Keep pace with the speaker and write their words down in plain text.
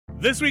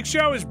This week's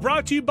show is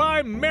brought to you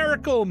by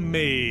Miracle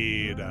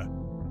Made. All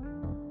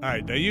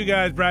right, now you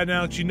guys, Brad and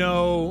Alex, you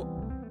know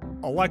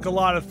I like a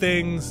lot of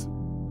things,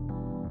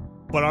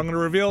 but I'm going to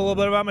reveal a little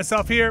bit about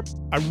myself here.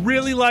 I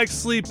really like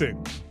sleeping.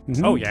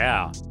 Mm-hmm. Oh,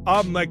 yeah.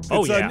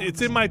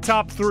 It's in my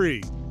top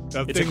 3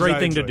 of It's a great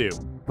thing to do.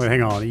 Wait,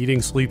 hang on.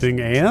 Eating,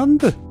 sleeping,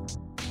 and?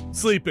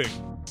 Sleeping.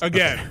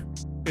 Again. Okay.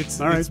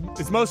 It's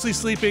mostly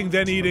sleeping,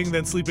 then eating,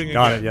 then sleeping again.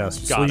 Got it,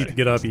 yes. Got Sleep, it.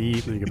 get up,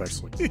 eat, then you get back to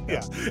sleep.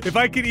 Yeah. If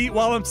I could eat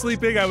while I'm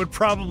sleeping, I would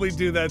probably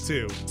do that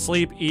too.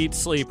 Sleep, eat,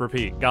 sleep,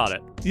 repeat. Got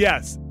it.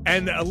 Yes.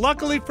 And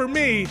luckily for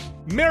me,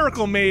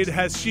 Miracle Made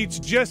has sheets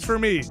just for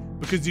me.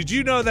 Because did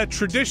you know that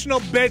traditional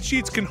bed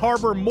sheets can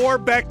harbor more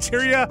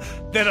bacteria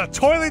than a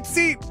toilet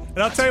seat? And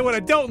I'll tell you what I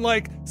don't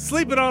like,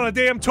 sleeping on a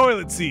damn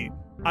toilet seat.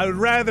 I would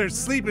rather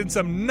sleep in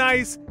some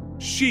nice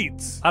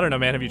sheets. I don't know,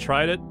 man. Have you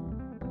tried it?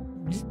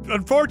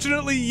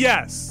 Unfortunately,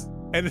 yes.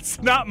 And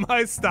it's not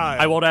my style.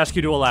 I won't ask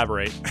you to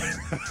elaborate.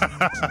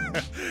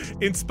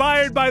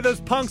 Inspired by those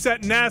punks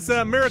at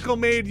NASA, Miracle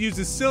Made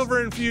uses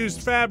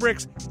silver-infused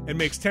fabrics and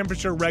makes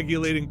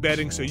temperature-regulating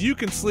bedding so you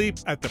can sleep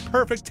at the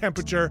perfect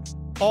temperature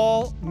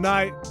all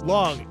night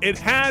long. It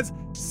has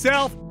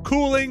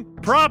self-cooling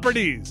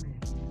properties.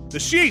 The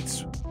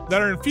sheets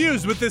that are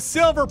infused with this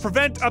silver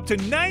prevent up to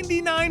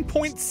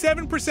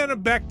 99.7%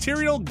 of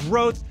bacterial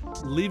growth,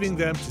 leaving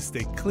them to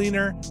stay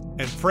cleaner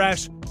and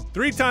fresh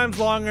 3 times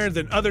longer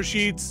than other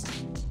sheets,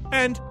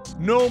 and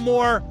no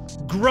more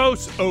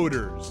gross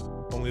odors.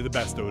 Only the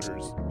best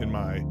odors in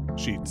my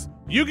sheets.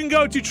 You can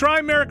go to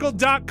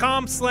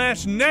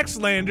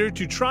trymiracle.com/nextlander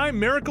to try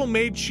Miracle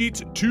Made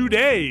sheets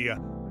today.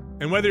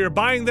 And whether you're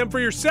buying them for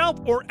yourself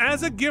or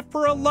as a gift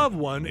for a loved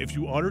one, if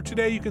you order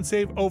today, you can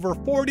save over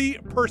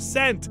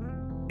 40%.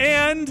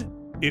 And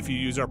if you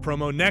use our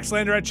promo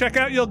NEXTLANDER at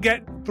checkout, you'll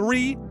get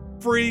 3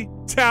 free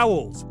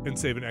towels and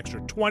save an extra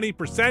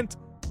 20%.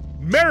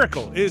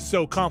 Miracle is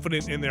so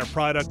confident in their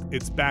product,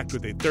 it's backed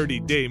with a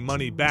 30-day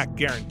money-back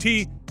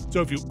guarantee.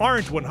 So if you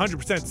aren't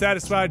 100%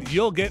 satisfied,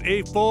 you'll get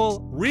a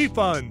full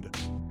refund.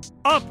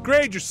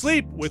 Upgrade your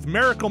sleep with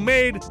Miracle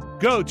Made.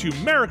 Go to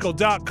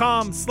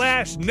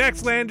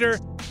miracle.com/nextlander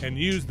and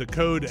use the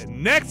code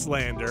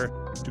NEXTLANDER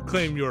to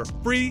claim your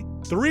free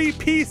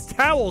 3-piece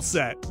towel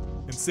set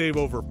and save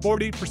over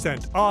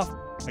 40% off.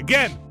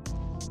 Again,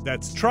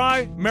 that's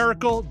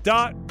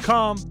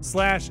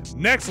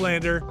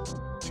trymiracle.com/nextlander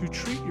to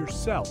treat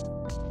yourself.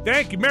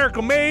 Thank you,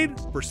 Miracle Made,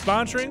 for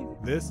sponsoring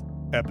this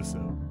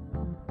episode.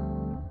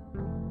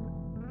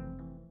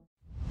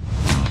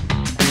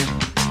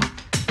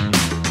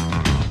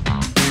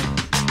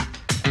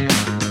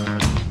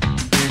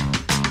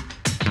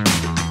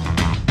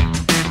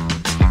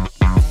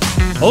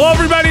 Hello,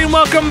 everybody, and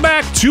welcome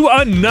back to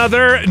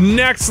another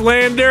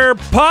Nextlander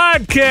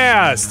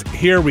podcast.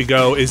 Here we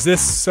go. Is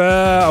this,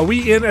 are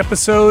we in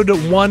episode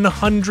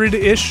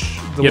 100-ish?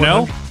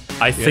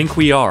 I think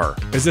we are.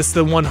 Is this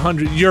the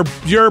 100? Your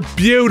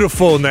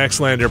beautiful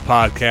Nextlander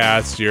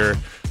podcast. You're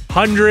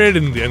 100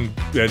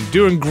 and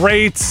doing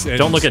great. And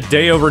Don't look a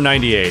day over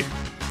 98.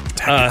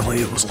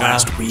 Technically, it was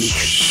last week.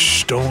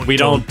 Shh, We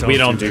don't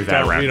do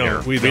that around here.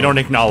 We don't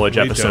acknowledge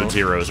episode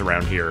zeros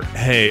around here.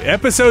 Hey,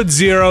 episode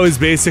 0 is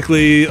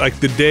basically like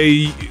the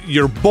day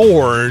you're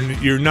born.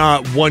 You're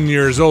not 1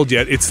 year old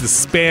yet. It's the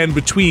span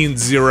between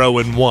 0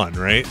 and 1,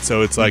 right?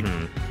 So it's like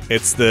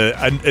it's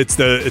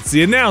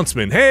the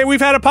announcement. Hey, we've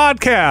had a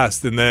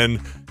podcast, and then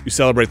you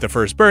celebrate the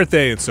first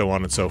birthday, and so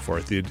on and so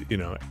forth. You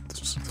know.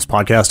 This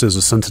podcast is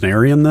a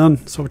centenarian, then?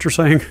 Is that what you're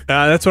saying?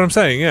 That's what I'm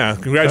saying. Yeah,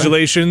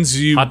 congratulations.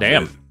 Okay. Hot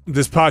damn.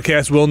 This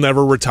podcast will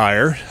never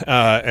retire,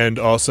 and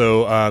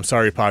also,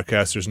 sorry,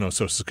 podcast, there's no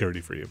Social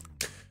Security for you.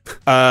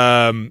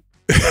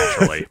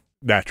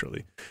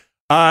 Naturally.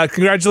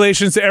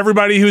 Congratulations to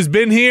everybody who's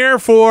been here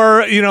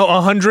for,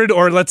 100,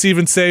 or let's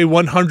even say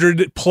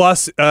 100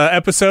 plus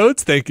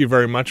episodes. Thank you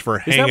very much for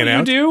hanging out. Is that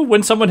what you do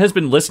when someone has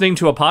been listening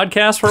to a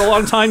podcast for a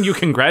long time? You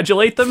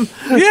congratulate them?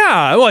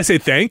 Yeah. Well, I say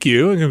thank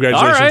you and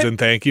congratulations and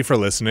thank you for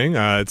listening.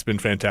 It's been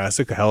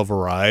fantastic. A hell of a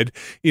ride.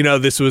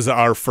 This was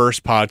our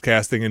first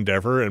podcasting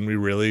endeavor, and we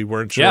really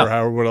weren't sure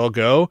how it would all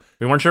go.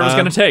 We weren't sure it was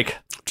going to take.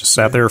 Just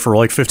sat there for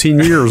like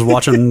 15 years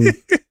watching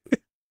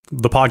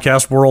the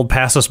podcast world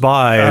pass us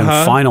by, and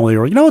finally,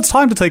 it's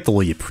time to take the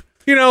leap.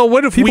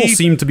 What if people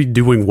seem to be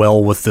doing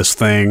well with this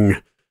thing?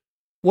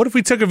 What if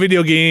we took a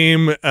video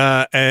game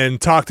and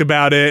talked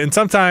about it, and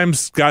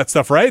sometimes got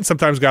stuff right, and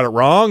sometimes got it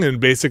wrong, and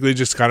basically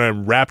just kind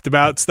of rapped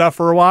about stuff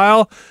for a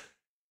while,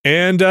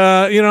 and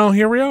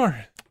here we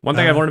are. One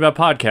thing I've learned about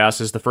podcasts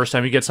is the first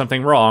time you get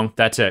something wrong,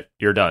 that's it.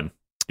 You're done.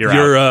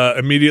 You're out.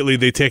 Immediately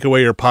they take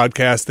away your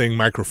podcasting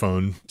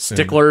microphone.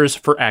 Sticklers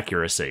for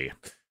accuracy.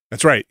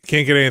 That's right.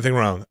 Can't get anything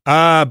wrong.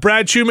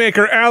 Brad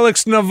Shoemaker,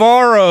 Alex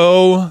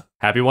Navarro.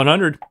 Happy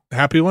 100.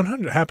 Happy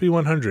 100. Happy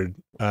 100.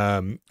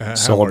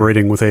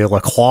 Celebrating with a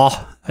La Croix,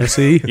 I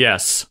see.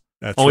 Yes.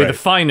 That's Only right. the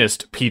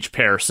finest peach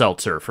pear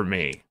seltzer for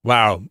me.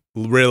 Wow.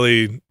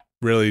 Really,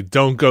 really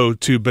don't go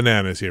too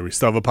bananas here. We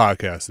still have a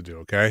podcast to do,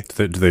 okay?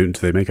 Do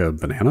they make a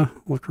banana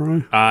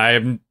LaCroix?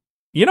 I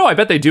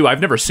bet they do.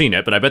 I've never seen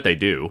it, but I bet they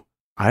do.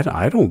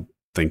 I don't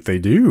think they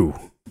do.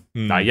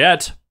 Not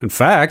yet. In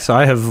fact,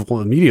 I have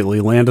immediately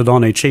landed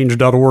on a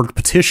change.org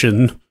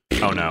petition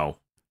Oh no.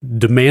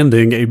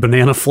 demanding a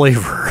banana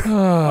flavor.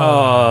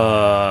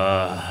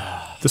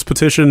 This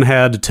petition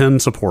had 10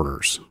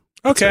 supporters.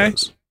 Okay. It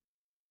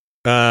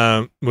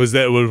says. Was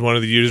one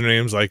of the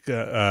usernames like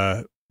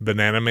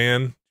Banana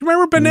Man? You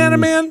remember Banana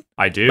Man?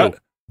 I do.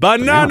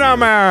 Banana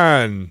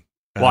Man.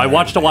 Well, I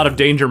watched a lot of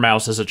Danger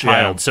Mouse as a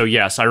child, Yeah. so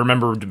yes, I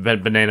remember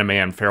Banana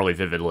Man fairly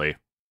vividly.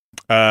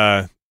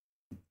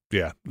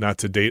 Yeah, not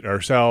to date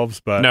ourselves,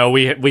 but No,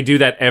 we do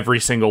that every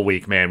single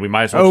week, man. We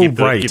might as well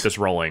keep this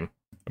rolling.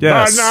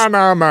 Yes.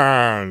 Banana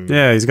Man.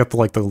 Yeah, he's got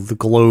the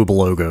globe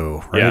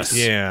logo, right? Yes.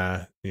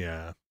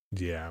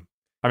 Yeah.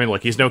 I mean,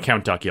 look, he's no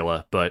Count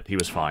Duckula, but he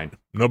was fine.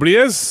 Nobody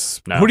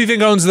is. No. Who do you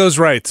think owns those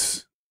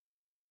rights?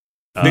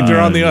 Think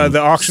they're on the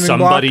auctioning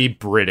somebody block?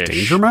 British.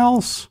 Danger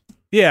Mouse?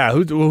 Yeah,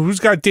 who's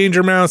got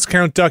Danger Mouse,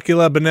 Count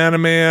Duckula, Banana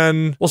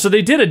Man? Well, so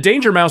they did a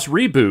Danger Mouse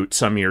reboot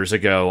some years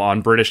ago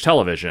on British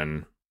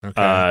television.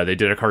 Okay. They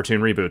did a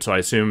cartoon reboot, so I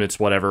assume it's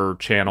whatever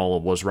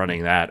channel was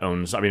running that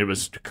owns. I mean, it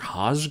was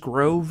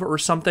Cosgrove or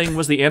something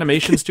was the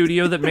animation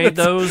studio that made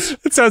those.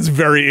 It sounds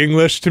very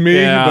English to me,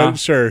 Yeah. but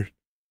sure.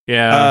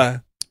 Yeah.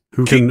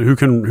 Who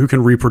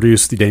can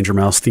reproduce the Danger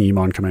Mouse theme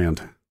on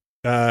command?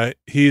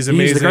 He's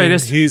amazing. the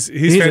greatest. He's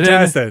He's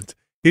fantastic.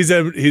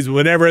 He's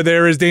whenever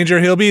there is danger,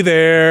 he'll be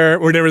there.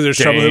 Whenever there's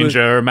trouble,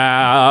 Danger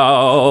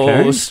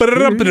Mouse.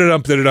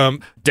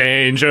 Ba-da-dum-ba-da-dum-ba-da-dum.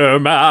 Danger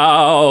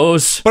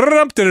Mouse.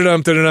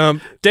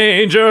 Ba-da-dum-ba-da-dum-ba-da-dum.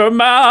 Danger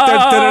Mouse.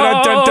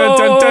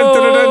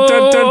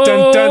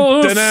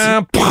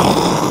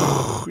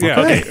 Yeah,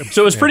 okay.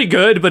 So it's pretty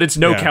good, but it's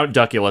no Yeah. Count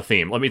Duckula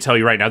theme. Let me tell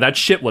you right now, that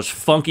shit was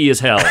funky as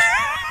hell.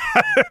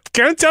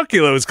 Count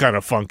Duckula was kind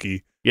of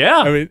funky. Yeah.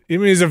 I mean,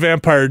 he's a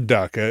vampire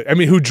duck. I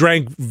mean, who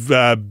drank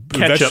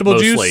vegetable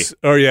mostly. juice?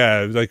 Or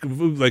yeah, like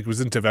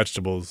was into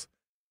vegetables.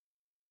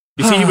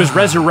 You see, he was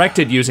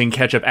resurrected using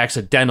ketchup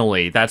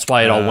accidentally. That's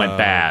why it all went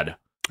bad.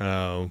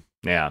 Oh,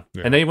 Yeah.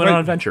 Yeah. And then he went Wait. on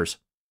adventures.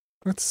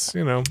 that's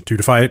Dude,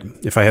 if I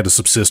had to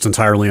subsist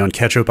entirely on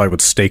ketchup, I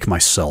would stake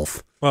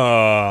myself.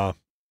 Oh,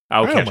 I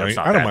don't ketchup's mind,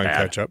 not I don't that mind bad.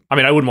 ketchup. I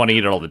mean, I wouldn't want to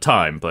eat it all the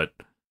time, but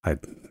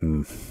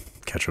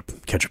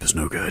Ketchup is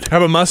no good. How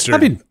about mustard? I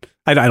mean,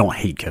 I don't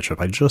hate ketchup.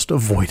 I just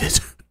avoid it.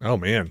 Oh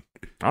man,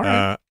 all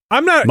right.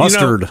 I'm not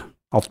Mustard,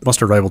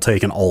 mustard I will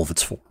take in all of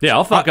its forms. Yeah,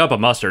 I'll fuck up a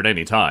mustard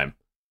anytime.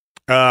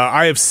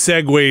 I have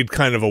segued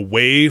kind of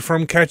away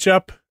from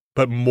ketchup,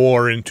 but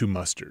more into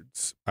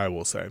mustards. I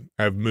will say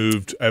I've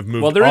moved.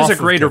 Well, there is off a of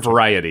greater ketchup.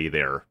 variety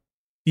there.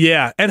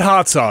 Yeah, and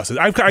hot sauces.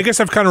 I guess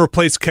I've kind of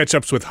replaced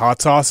ketchups with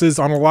hot sauces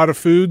on a lot of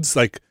foods.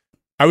 Like,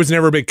 I was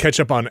never a big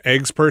ketchup on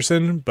eggs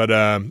person, but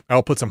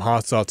I'll put some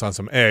hot sauce on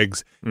some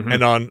eggs. Mhm.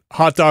 And on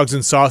hot dogs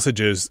and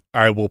sausages,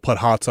 I will put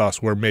hot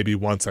sauce where maybe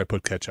once I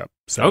put ketchup.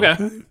 So,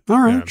 Okay. All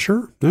right, Yeah.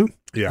 sure. No.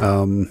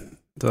 Yeah.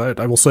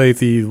 I will say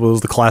was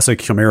the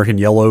classic American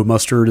yellow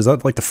mustard. Is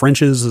that like the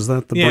French's? Is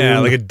that the Yeah,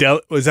 brand? like a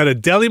deli. Was that a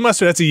deli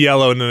mustard? That's a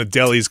yellow, and then a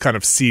deli's kind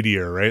of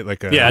seedier, right?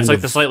 Like a Yeah, it's kind like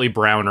of- the slightly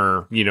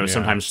browner, Yeah.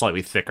 sometimes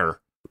slightly thicker.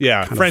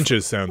 yeah. kind of-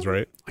 French's sounds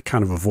right. I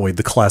kind of avoid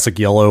the classic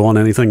yellow on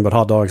anything but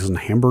hot dogs and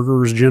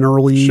hamburgers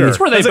generally. Sure. It's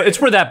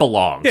where that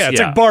belongs. Yeah, it's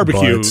like barbecue.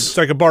 But- It's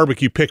like a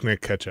barbecue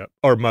picnic ketchup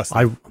or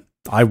mustard.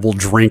 I will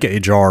drink a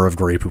jar of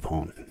Grey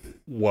Poupon.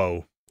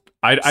 Whoa.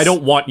 I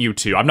don't want you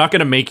to. I'm not going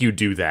to make you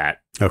do that.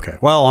 Okay.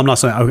 Well, I'm not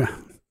saying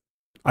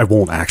I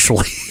won't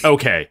actually,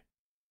 Okay.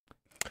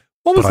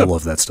 What was but I the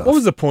love that stuff. What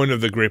was the point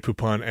of the Grey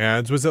Poupon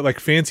ads? Was it like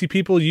fancy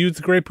people use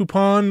the Grey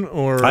Poupon,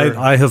 or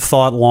I have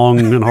thought long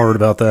and hard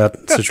about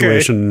that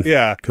situation.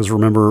 Yeah, Because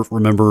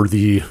remember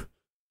the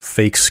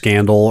fake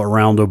scandal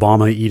around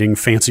Obama eating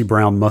fancy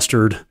brown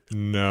mustard.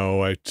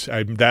 no, I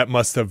that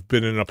must have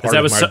been in a part that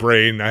of was my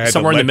brain. I had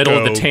Somewhere to in the let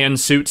middle of go. the tan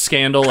suit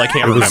scandal. I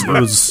can't It was,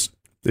 remember.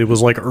 it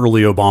was like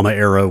early Obama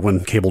era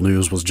when cable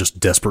news was just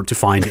desperate to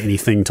find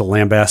anything to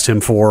lambaste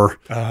him for,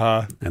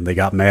 and they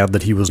got mad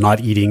that he was not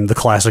eating the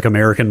classic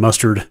American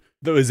mustard.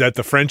 Was that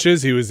the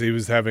French's? He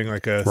was having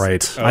like a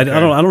Right. Okay. I don't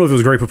know if it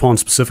was Grey Poupon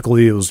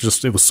specifically. It was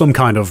some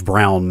kind of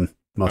brown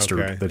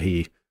mustard Okay. that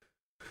he.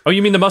 Oh,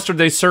 you mean the mustard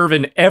they serve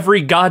in every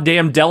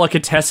goddamn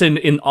delicatessen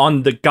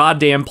on the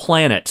goddamn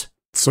planet?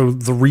 So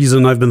the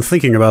reason I've been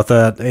thinking about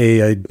that,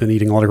 A, I've been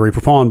eating a lot of Grey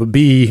Poupon, but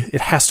B, it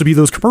has to be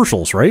those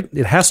commercials, right?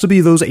 It has to be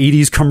those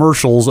 80s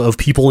commercials of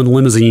people in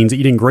limousines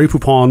eating Grey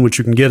Poupon, which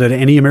you can get at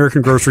any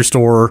American grocery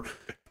store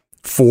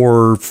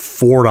for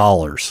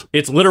 $4.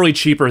 It's literally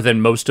cheaper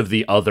than most of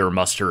the other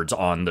mustards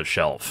on the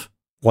shelf.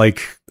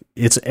 Like,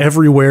 it's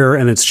everywhere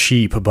and it's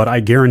cheap, but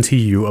I guarantee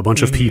you a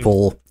bunch of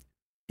people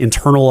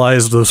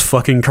internalized those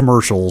fucking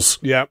commercials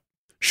yeah.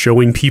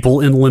 showing people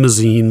in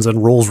limousines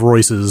and Rolls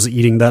Royces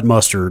eating that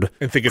mustard,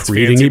 I think it's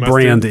creating fancy a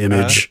brand mustard.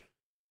 image,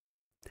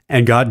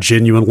 and got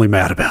genuinely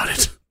mad about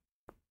it.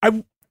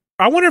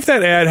 I wonder if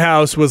that ad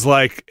house was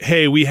like,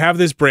 "Hey, we have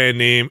this brand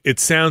name. It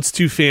sounds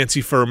too fancy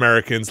for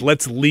Americans.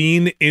 Let's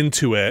lean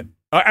into it."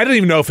 I don't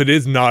even know if it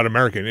is not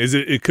American. Is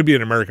it? It could be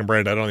an American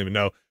brand. I don't even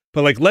know.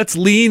 but like let's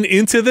lean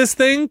into this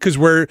thing because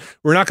we're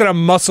not going to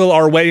muscle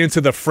our way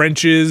into the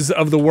Frenches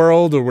of the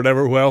world or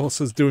whatever. Who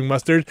else is doing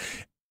mustard?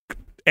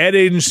 Ad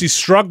agency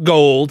struck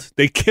gold.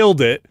 They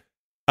killed it.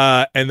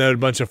 And then a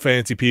bunch of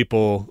fancy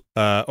people,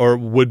 or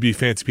would-be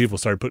fancy people,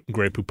 started putting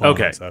Grey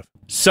Poupon on stuff.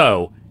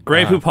 So,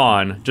 Grey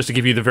Poupon, just to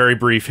give you the very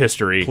brief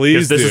history,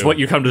 please this is what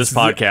you come to this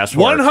podcast for.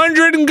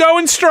 100 and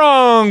going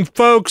strong,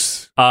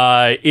 folks.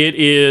 It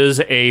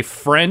is a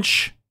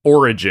French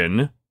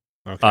origin.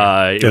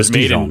 Okay.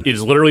 It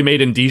is literally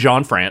made in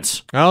Dijon,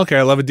 France. Oh, okay,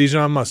 I love a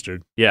Dijon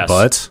mustard.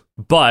 Yes.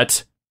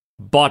 But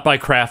bought by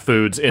Kraft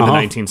Foods in the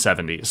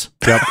 1970s.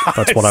 Yep,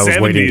 that's what I was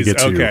waiting to get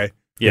to. Okay.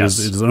 Yes.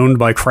 It is owned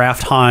by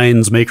Kraft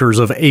Heinz, makers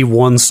of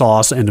A1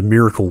 sauce and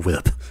Miracle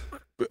Whip.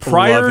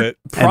 Love it.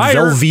 And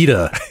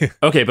Velveeta.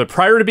 Okay, but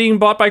prior to being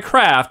bought by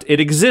Kraft, it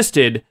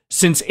existed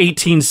since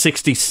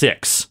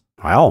 1866.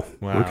 Wow.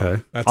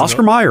 Okay.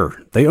 Oscar Mayer.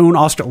 They own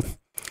Oscar.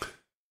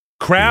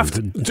 Kraft.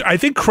 I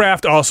think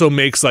Kraft also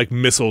makes like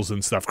missiles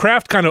and stuff.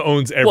 Kraft kind of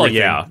owns everything. Well,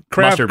 yeah.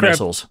 Mustard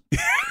missiles.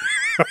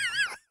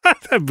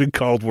 I've been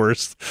called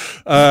worse.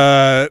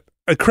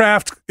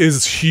 Kraft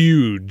is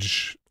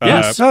huge.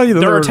 Yes.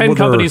 There are 10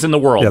 companies in the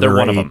world. They're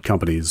one of them.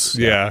 Companies.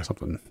 Yeah.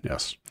 Something.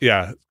 Yes.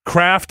 Yeah.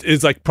 Kraft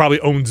is like probably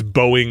owns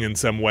Boeing in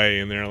some way.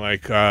 And they're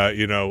like,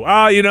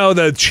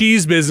 the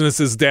cheese business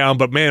is down,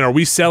 but man, are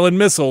we selling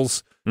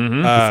missiles?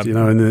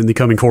 Mm-hmm. In the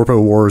coming corpo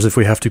wars, if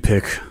we have to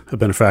pick a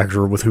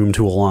benefactor with whom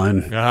to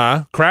align.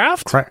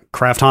 Kraft?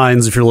 Kraft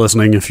Heinz, if you're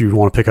listening, if you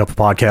want to pick up a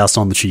podcast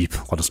on the cheap,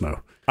 let us know.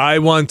 I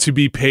want to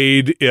be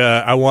paid.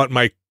 I want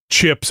my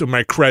chips or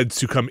my creds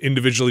to come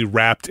individually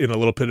wrapped in a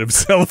little bit of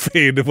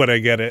cellophane when I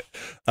get it,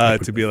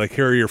 to be like,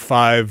 here are your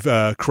 5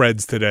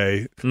 creds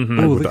today.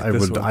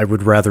 Mm-hmm. I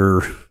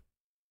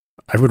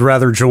would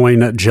rather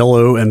join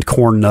Jell-O and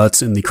Corn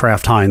Nuts in the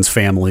Kraft Heinz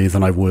family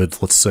than I would,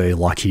 let's say,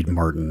 Lockheed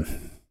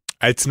Martin.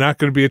 It's not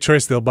going to be a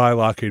choice. They'll buy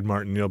Lockheed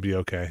Martin. You'll be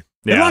okay.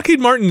 Yeah. And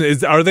Lockheed Martin,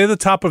 are they the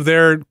top of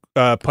their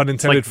pun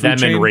intended food them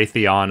chain? and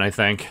Raytheon, I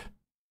think.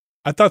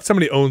 I thought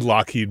somebody owned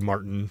Lockheed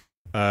Martin.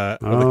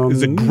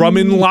 Is it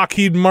Grumman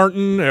Lockheed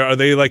Martin? Or are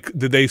they like?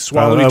 Did they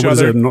swallow each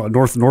other?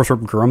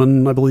 Northrop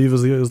Grumman, I believe,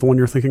 is the one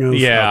you're thinking of.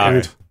 Yeah.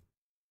 Okay.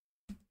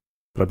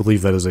 But I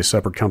believe that is a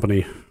separate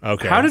company.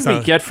 Okay. How did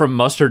we get from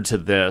mustard to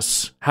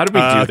this? How did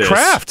we do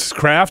this?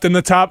 Kraft in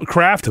the top.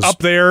 Kraft up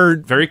there.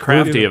 Very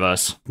crafty of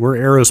us. We're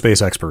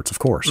aerospace experts, of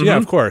course. Yeah,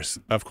 of course.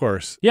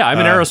 Yeah, I'm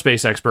an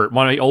aerospace expert.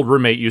 My old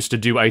roommate used to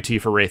do IT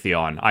for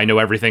Raytheon. I know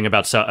everything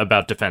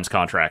about defense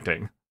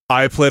contracting.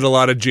 I played a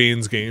lot of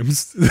Jane's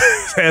games.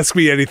 Ask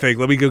me anything.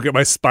 Let me go get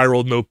my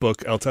spiral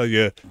notebook. I'll tell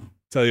you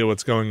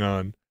what's going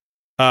on.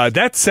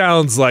 That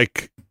sounds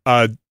like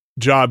a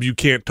job you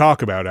can't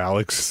talk about,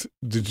 Alex.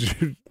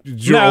 Did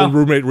your old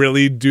roommate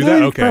really do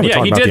that? Okay.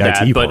 Yeah, he did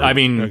that, but I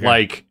mean,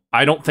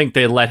 I don't think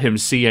they let him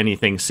see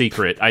anything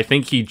secret. I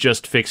think he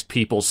just fixed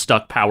people's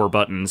stuck power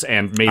buttons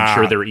and made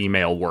sure their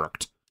email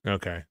worked.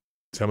 Okay.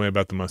 Tell me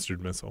about the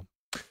mustard missile.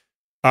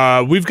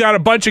 We've got a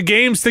bunch of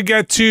games to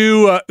get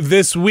to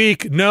this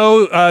week.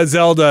 No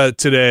Zelda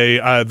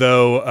today,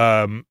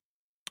 though.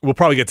 We'll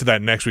probably get to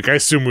that next week. I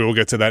assume we will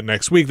get to that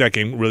next week. That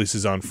game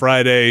releases on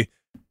Friday.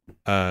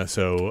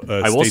 So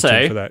I will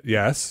say, for that.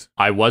 Yes,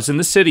 I was in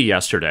the city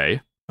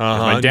yesterday.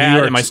 My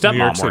dad and my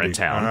stepmom were in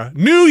town.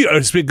 New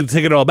York.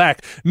 Take it all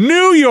back.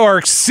 New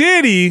York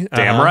City.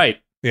 Damn right.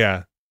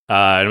 Yeah. And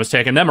I was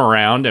taking them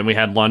around, and we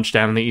had lunch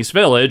down in the East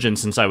Village, and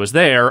since I was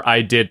there,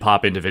 I did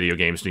pop into Video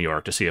Games New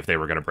York to see if they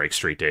were going to break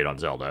street date on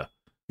Zelda.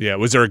 Yeah,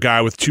 was there a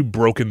guy with 2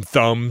 broken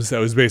thumbs that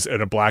was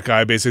and a black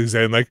eye basically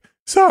saying, like,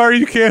 sorry,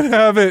 you can't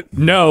have it?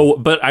 No,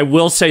 but I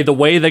will say the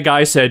way the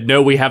guy said, no,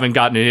 we haven't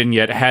gotten it in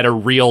yet, had a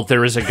real,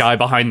 there is a guy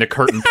behind the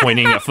curtain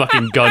pointing a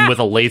fucking gun with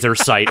a laser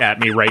sight at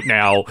me right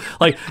now.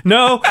 Like,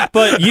 no,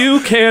 but you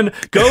can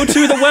go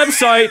to the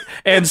website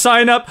and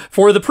sign up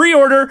for the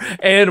pre-order,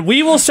 and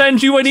we will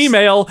send you an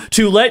email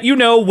to let you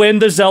know when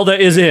the Zelda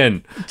is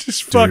in.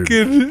 Just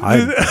fucking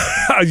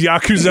a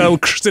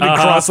Yakuza sitting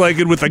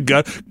cross-legged with a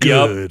gun.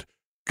 Good.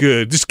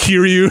 Good. Just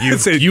Kiryu.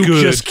 You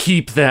good. Just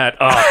keep that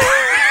up.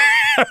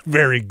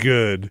 Very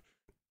good.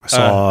 I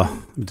saw.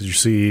 Did you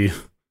see?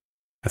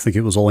 I think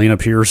it was Elena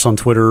Pierce on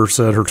Twitter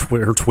said her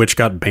Twitch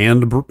got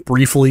banned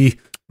briefly.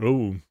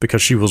 Oh,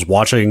 because she was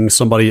watching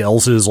somebody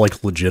else's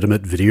like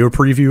legitimate video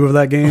preview of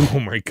that game. Oh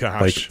my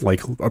gosh!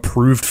 Like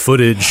approved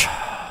footage,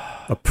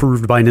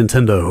 approved by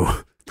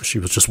Nintendo. She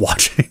was just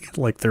watching.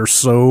 Like they're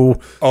so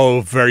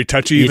very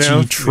touchy itchy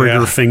now.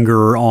 Trigger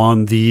finger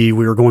on the.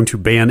 We are going to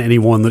ban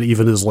anyone that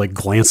even is like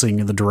glancing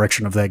in the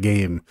direction of that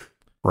game.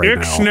 Right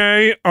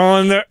Ixnay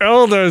on the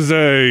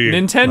Elderzay.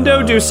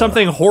 Nintendo do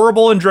something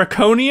horrible and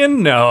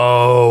draconian?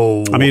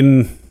 No. I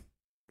mean,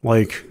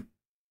 like,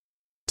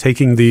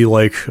 taking the,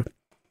 like,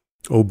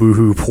 oh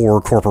boohoo poor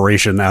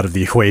corporation out of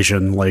the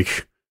equation,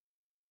 like,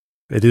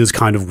 it is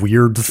kind of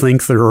weird to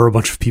think there are a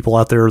bunch of people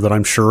out there that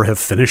I'm sure have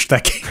finished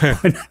that game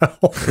by now.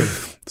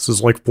 This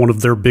is, like, one of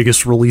their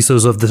biggest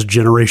releases of this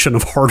generation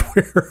of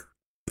hardware.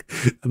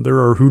 And there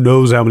are who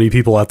knows how many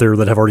people out there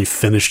that have already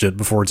finished it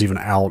before it's even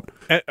out.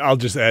 And I'll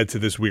just add to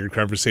this weird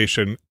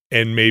conversation,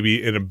 and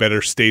maybe in a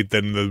better state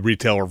than the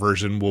retailer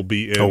version will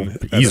be in.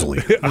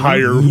 Easily.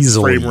 Higher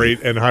frame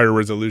rate and higher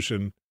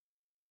resolution.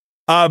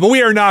 But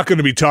we are not going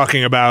to be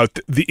talking about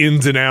the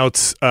ins and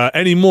outs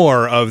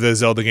anymore of the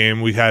Zelda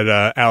game. We had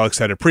Alex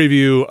had a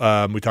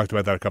preview. We talked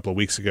about that a couple of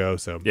weeks ago.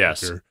 So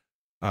yes.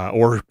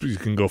 Or you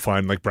can go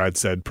find, like Brad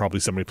said,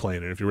 probably somebody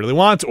playing it if you really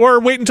want, or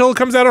wait until it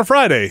comes out on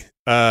Friday.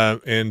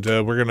 And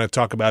we're going to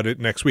talk about it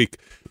next week.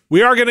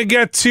 We are going to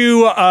get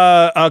to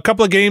a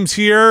couple of games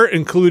here,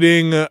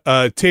 including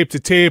Tape to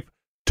Tape,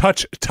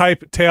 Touch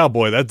Type Tail.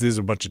 Boy, there's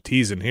a bunch of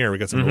T's in here. We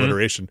got some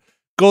alliteration.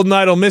 Golden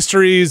Idol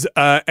Mysteries,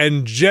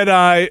 and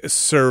Jedi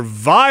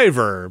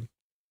Survivor.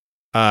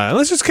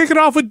 Let's just kick it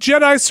off with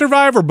Jedi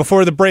Survivor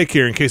before the break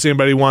here, in case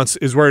anybody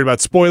is worried about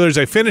spoilers.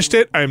 I finished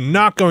it. I'm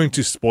not going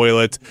to spoil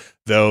it,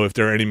 though. If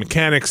there are any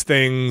mechanics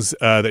things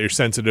that you're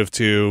sensitive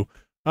to,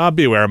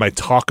 be aware. I might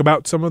talk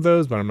about some of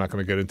those, but I'm not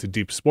going to get into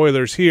deep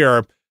spoilers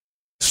here.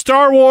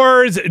 Star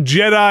Wars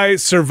Jedi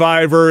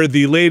Survivor,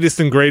 the latest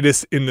and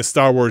greatest in the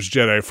Star Wars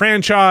Jedi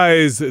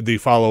franchise, the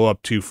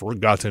follow-up to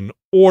Forgotten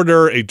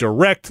Order, a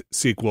direct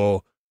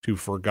sequel to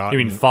Forgotten Order.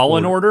 You mean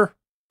Fallen Order?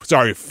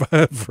 Sorry,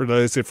 did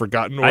I say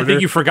Forgotten Order? I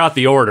think you forgot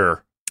the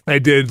order. I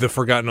did the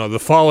Forgotten Order, the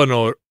Fallen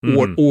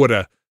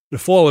Order, the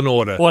Fallen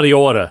Order. What the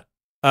order?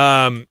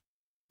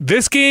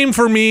 This game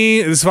for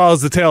me, this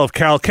follows the tale of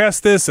Cal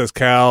Kestis, as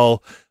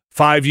Cal,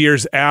 5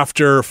 years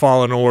after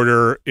Fallen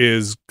Order,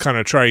 is kind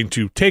of trying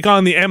to take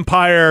on the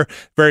Empire.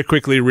 Very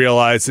quickly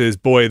realizes,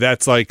 boy,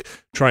 that's like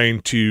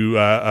trying to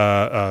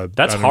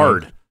that's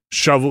hard.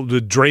 Shovel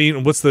the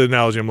drain. What's the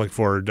analogy I'm looking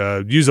for?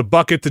 Use a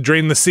bucket to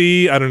drain the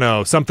sea. I don't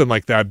know, something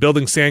like that.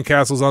 Building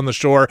sandcastles on the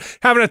shore,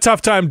 having a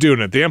tough time doing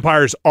it. The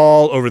Empire's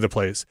all over the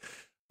place.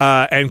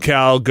 And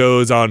Cal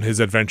goes on his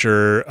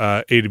adventure,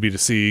 A to B to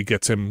C,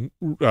 gets him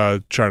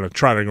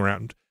trotting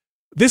around.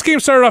 This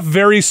game started off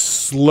very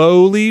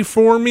slowly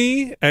for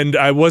me, and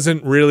I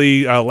wasn't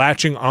really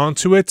latching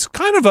onto it.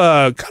 Kind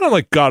of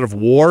like God of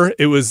War.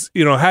 It was,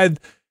 had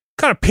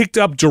kind of picked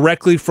up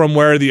directly from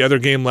where the other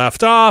game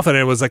left off, and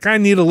it was like, I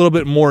need a little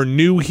bit more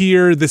new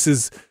here.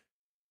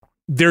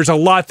 There's a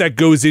lot that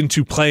goes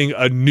into playing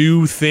a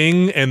new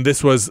thing, and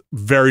this was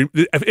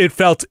it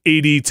felt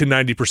 80 to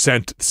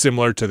 90%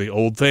 similar to the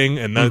old thing,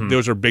 and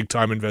those are big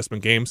time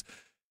investment games.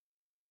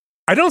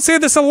 I don't say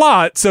this a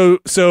lot, so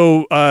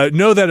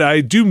know that I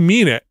do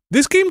mean it.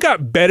 This game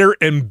got better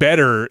and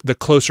better the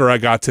closer I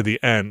got to the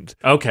end.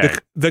 Okay.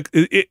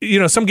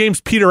 Some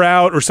games peter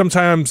out, or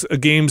sometimes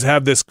games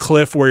have this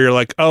cliff where you're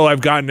like, oh,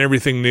 I've gotten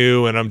everything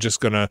new and I'm just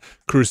going to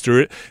cruise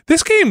through it.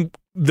 This game,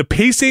 the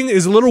pacing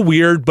is a little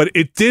weird, but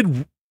it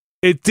did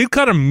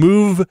kind of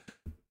move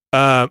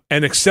and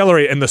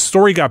accelerate, and the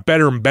story got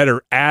better and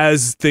better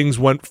as things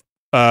went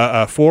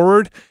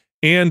forward.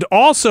 And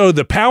also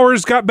the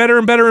powers got better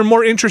and better and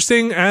more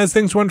interesting as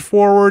things went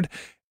forward.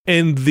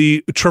 And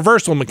the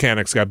traversal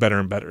mechanics got better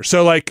and better.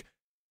 So, like,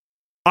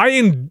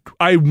 I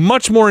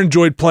much more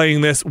enjoyed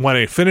playing this when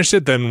I finished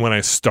it than when I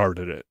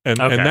started it. And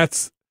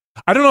that's,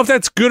 I don't know if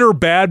that's good or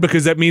bad,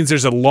 because that means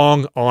there's a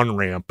long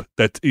on-ramp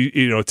that,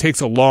 it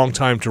takes a long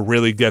time to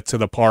really get to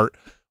the part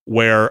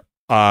where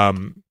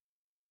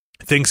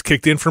things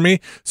kicked in for me.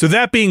 So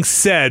that being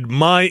said,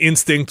 my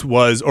instinct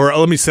was, or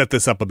let me set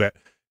this up a bit.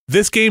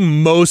 This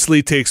game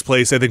mostly takes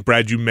place, I think,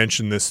 Brad, you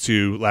mentioned this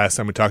too last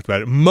time we talked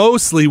about it,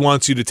 mostly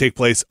wants you to take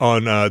place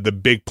on the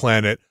big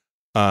planet.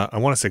 I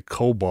want to say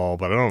Kobol,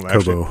 but I don't know.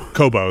 Actually,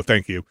 Kobo,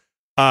 thank you.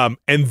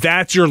 And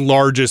that's your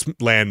largest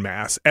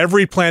landmass.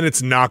 Every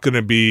planet's not going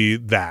to be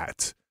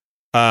that.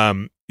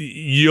 I've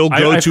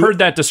heard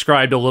that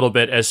described a little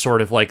bit as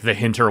sort of like the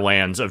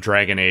hinterlands of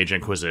Dragon Age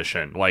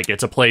Inquisition. Like,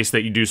 it's a place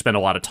that you do spend a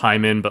lot of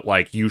time in, but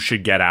like you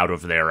should get out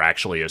of there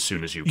actually as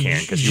soon as you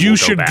can, because you will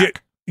go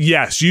back.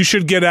 Yes, you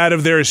should get out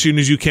of there as soon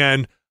as you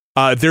can.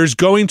 There's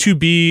going to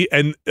be,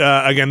 and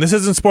again, this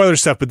isn't spoiler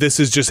stuff, but this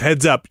is just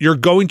heads up. You're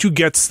going to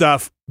get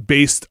stuff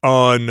based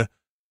on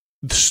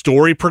the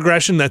story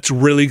progression that's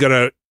really going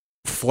to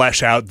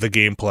flesh out the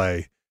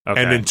gameplay.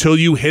 Okay. And until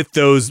you hit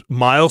those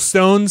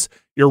milestones,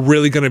 you're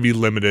really going to be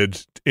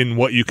limited in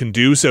what you can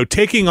do. So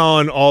taking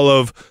on all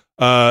of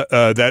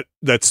that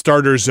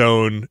starter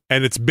zone,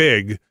 and it's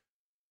big,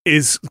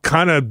 is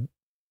kind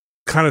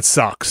of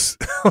sucks.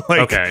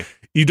 Okay.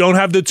 You don't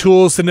have the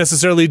tools to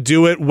necessarily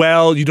do it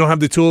well. You don't have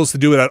the tools to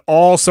do it at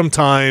all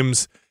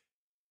sometimes.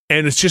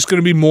 And it's just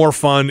going to be more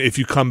fun if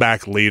you come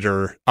back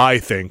later, I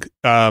think.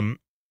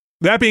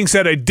 That being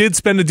said, I did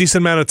spend a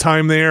decent amount of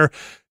time there.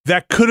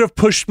 That could have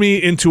pushed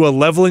me into a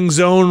leveling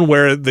zone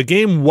where the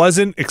game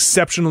wasn't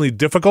exceptionally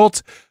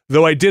difficult,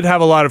 though I did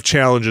have a lot of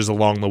challenges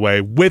along the way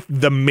with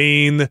the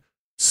main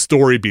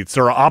story beats.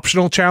 There are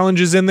optional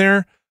challenges in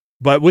there,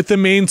 but with the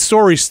main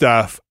story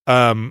stuff,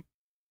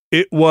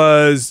 it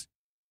was,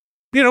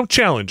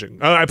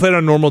 challenging. I played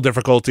on normal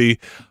difficulty.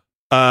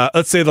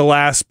 Let's say the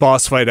last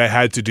boss fight I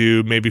had to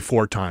do maybe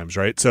 4 times,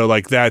 right? So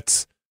like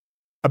that's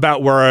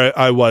about where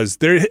I was.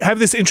 They have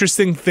this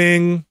interesting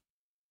thing.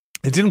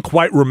 I didn't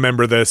quite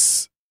remember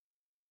this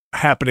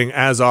happening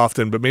as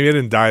often, but maybe I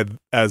didn't die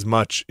as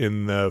much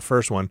in the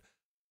first one.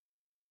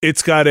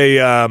 It's got a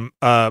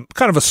kind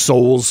of a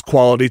Souls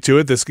quality to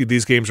it.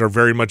 These games are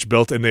very much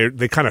built, and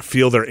they kind of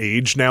feel their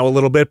age now a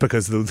little bit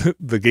because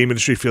the game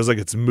industry feels like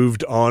it's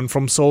moved on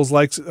from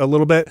Souls-like a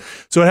little bit.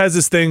 So it has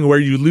this thing where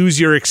you lose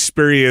your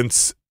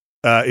experience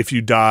if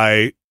you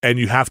die, and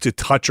you have to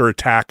touch or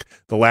attack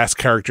the last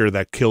character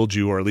that killed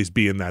you, or at least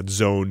be in that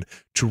zone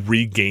to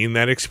regain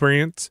that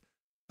experience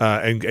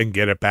and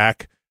get it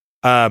back.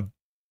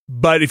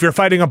 But if you're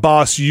fighting a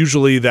boss,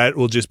 usually that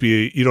will just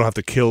be, you don't have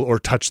to kill or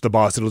touch the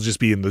boss. It'll just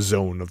be in the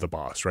zone of the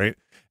boss, right?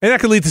 And that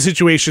could lead to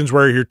situations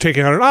where you're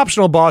taking on an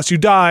optional boss, you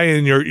die,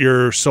 and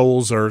your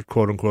souls are,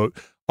 quote unquote,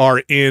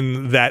 are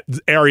in that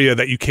area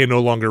that you can no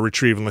longer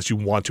retrieve unless you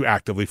want to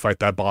actively fight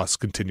that boss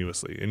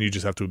continuously. And you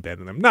just have to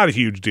abandon them. Not a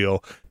huge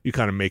deal. You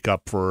kind of make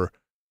up for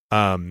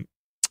that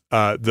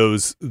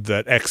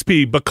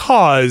XP,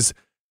 because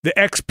the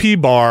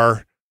XP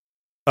bar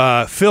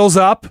fills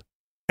up,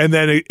 and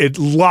then it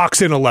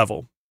locks in a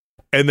level.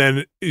 And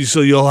then, so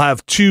you'll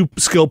have 2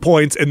 skill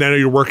points, and then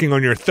you're working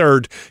on your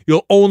third.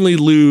 You'll only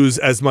lose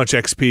as much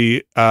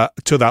XP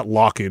to that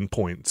lock-in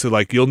point. So,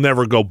 like, you'll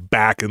never go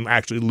back and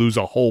actually lose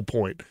a whole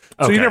point.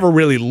 So Okay. you're never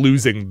really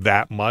losing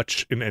that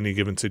much in any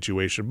given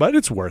situation, but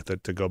it's worth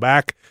it to go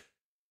back.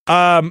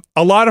 A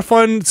lot of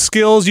fun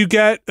skills you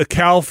get.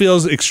 Cal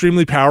feels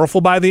extremely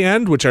powerful by the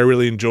end, which I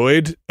really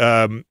enjoyed.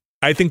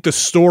 I think the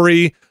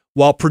story,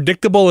 while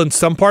predictable in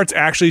some parts,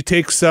 actually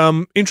takes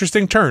some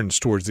interesting turns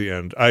towards the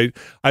end.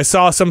 I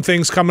saw some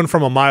things coming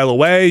from a mile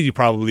away. You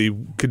probably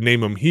could name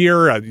them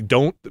here. You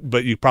don't,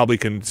 but you probably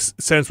can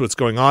sense what's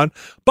going on.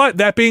 But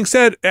that being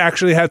said, it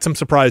actually had some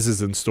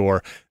surprises in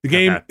store. The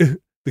game,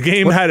 the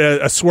game had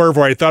a swerve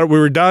where I thought we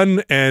were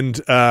done, and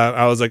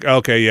I was like,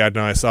 okay, yeah,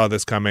 no, I saw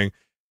this coming,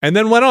 and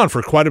then went on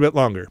for quite a bit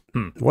longer.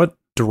 What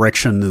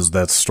direction is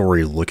that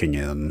story looking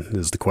in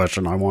is the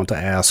question I want to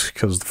ask,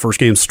 because the first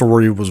game's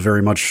story was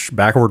very much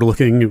backward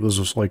looking. It was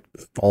just like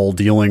all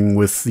dealing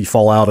with the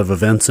fallout of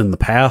events in the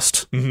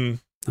past.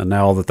 Mm-hmm. And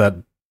now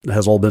that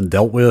has all been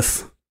dealt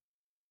with,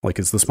 like,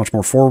 is this much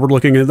more forward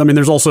looking? I mean,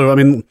 there's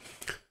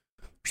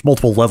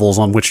multiple levels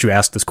on which to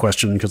ask this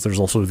question, because there's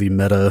also the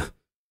meta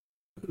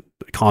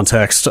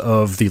context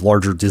of the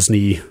larger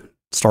Disney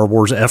Star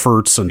Wars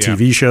efforts and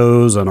TV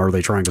shows, and are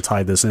they trying to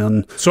tie this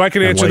in? So I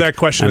can answer that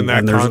question in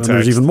that context. And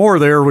there's even more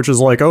there, which is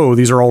like, oh,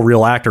 these are all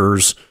real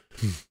actors.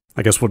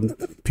 I guess what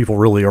people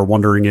really are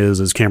wondering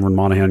is Cameron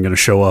Monaghan going to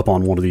show up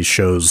on one of these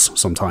shows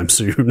sometime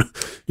soon?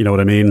 You know what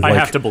I mean? I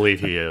have to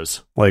believe he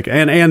is. Like,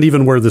 and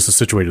even where this is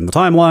situated in the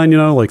timeline, you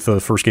know, like the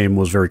first game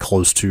was very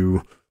close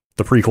to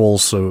the prequels,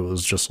 so it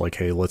was just like,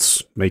 hey,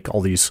 let's make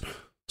all these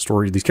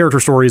character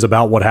stories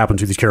about what happened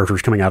to these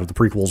characters coming out of the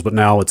prequels, but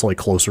now it's like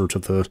closer to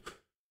the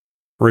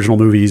original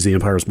movies. The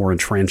Empire is more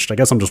entrenched. I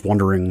guess I'm just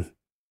wondering,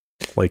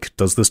 like,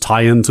 does this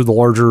tie into the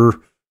larger,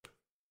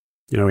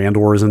 you know,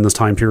 Andor is in this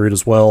time period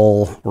as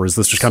well, or is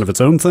this just kind of its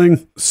own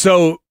thing?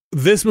 So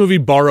this movie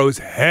borrows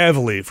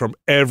heavily from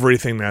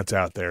everything that's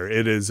out there.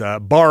 It is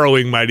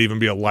borrowing might even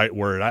be a light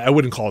word. I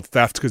wouldn't call it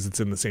theft because it's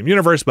in the same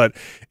universe, but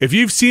if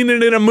you've seen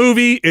it in a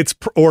movie,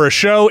 or a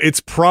show, it's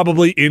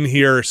probably in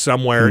here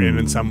somewhere and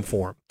in some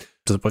form.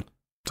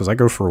 Does that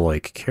go for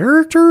like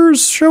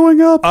characters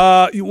showing up?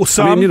 Well,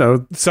 some, I mean, you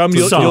know,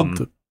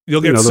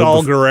 you'll get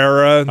Saul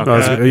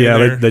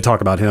Guerrera. They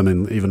talk about him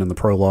even in the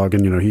prologue,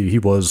 and you know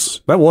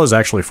that was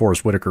actually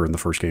Forrest Whitaker in the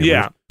first game.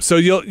 Yeah, right? so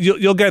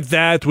you'll get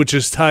that, which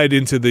is tied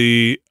into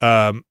the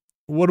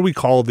what do we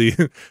call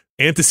the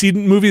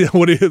antecedent movie?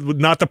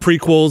 Not the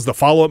prequels, the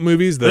follow up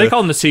movies. They call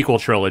them the sequel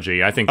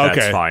trilogy. I think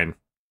that's fine.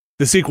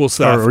 The sequel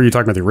stuff. Or are you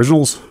talking about the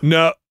originals?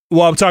 No.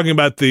 Well, I'm talking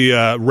about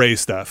the Rey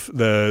stuff.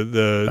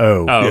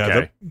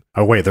 Okay.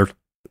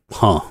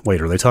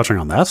 Wait, are they touching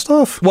on that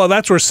stuff? Well,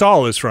 that's where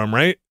Saul is from,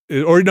 right?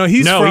 Or no,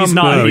 he's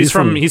not. He's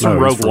from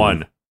Rogue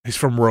One. He's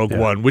from Rogue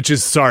One, which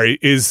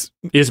is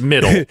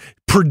middle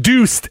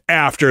produced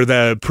after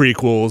the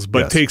prequels,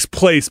 but takes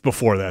place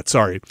before that.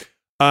 Sorry.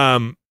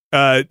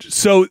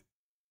 So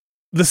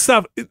the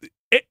stuff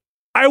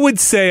I would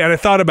say, and I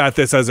thought about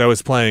this as I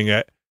was playing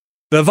it,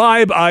 the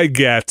vibe I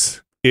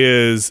get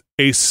is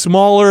a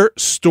smaller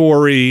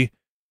story,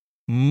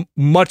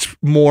 much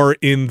more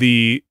in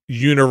the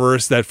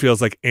universe that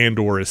feels like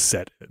Andor is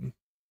set in,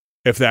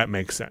 if that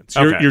makes sense.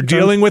 You're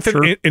dealing with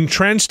an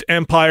entrenched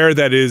empire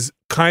that is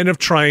kind of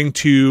trying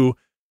to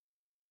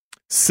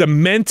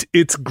cement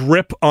its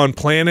grip on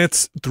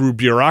planets through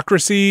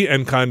bureaucracy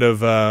and kind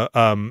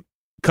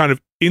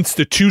of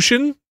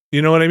institution.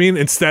 You know what I mean?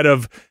 Instead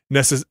of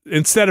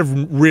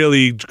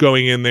really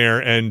going in there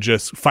and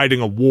just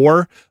fighting a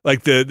war,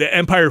 like the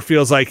Empire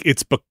feels like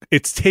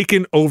it's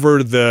taken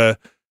over the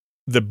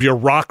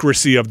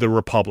bureaucracy of the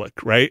Republic,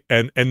 right?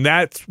 And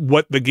that's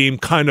what the game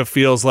kind of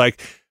feels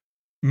like,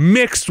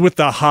 mixed with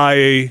the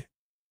high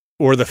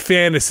or the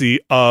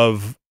fantasy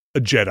of a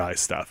Jedi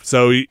stuff.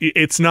 So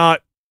it's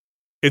not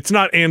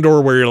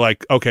Andor where you're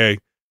like, okay,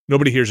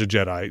 nobody here's a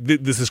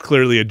Jedi. This is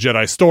clearly a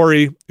Jedi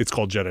story. It's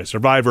called Jedi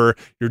Survivor.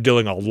 You're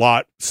dealing a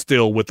lot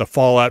still with the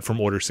fallout from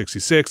Order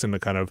 66 and the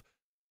kind of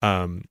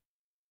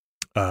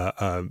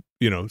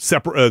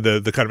separate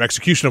the kind of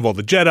execution of all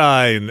the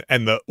Jedi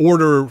and the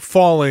Order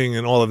falling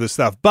and all of this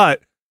stuff.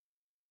 But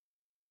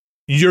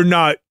you're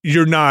not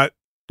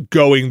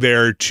going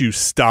there to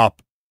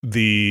stop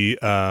the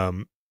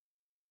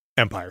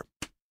Empire.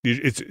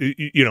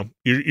 You're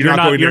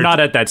not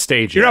at that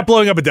stage. You're not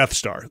blowing up a Death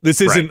Star. This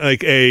isn't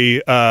like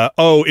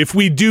if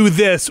we do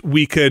this,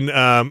 we can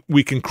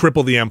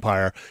cripple the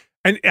Empire.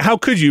 And how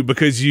could you?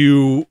 Because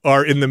you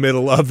are in the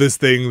middle of this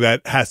thing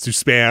that has to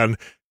span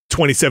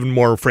 27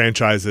 more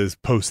franchises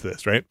post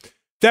this, right?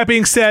 That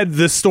being said,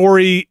 the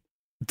story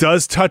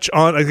does touch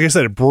on, like I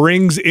said, it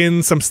brings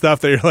in some stuff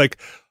that you're like,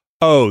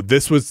 oh,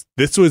 this was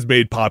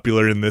made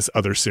popular in this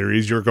other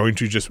series. You're going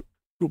to just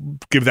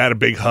give that a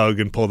big hug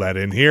and pull that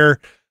in here.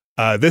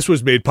 This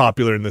was made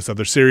popular in this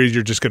other series.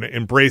 You're just going to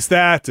embrace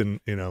that,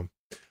 and you'll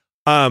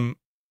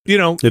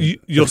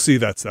see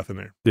that stuff in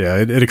there. Yeah,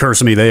 it occurs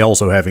to me they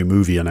also have a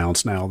movie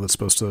announced now that's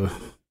supposed to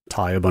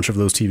tie a bunch of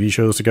those TV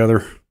shows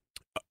together.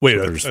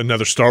 Wait, so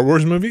another Star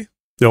Wars movie?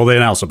 No, they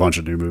announced a bunch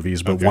of new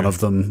movies, but one of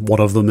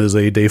them is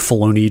a Dave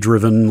Filoni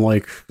driven,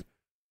 like,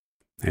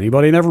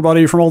 anybody and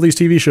everybody from all these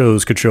TV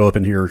shows could show up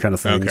in here kind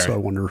of thing. Okay. So I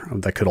wonder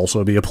that could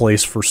also be a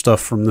place for stuff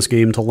from this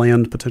game to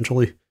land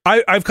potentially.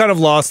 I've kind of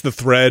lost the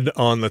thread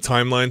on the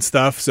timeline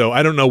stuff, so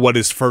I don't know what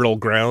is fertile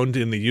ground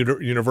in the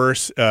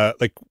universe. How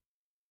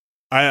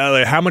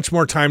much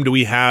more time do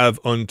we have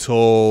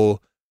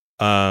until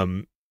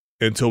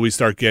we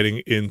start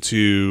getting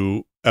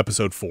into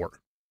episode 4?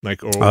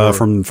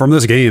 From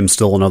this game,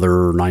 still another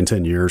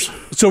 9-10 years.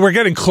 So we're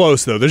getting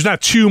close, though. There's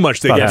not too much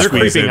to get. They're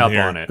creeping up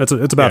here. on it.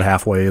 It's about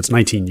halfway. It's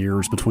 19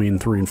 years between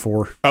 3 and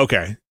 4.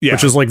 Okay, yeah.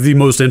 Which is like the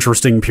most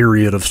interesting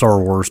period of Star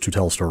Wars to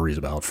tell stories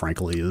about,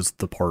 frankly, is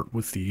the part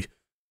with the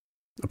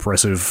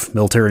oppressive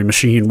military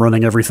machine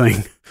running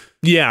everything.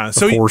 Yeah,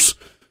 of course.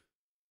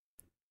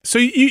 So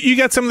you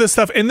get some of this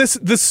stuff, and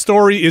this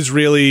story is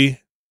really...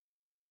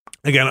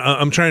 Again,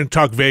 I'm trying to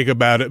talk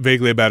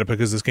vaguely about it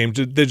because this game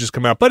did just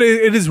come out, but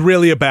it is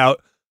really about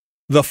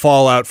the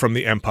fallout from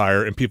the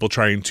Empire and people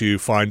trying to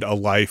find a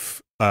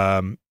life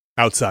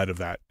outside of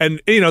that. And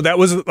that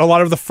was a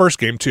lot of the first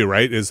game too,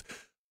 right? Is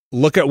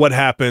look at what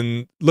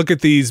happened. Look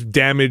at these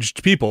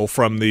damaged people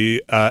from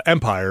the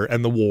Empire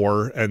and the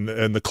war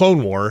and the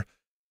Clone War,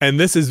 and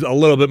this is a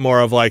little bit more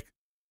of like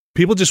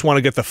people just want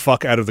to get the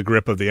fuck out of the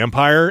grip of the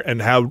Empire,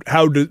 and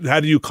how do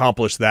you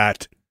accomplish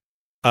that?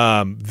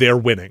 They're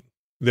winning.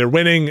 They're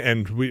winning,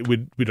 and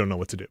we don't know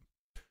what to do.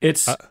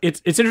 It's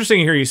interesting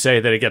to hear you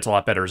say that it gets a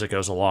lot better as it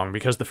goes along,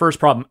 because the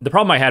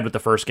problem I had with the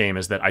first game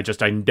is that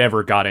I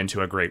never got into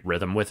a great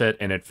rhythm with it,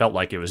 and it felt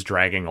like it was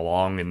dragging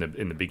along in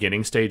the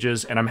beginning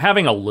stages. And I'm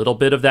having a little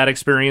bit of that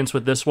experience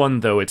with this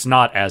one, though it's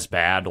not as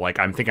bad. Like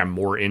I think I'm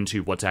more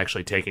into what's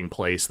actually taking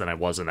place than I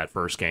was in that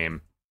first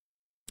game,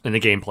 and the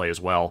gameplay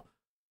as well.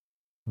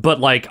 But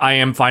like I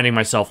am finding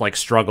myself like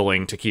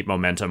struggling to keep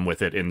momentum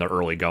with it in the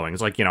early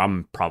goings. Like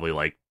I'm probably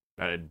like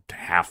a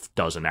half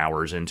dozen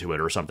hours into it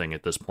or something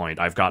at this point.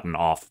 I've gotten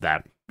off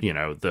that,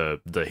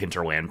 the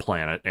hinterland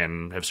planet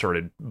and have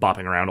started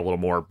bopping around a little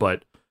more,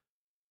 but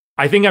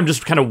I think I'm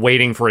just kind of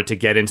waiting for it to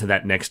get into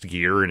that next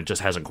gear, and it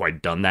just hasn't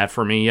quite done that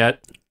for me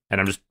yet. And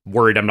I'm just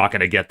worried I'm not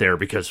going to get there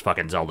because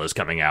fucking Zelda's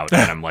coming out,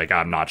 and I'm like,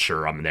 I'm not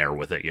sure I'm there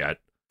with it yet.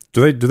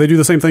 Do they do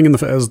the same thing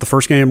as the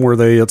first game, where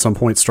they at some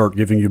point start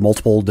giving you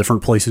multiple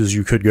different places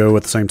you could go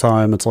at the same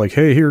time? It's like,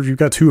 hey, here you've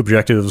got 2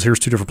 objectives. Here's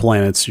 2 different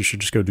planets. You should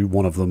just go do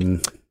one of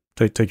them.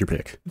 Take your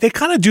pick. They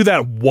kind of do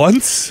that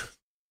once,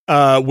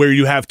 where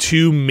you have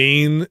 2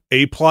 main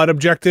A-plot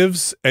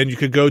objectives, and you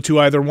could go to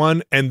either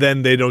one, and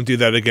then they don't do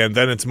that again.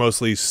 Then it's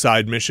mostly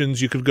side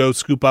missions. You could go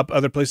scoop up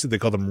other places. They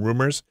call them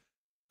rumors.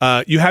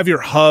 You have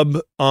your hub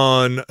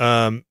on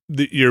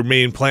your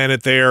main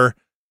planet there,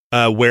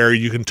 where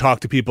you can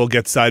talk to people,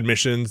 get side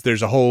missions.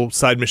 There's a whole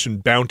side mission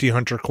bounty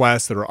hunter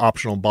quest that are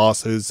optional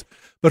bosses.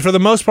 But for the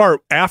most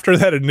part, after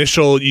that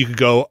initial, you could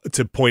go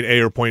to point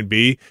A or point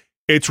B.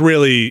 It's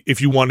really, if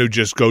you want to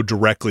just go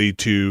directly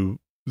to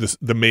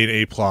the main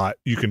A plot,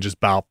 you can just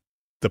bow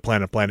the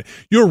planet.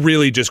 You're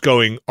really just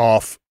going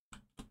off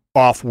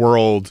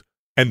world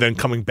and then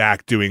coming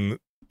back doing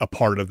a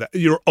part of that.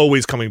 You're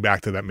always coming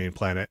back to that main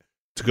planet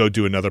to go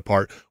do another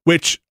part,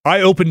 which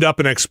I opened up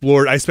and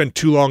explored. I spent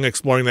too long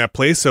exploring that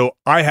place, so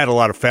I had a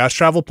lot of fast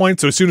travel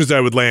points. So as soon as I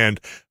would land,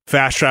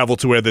 fast travel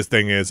to where this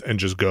thing is and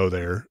just go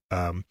there.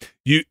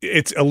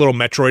 It's a little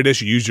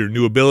Metroid-ish. You use your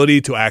new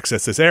ability to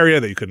access this area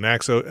that you couldn't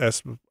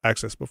access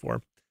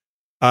before.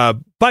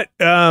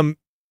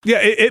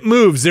 It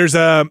moves.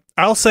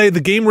 I'll say the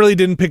game really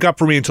didn't pick up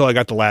for me until I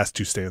got the last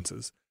 2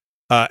 stances.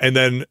 And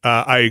then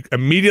I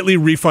immediately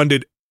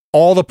refunded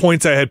all the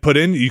points I had put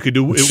in. You could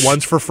do it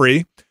once for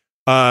free.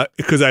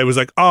 Because I was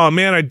like, oh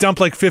man, I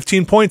dumped like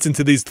 15 points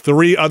into these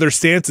 3 other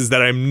stances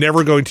that I'm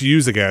never going to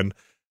use again.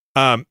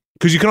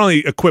 Because you can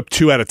only equip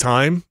 2 at a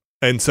time.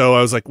 And so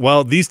I was like,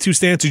 well, these 2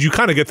 stances, you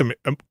kind of get them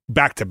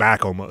back to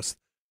back almost.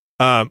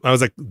 I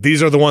was like,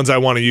 these are the ones I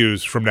want to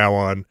use from now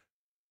on.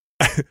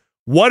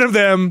 One of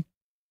them,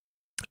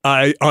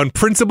 I, on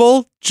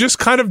principle, just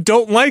kind of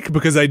don't like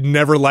because I'd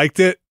never liked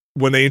it.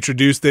 when they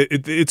introduced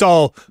it, it's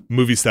all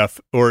movie stuff,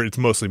 or it's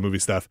mostly movie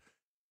stuff.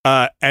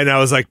 And I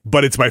was like,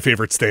 but it's my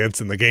favorite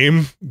stance in the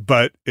game.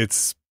 But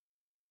it's,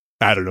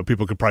 I don't know,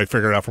 people could probably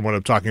figure it out from what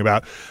I'm talking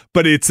about.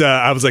 But it's,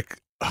 I was like,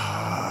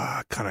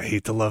 I kind of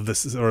hate to love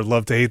this or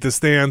love to hate this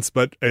stance,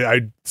 but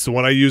it's the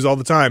one I use all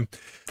the time.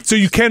 So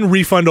you can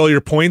refund all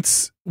your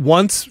points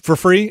once for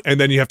free, and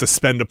then you have to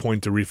spend a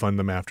point to refund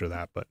them after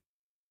that. But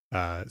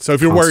so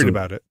if you're worried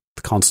about it,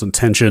 the constant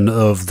tension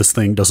of this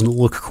thing doesn't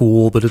look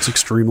cool, but it's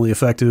extremely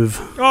effective.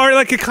 Or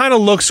like it kind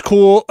of looks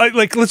cool.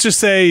 Like let's just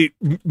say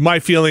my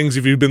feelings,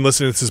 if you've been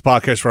listening to this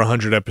podcast for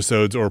 100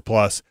 episodes or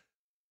plus,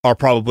 are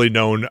probably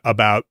known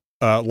about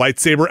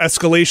lightsaber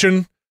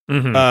escalation.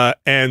 Mm-hmm.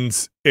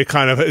 And it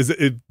kind of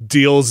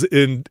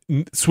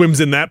swims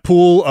in that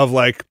pool of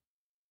like,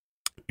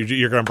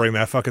 you're gonna bring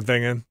that fucking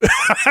thing in.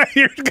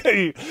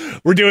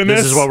 We're doing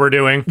this. This is what we're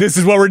doing. This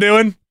is what we're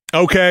doing.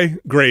 Okay,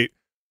 great.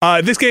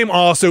 This game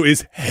also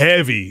is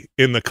heavy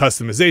in the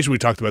customization. We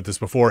talked about this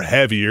before.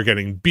 Heavy. You're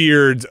getting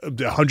beards,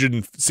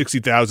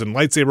 160,000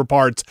 lightsaber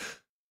parts.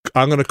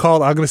 I'm gonna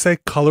say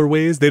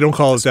colorways. They don't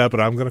call it that, but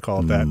I'm gonna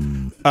call it that.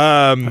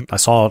 I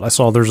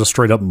saw there's a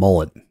straight up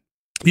mullet.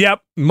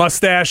 Yep,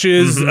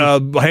 mustaches,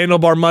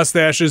 handlebar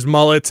mustaches,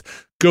 mullets,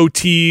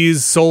 goatees,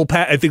 soul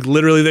patch. I think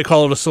literally they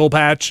call it a soul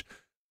patch.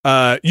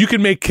 You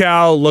can make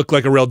Cal look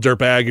like a real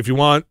dirtbag if you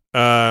want.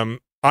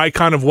 I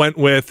kind of went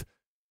with,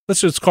 let's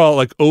just call it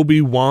like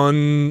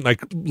Obi-Wan,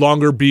 like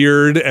longer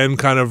beard and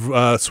kind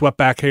of swept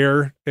back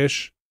hair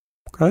ish.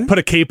 Okay. Put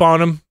a cape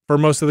on him for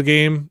most of the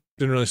game.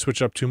 Didn't really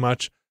switch up too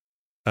much.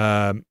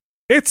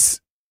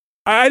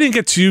 I didn't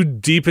get too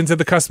deep into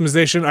the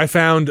customization. I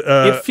found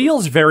it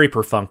feels very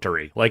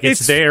perfunctory. Like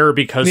it's there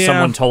because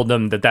someone told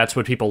them that that's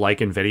what people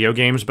like in video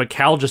games, but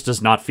Cal just does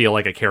not feel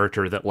like a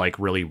character that like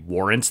really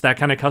warrants that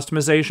kind of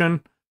customization.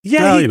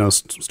 Yeah,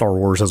 Star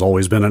Wars has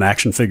always been an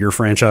action figure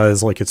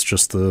franchise. Like it's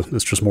just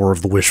more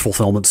of the wish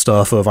fulfillment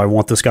stuff of I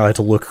want this guy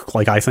to look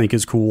like I think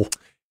is cool.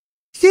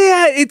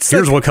 Yeah,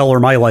 here's what color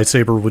my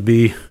lightsaber would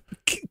be.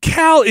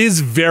 Cal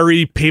is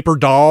very paper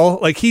doll.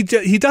 Like he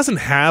doesn't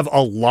have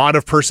a lot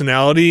of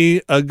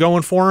personality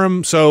going for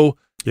him. So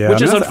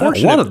which is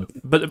unfortunate.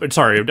 But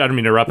sorry, I don't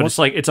mean to interrupt. But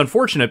it's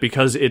unfortunate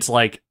because it's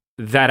like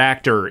that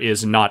actor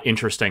is not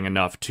interesting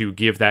enough to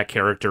give that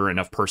character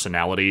enough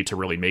personality to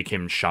really make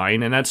him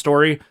shine in that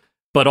story.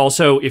 But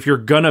also, if you're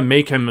gonna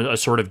make him a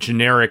sort of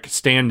generic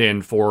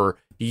stand-in for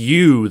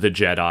you, the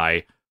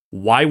Jedi,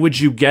 why would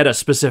you get a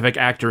specific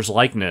actor's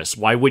likeness?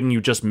 Why wouldn't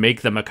you just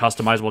make them a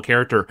customizable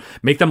character?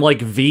 Make them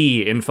like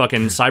V in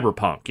fucking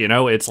Cyberpunk, you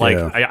know? It's like,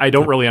 I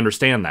don't really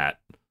understand that.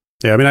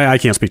 Yeah, I mean, I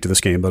can't speak to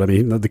this game, but I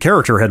mean, the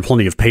character had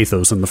plenty of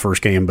pathos in the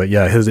first game, but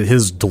yeah,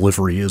 his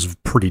delivery is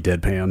pretty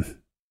deadpan,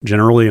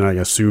 generally, and I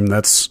assume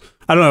that's...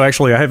 I don't know,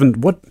 actually, I haven't...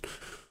 What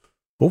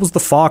was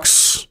the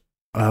Fox...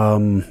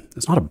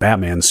 it's not a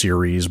Batman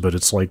series, but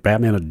it's like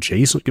Batman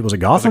adjacent. Was it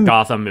Gotham?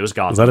 It was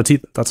Gotham.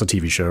 That's a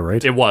TV show,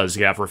 right? It was,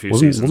 yeah, for a few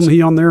seasons. Wasn't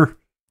he on there?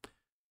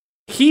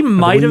 He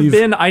might have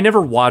been. I never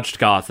watched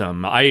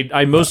Gotham.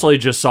 I mostly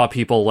just saw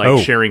people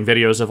like sharing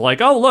videos of like,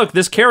 oh look,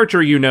 this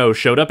character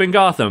showed up in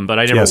Gotham, but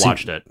I never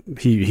watched it.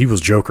 He was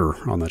Joker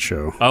on that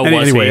show. Oh,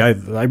 anyway, I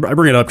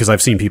bring it up because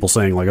I've seen people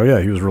saying like, oh yeah,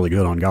 he was really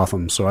good on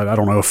Gotham. So I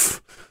don't know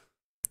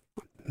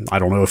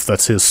if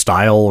that's his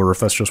style or if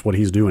that's just what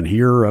he's doing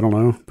here. I don't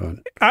know, but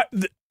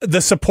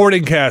the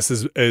supporting cast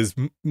is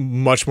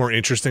much more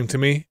interesting to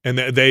me, and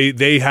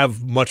they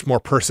have much more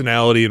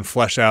personality and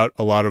flesh out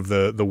a lot of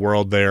the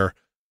world there,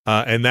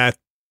 and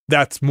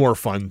that's more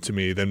fun to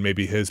me than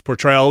maybe his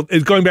portrayal.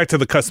 Going back to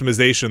the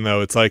customization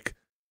though, it's like,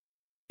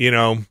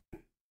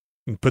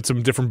 put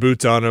some different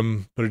boots on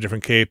him, put a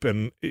different cape,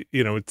 and it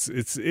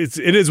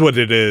is what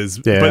it is.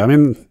 Yeah, but, I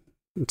mean.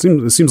 It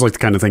seems like the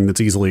kind of thing that's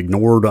easily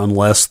ignored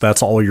unless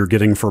that's all you're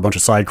getting for a bunch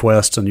of side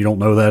quests, and you don't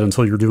know that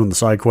until you're doing the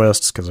side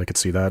quests, because I could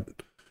see that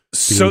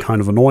being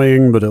kind of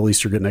annoying, but at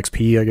least you're getting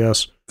XP, I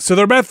guess. So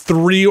there are about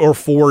 3 or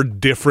 4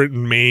 different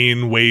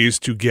main ways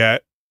to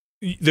get...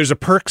 There's a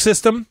perk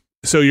system,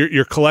 so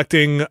you're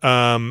collecting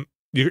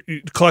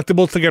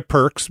collectibles to get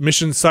perks,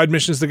 side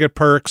missions to get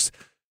perks.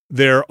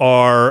 There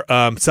are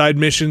side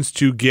missions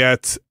to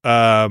get...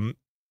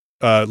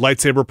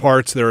 lightsaber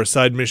parts. There are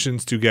side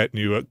missions to get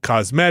new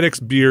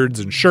cosmetics, beards,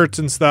 and shirts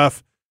and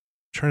stuff.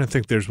 I'm trying to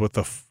think there's what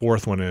the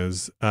 4th one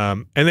is.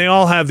 And they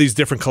all have these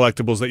different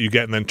collectibles that you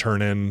get and then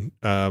turn in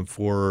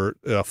for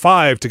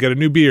 5 to get a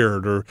new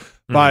beard or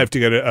 5 to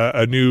get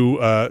a new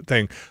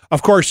thing.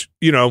 Of course,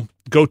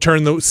 go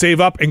save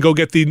up and go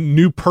get the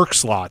new perk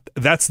slot.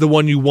 That's the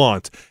one you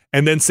want.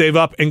 And then save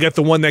up and get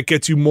the one that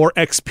gets you more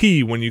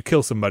XP when you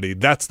kill somebody.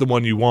 That's the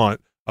one you want.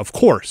 Of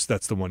course,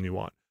 that's the one you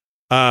want.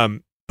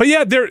 But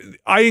yeah,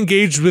 I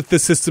engaged with the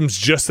systems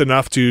just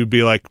enough to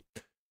be like,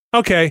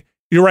 okay,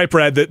 you're right,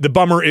 Brad. The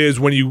bummer is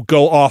when you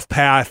go off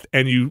path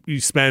and you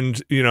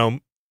spend, a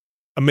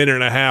minute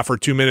and a half or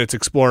 2 minutes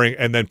exploring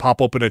and then pop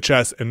open a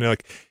chest and they're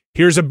like,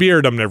 here's a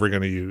beard I'm never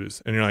going to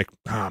use. And you're like,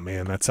 oh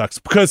man, that sucks.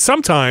 Because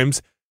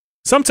sometimes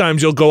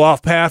sometimes you'll go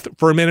off path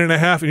for a minute and a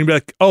half and you'll be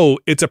like, oh,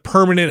 it's a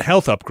permanent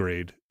health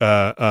upgrade.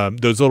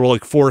 Those little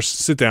like force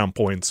sit down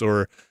points,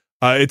 or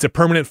it's a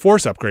permanent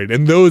force upgrade.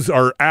 And those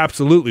are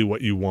absolutely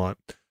what you want.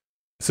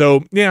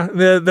 So yeah,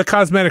 the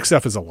cosmetic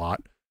stuff is a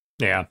lot.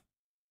 Yeah.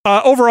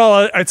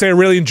 Overall, I'd say I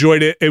really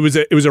enjoyed it. It was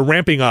a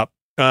ramping up.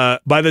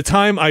 By the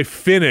time I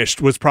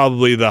finished was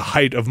probably the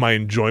height of my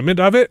enjoyment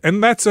of it,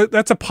 and that's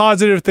a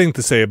positive thing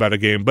to say about a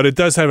game. But it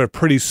does have a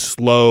pretty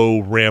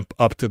slow ramp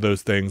up to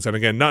those things. And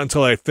again, not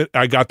until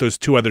I got those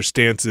 2 other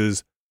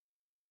stances,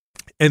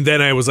 and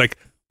then I was like,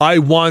 I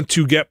want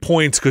to get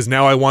points because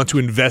now I want to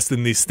invest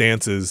in these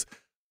stances.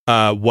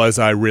 Was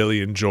I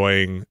really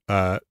enjoying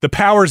the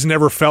powers?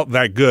 Never felt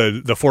that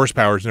good. The force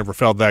powers never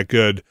felt that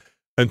good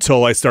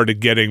until I started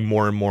getting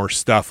more and more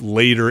stuff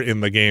later in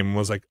the game. And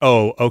was like,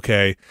 oh,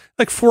 okay.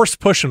 Like force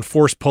push and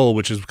force pull,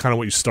 which is kind of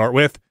what you start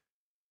with.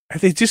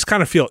 They just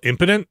kind of feel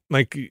impotent.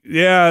 Like,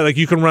 yeah, like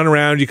you can run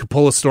around, you can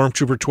pull a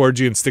stormtrooper towards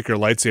you and stick your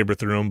lightsaber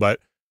through him, but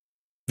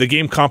the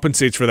game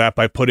compensates for that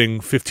by putting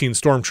 15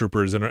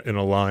 stormtroopers in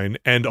a line,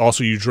 and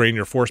also you drain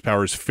your force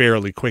powers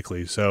fairly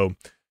quickly. So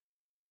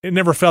it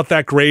never felt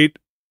that great.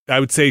 I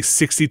would say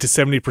 60 to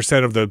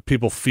 70% of the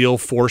people feel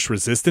force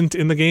resistant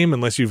in the game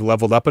unless you've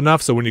leveled up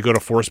enough. So when you go to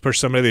force push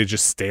somebody, they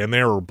just stand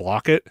there or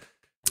block it.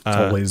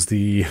 This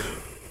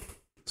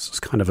is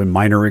kind of a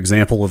minor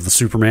example of the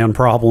Superman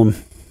problem.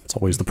 It's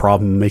always the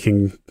problem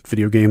making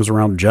video games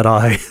around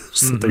Jedi,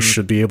 so that they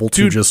should be able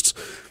to just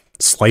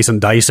slice and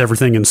dice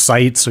everything in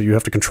sight, so you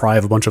have to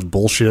contrive a bunch of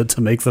bullshit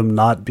to make them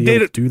not be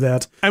able to do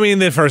that. I mean,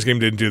 the first game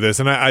didn't do this,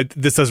 and I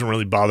this doesn't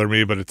really bother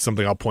me, but it's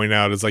something I'll point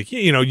out. Is like,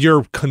 you know,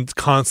 you're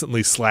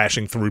constantly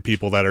slashing through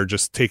people that are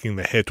just taking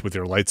the hit with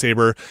your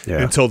lightsaber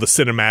until the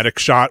cinematic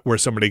shot where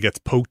somebody gets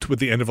poked with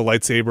the end of a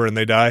lightsaber and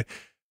they die.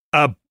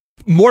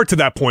 More to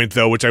that point,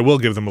 though, which I will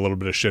give them a little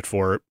bit of shit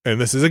for, and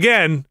this is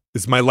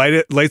my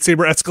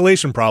lightsaber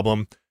escalation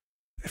problem.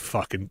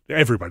 Fucking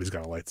everybody's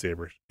got a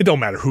lightsaber. It don't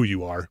matter who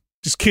you are.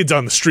 Just kids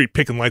on the street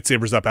picking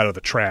lightsabers up out of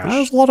the trash.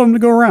 There's a lot of them to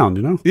go around,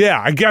 you know?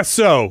 Yeah, I guess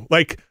so.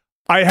 Like,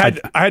 I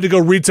had to go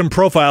read some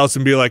profiles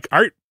and be like,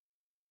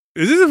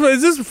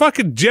 is this a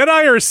fucking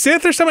Jedi or a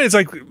Sith or something? It's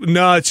like,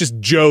 no, it's just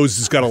Joe's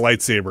who's got a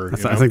lightsaber.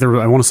 I think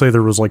I want to say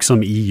there was like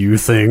some EU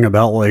thing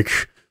about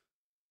like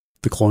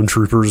the clone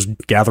troopers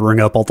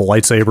gathering up all the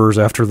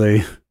lightsabers after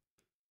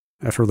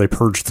they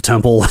purged the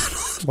temple,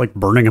 like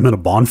burning them in a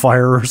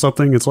bonfire or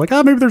something. It's like,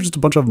 maybe there's just a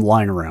bunch of them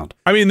lying around.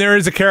 I mean, there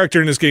is a character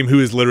in this game who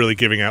is literally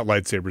giving out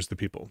lightsabers to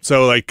people.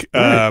 So, like,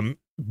 right.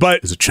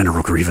 But is it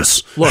General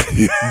Grievous? Look,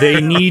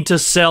 they need to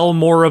sell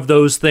more of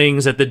those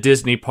things at the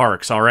Disney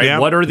parks, all right? Yep.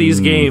 What are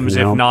these games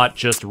if not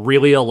just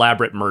really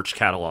elaborate merch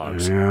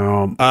catalogs?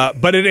 Yeah.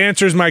 But it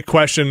answers my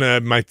question.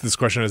 This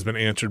question has been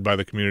answered by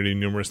the community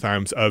numerous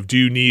times of, do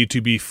you need to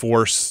be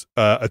force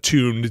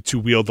attuned to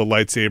wield the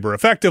lightsaber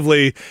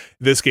effectively?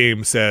 This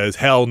game says,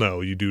 hell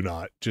no, you do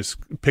not. Just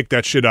pick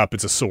that shit up.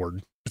 It's a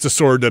sword. It's a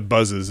sword that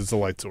buzzes. It's a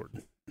light sword.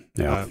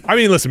 Yeah. I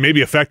mean, listen,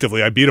 maybe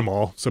effectively. I beat them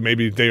all, so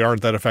maybe they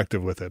aren't that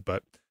effective with it.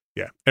 But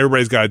yeah,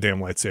 everybody's got a damn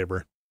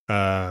lightsaber.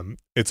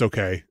 It's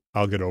okay.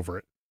 I'll get over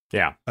it.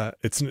 Yeah.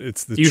 It's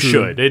the you true...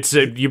 should. It's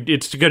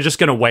just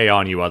going to weigh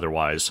on you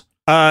otherwise.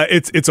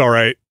 It's all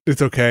right.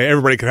 It's okay.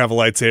 Everybody can have a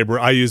lightsaber.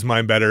 I use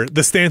mine better.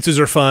 The stances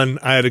are fun.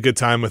 I had a good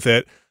time with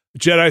it.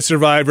 Jedi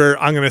Survivor,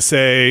 I'm going to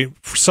say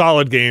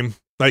solid game.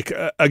 Like,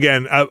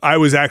 again, I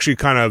was actually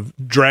kind of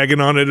dragging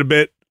on it a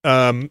bit.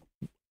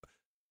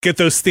 Get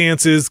those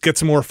stances, get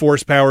some more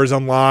force powers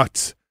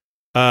unlocked.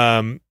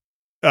 No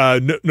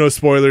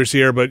spoilers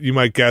here, but you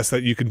might guess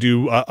that you can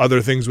do other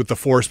things with the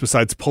force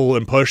besides pull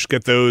and push.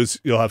 Get those.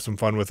 You'll have some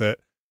fun with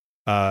it.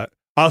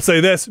 I'll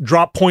say this,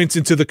 drop points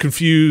into the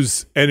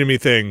confuse enemy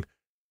thing.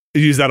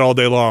 Use that all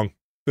day long.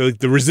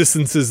 The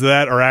resistances to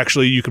that are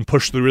actually, you can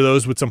push through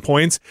those with some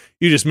points.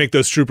 You just make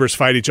those troopers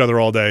fight each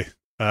other all day.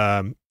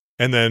 And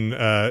then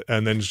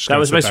just that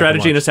was my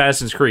strategy in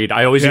Assassin's Creed.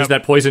 I always used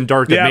that poison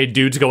dart that made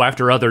dudes go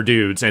after other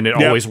dudes, and it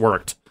always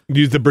worked.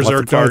 Use the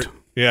berserk dart.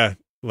 Yeah,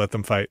 let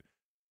them fight.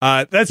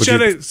 That's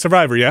Jedi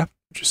Survivor. Yeah.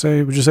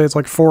 Would you say it's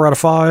like 4 out of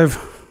 5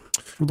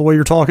 for the way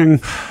you're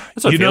talking?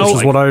 Which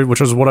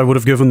is what I would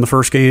have given the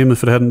first game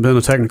if it hadn't been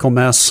a technical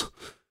mess.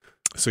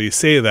 So you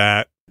say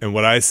that, and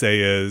what I say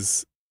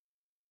is,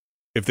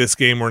 if this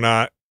game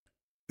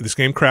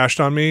crashed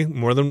on me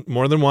more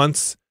than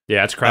once.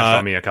 Yeah, it's crashed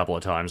on me a couple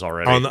of times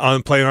already.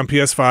 On playing on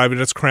PS5,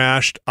 and it's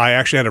crashed. I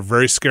actually had a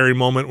very scary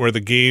moment where the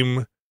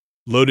game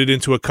loaded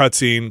into a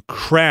cutscene,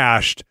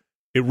 crashed,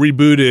 it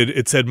rebooted.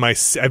 It said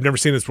I've never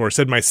seen this before. It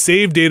said my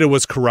save data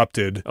was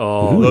corrupted.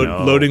 Oh,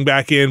 no. Loading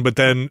back in, but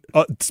then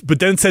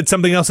said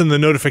something else in the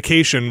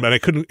notification, but I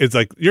couldn't. It's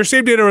like, your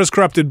save data was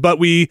corrupted, but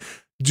we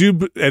do,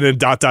 and then ...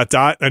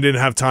 I didn't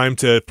have time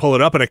to pull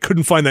it up, and I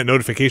couldn't find that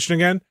notification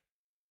again.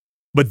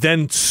 But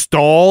then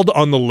stalled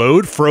on the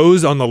load,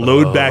 froze on the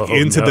load back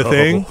into the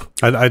thing.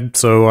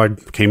 So I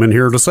came in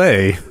here to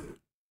say,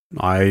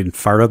 I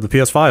fired up the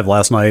PS5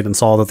 last night and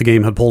saw that the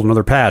game had pulled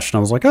another patch, and I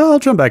was like, I'll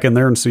jump back in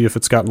there and see if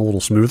it's gotten a little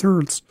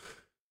smoother. Because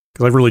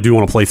I really do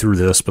want to play through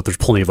this, but there's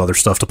plenty of other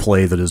stuff to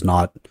play that is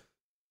not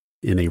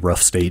in a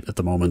rough state at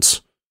the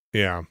moment.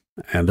 Yeah.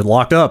 And it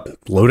locked up,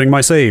 loading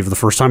my save the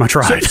first time I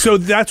tried. So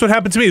that's what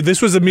happened to me.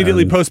 This was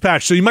immediately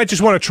post-patch. So you might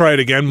just want to try it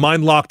again.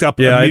 Mine locked up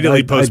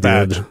immediately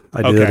post-patch.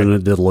 I did, and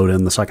it did load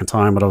in the second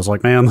time, but I was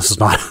like, man, this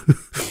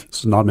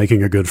is not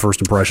making a good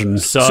first impression.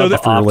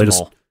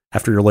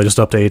 After your latest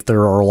update,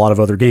 there are a lot of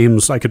other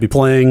games I could be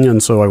playing,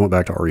 and so I went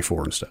back to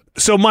RE4 instead.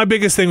 So my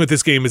biggest thing with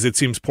this game is it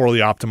seems poorly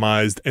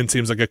optimized and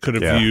seems like I could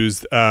have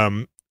used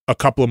a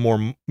couple of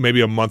more,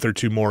 maybe a month or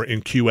two more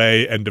in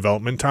QA and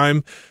development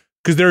time,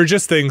 because there are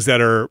just things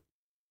that are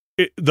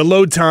the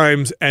load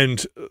times,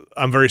 and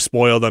I'm very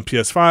spoiled on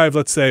PS5,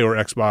 let's say, or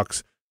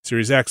Xbox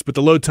Series X, but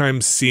the load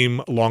times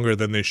seem longer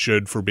than they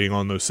should for being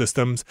on those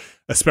systems,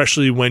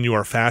 especially when you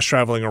are fast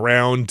traveling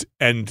around,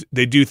 and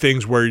they do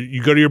things where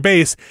you go to your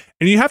base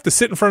and you have to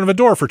sit in front of a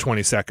door for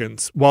 20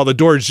 seconds while the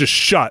door is just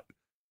shut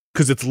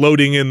because it's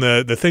loading in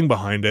the thing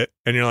behind it,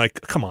 and you're like,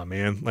 come on,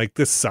 man, like,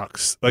 this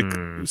sucks. Like,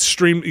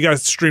 you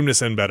guys stream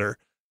this in better.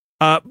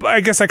 But I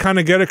guess I kind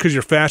of get it because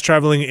you're fast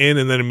traveling in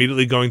and then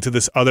immediately going to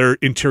this other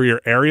interior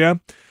area.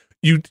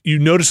 You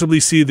noticeably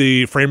see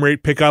the frame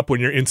rate pick up when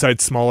you're inside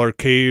smaller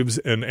caves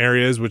and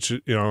areas, which,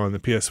 on the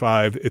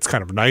PS5, it's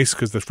kind of nice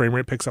because the frame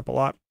rate picks up a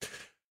lot.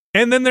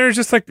 And then there's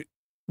just like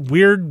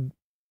weird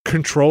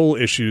control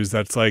issues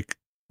that's like,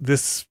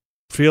 this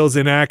feels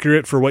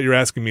inaccurate for what you're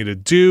asking me to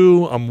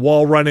do. I'm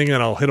wall running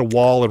and I'll hit a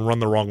wall and run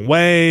the wrong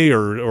way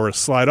or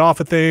slide off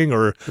a thing,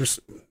 or there's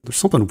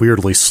something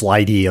weirdly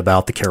slidey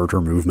about the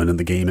character movement in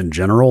the game in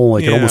general.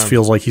 Like, it almost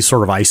feels like he's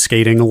sort of ice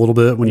skating a little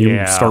bit when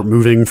you start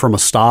moving from a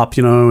stop,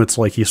 it's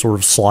like he sort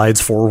of slides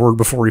forward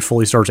before he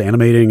fully starts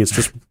animating. It's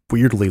just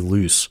weirdly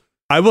loose.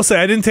 I will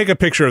say I didn't take a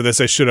picture of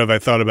this. I should have. I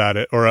thought about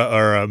it, or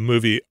a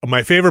movie.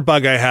 My favorite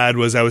bug I had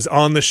was I was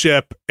on the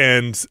ship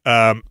and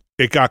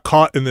it got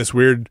caught in this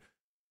weird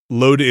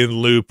load in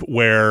loop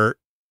where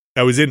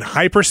I was in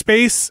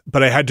hyperspace,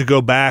 but I had to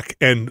go back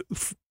and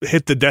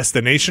hit the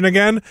destination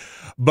again.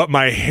 But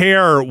my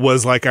hair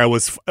was like I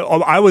was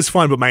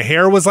fine, but my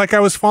hair was like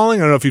I was falling.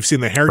 I don't know if you've seen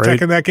the hair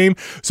tech in that game.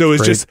 So it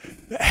was just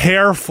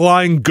hair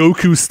flying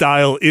Goku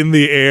style in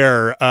the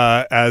air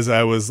as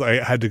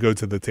I had to go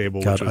to the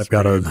table. I've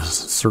got a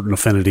certain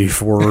affinity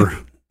for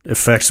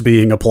effects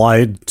being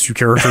applied to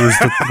characters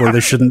where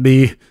they shouldn't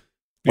be,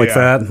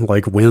 that,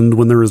 like wind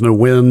when there is no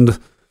wind.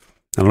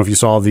 I don't know if you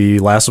saw the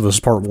Last of Us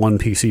Part 1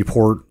 PC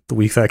port the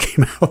week that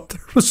came out.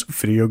 There was a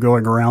video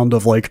going around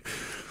of like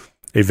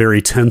a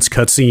very tense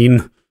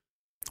cutscene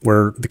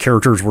where the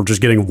characters were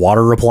just getting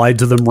water applied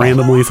to them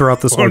randomly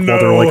throughout this while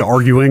they're like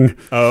arguing.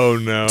 Oh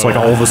no. It's like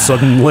all of a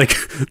sudden like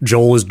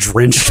Joel is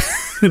drenched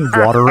in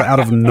water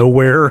out of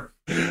nowhere.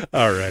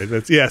 All right.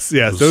 Yes.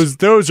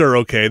 Those are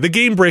okay. The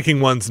game breaking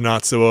one's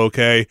not so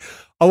okay.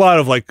 A lot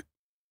of like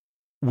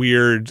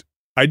weird.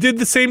 I did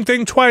the same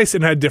thing twice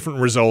and had different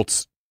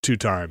results 2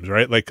 times,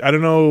 right? Like, I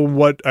don't know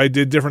what I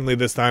did differently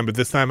this time, but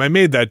this time I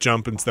made that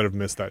jump instead of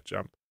missed that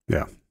jump.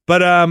 Yeah.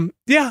 But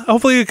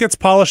hopefully it gets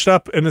polished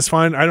up and is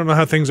fine. I don't know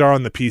how things are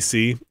on the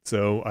PC,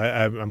 so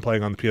I'm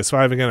playing on the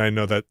PS5 again. I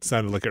know that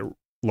sounded like it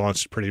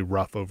launched pretty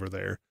rough over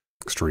there.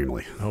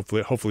 Extremely.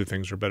 Hopefully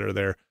things are better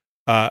there.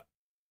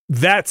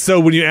 So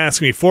when you ask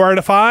me 4 out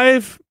of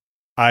 5,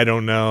 I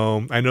don't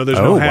know. I know there's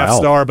no half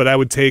star, but I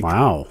would take.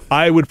 Wow.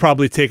 I would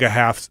probably take a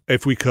half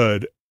if we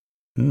could.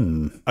 A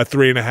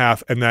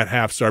 3.5, and that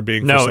half star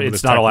being for some of the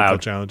technical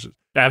challenges.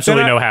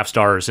 Absolutely no half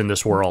stars in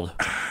this world.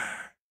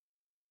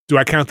 Do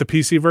I count the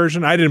PC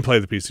version? I didn't play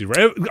the PC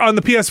version. On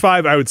the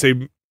PS5, I would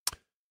say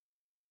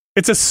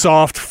it's a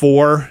soft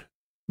 4.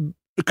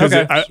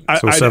 Okay.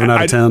 So 7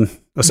 out of 10.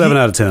 A 7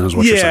 out of 10 is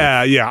what you're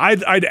saying. Yeah.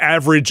 I'd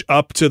average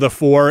up to the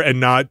 4 and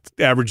not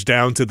average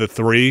down to the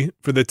 3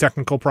 for the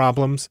technical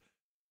problems.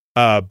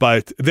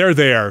 But they're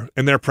there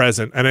and they're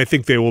present, and I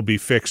think they will be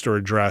fixed or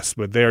addressed,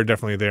 but they are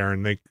definitely there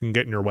and they can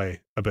get in your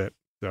way a bit.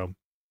 So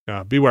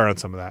beware on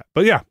some of that.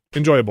 But yeah,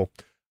 enjoyable.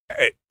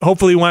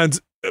 Hopefully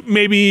one's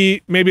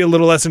maybe a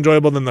little less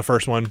enjoyable than the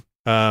first one.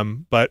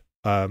 But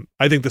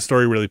I think the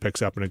story really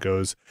picks up and it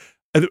goes.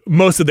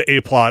 Most of the A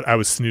plot I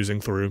was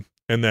snoozing through,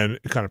 and then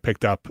it kind of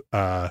picked up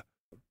about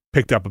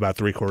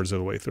 3/4 of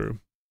the way through.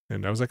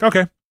 And I was like,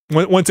 okay.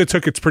 Once it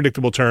took its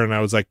predictable turn, I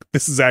was like,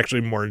 this is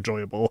actually more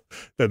enjoyable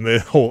than the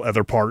whole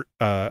other part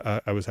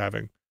I was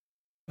having.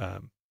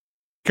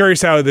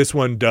 Curious how this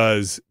one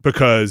does,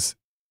 because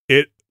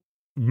it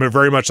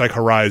very much like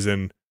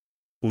Horizon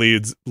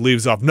leaves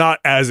off, not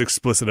as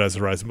explicit as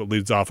Horizon, but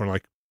leads off on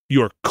like,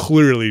 you are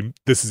clearly,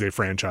 this is a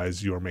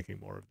franchise, you are making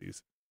more of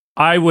these.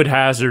 I would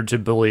hazard to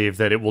believe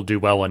that it will do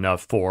well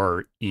enough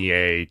for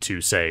EA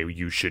to say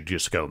you should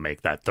just go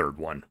make that third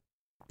one.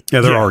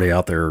 Yeah, they're already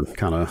out there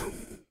kind of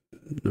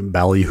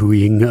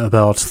ballyhooing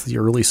about the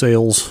early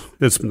sales.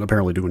 It's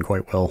apparently doing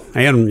quite well.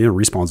 And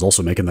Respawn's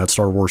also making that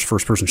Star Wars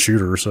first-person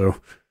shooter, so...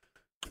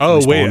 Oh,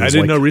 Respawn wait, I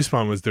didn't know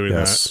Respawn was doing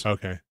that.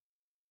 Okay.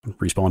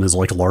 Respawn is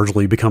like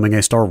largely becoming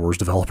a Star Wars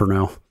developer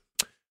now.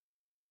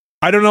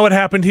 I don't know what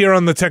happened here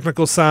on the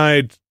technical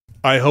side.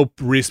 I hope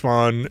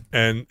Respawn,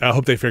 and I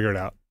hope they figure it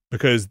out,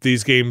 because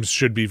these games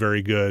should be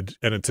very good,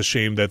 and it's a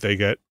shame that they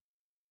get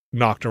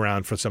knocked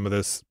around for some of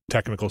this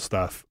technical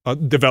stuff,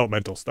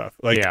 developmental stuff.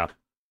 Like, yeah.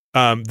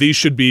 These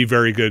should be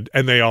very good,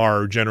 and they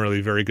are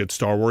generally very good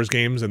Star Wars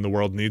games, and the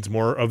world needs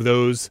more of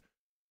those.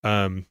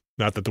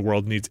 Not that the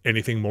world needs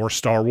anything more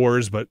Star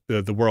Wars, but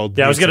the world.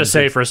 Yeah, I was going to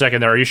say for a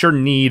second there, are you sure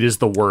need is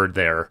the word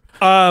there?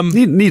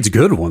 Needs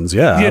good ones,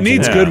 yeah. Yeah, it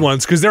needs good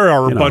ones, because there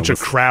are a You know, bunch of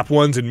with- crap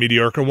ones and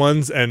mediocre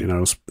ones, and You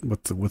know,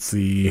 with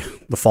the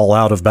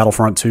fallout of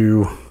Battlefront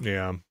 2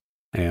 yeah.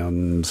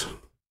 and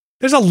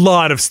There's a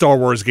lot of Star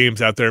Wars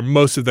games out there.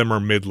 Most of them are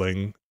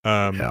middling.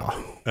 yeah.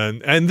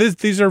 And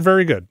these are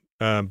very good.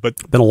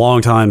 But Been a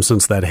long time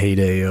since that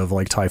heyday of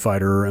like TIE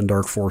Fighter and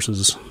Dark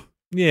Forces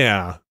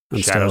yeah,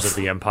 and Shadows stuff.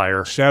 of the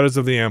Empire. Shadows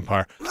of the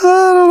Empire. I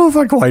don't know if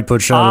I quite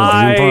put Shadow of the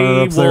Empire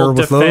I up there will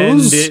with defend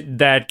those.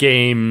 that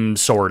game,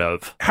 sort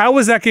of. How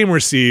was that game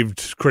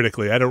received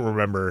critically? I don't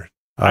remember.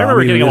 I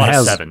remember getting a it lot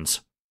has, of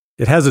 7s.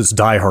 It has its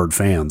diehard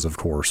fans, of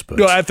course, but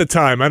No, at the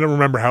time, I don't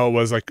remember how it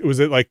was. Like, was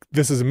it like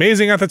this is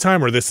amazing at the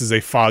time, or this is a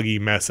foggy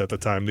mess at the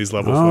time? These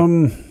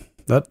levels.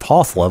 that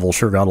Toth level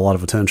sure got a lot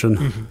of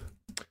attention.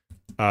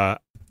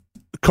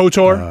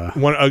 KOTOR,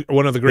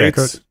 one of the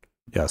greats.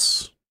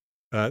 Yes.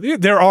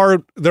 There are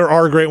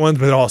great ones,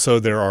 but also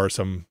there are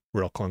some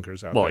real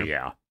clunkers out Well, there.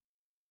 yeah.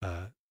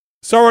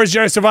 Star Wars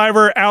Jedi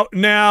Survivor out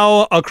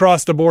now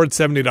across the board,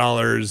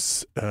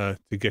 $70 to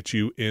get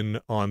you in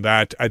on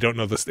that. I don't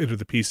know the state of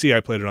the PC. I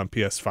played it on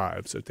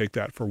PS5, so take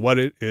that for what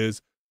it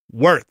is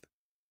worth.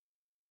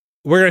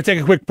 We're going to take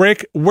a quick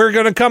break. We're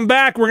going to come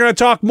back. We're going to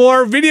talk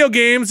more video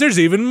games. There's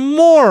even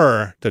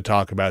more to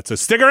talk about, so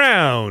stick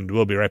around.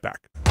 We'll be right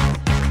back.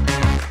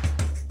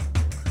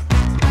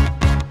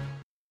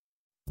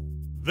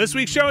 This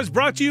week's show is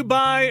brought to you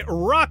by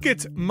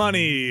Rocket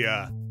Money.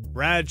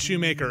 Brad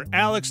Shoemaker,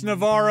 Alex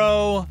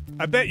Navarro.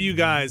 I bet you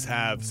guys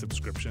have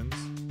subscriptions.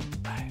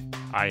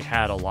 I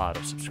had a lot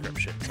of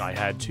subscriptions. I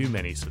had too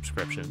many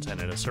subscriptions,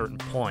 and at a certain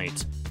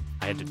point,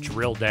 I had to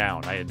drill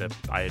down. I had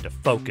to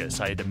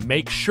focus. I had to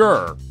make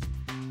sure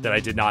that I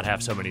did not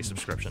have so many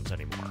subscriptions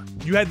anymore.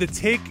 You had to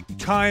take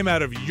time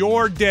out of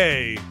your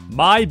day,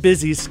 My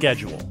busy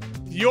schedule.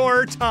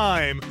 your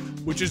time,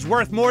 which is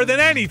worth more than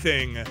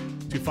anything,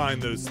 to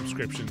find those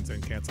subscriptions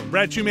and cancel.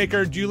 Brad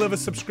Shoemaker, do you live a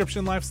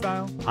subscription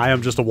lifestyle? I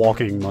am just a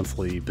walking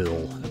monthly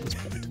bill at this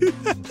point.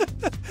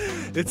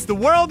 It's the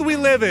world we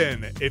live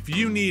in. If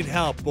you need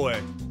help, boy,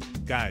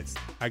 guys,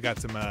 I got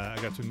some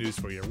news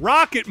for you.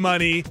 Rocket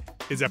Money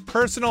is a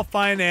personal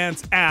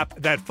finance app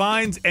that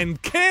finds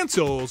and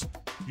cancels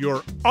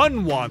your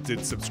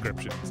unwanted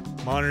subscriptions,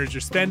 monitors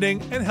your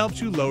spending, and helps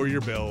you lower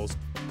your bills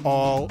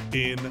all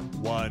in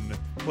one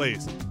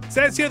place. It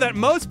says here that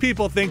most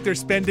people think they're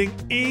spending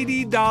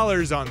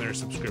 $80 on their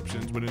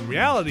subscriptions, when in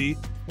reality,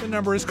 the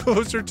number is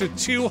closer to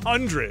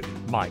 $200.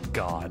 My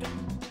God.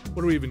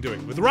 What are we even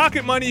doing? With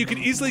Rocket Money, you can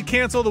easily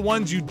cancel the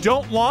ones you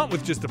don't want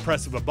with just the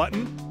press of a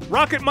button.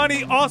 Rocket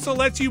Money also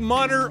lets you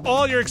monitor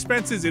all your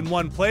expenses in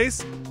one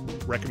place,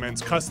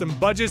 recommends custom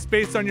budgets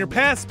based on your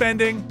past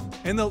spending,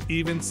 and they'll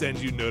even send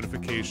you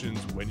notifications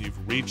when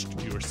you've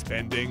reached your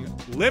spending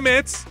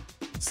limits.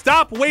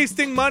 Stop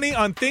wasting money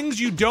on things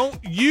you don't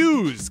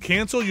use.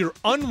 Cancel your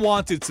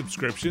unwanted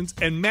subscriptions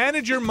and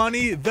manage your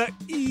money the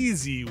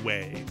easy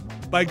way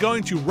by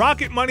going to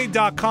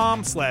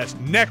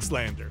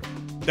rocketmoney.com/nextlander.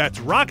 That's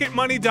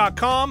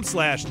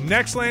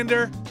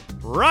rocketmoney.com/nextlander.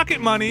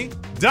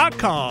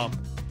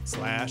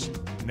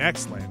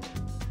 rocketmoney.com/nextlander.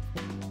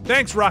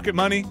 Thanks, Rocket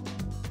Money.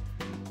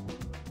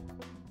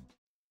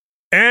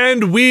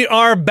 And we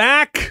are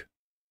back.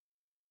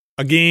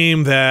 A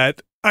game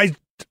that I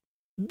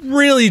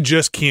really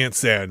just can't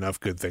say enough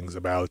good things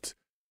about.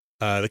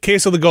 The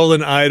Case of the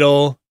Golden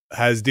Idol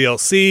has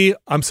DLC.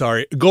 I'm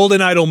sorry,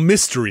 Golden Idol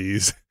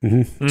Mysteries.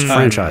 It's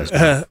franchised.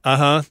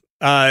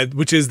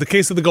 Which is the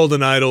Case of the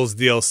Golden Idols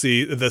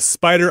DLC, The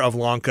Spider of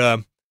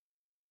Lanka.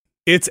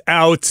 It's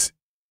out.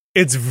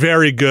 It's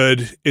very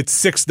good. It's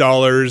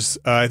 $6.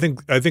 I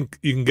think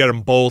you can get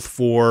them both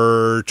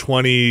for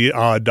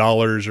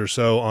 $20 or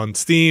so on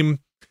Steam.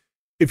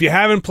 If you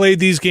haven't played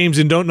these games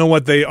and don't know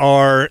what they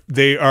are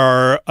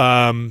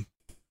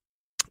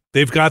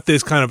they've got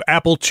this kind of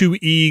Apple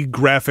IIe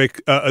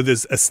graphic,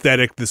 this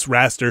aesthetic, this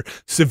raster,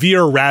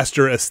 severe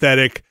raster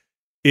aesthetic.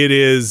 It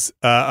is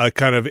a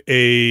kind of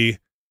a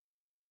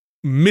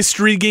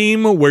mystery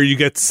game where you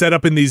get set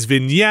up in these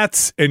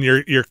vignettes and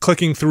you're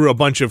clicking through a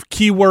bunch of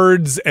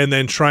keywords and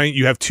then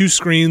you have two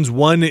screens.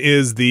 One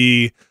is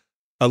a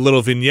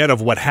little vignette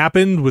of what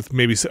happened with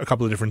maybe a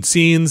couple of different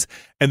scenes,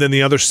 and then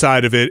the other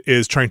side of it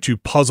is trying to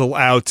puzzle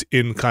out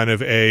in kind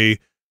of a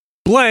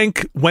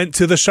blank went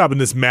to the shop in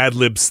this Mad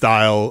Lib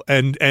style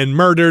and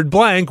murdered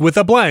blank with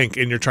a blank,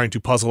 and you're trying to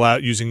puzzle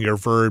out using your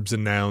verbs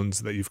and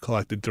nouns that you've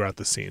collected throughout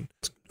the scene.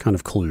 Kind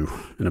of Clue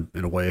in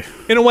a way.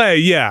 In a way,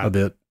 yeah. A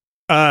bit.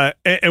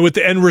 And with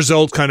the end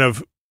result kind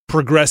of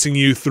progressing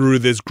you through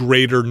this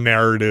greater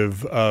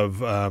narrative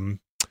of kind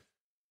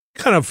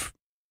of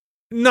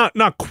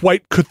not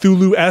quite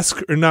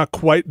Cthulhu-esque or not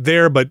quite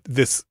there, but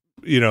this,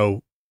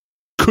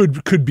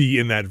 could be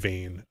in that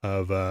vein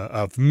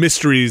of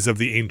mysteries of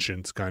the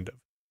ancients, kind of.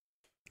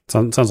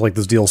 Sounds like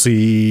this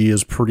DLC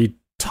is pretty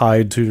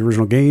tied to the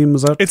original game.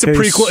 Is that it's the a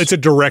case? prequel? It's a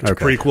direct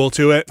prequel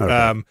to it.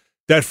 Okay.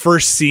 That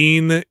first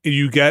scene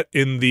you get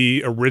in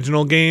the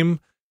original game,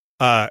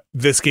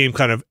 this game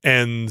kind of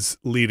ends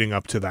leading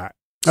up to that.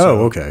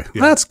 So, okay.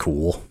 Yeah. That's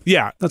cool.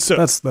 Yeah, That's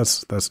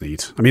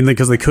neat. I mean,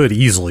 because they could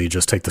easily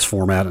just take this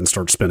format and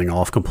start spinning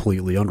off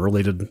completely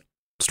unrelated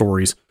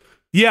stories.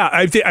 Yeah,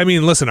 I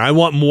mean, listen, I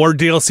want more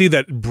DLC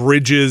that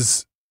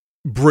bridges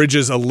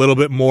a little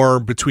bit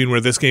more between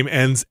where this game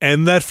ends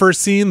and that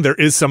first scene. There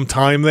is some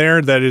time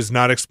there that is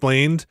not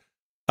explained,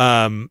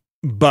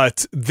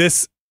 but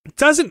this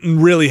doesn't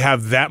really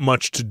have that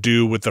much to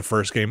do with the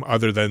first game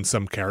other than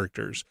some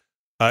characters.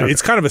 Okay.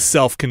 It's kind of a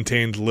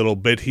self-contained little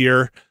bit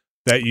here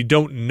that you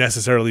don't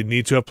necessarily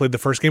need to have played the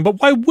first game, but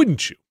why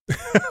wouldn't you?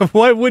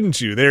 Why wouldn't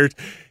you?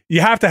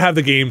 You have to have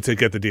the game to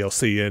get the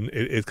DLC, and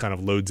it kind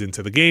of loads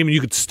into the game. You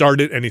could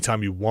start it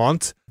anytime you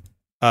want.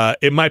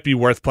 It might be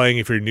worth playing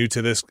if you're new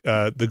to this,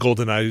 the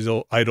Golden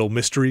Idol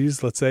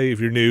Mysteries, let's say. If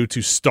you're new,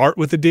 to start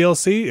with the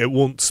DLC. It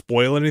won't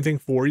spoil anything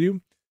for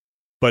you,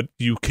 but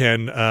you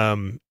can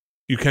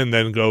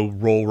then go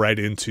roll right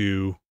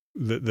into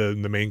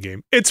the main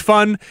game. It's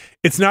fun.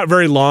 It's not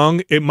very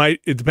long.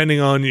 It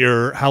depending on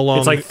how long.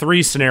 It's like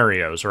 3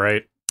 scenarios,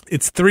 right?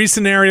 It's 3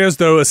 scenarios,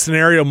 though. A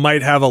scenario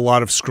might have a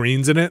lot of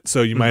screens in it,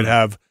 so you might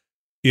have,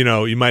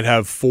 you might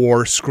have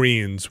 4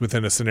 screens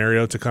within a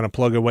scenario to kind of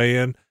plug away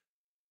in.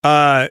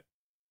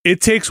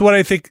 It takes what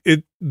I think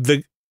it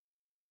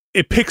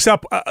picks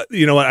up.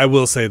 You know what? I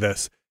will say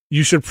this: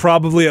 you should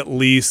probably at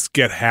least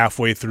get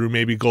halfway through,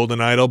 maybe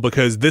Golden Idol,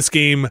 because this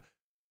game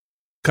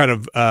kind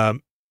of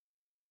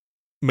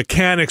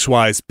mechanics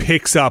wise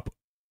picks up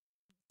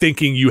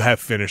thinking you have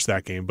finished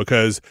that game,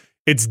 because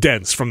it's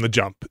dense from the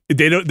jump.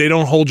 They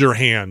don't hold your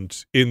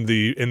hand in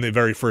the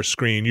very first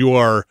screen. You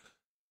are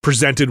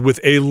presented with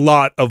a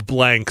lot of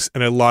blanks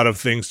and a lot of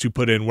things to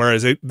put in,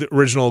 whereas the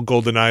original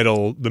Golden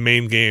Idol, the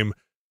main game,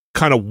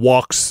 kind of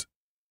walks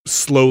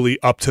slowly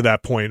up to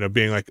that point of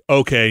being like,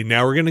 okay,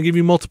 now we're going to give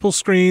you multiple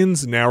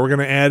screens. Now we're going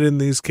to add in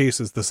these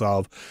cases to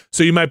solve.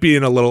 So you might be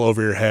in a little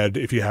over your head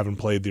if you haven't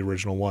played the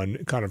original one,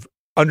 kind of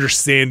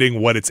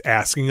understanding what it's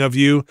asking of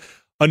you,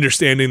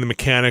 understanding the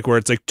mechanic where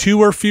it's like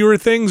 2 or fewer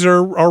things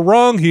are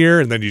wrong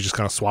here, and then you just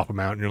kind of swap them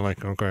out and you're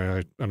like,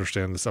 okay, I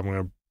understand this. I'm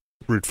going to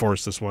brute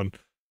force this one.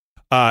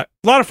 A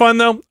lot of fun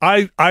though.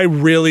 I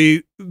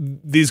really,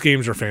 these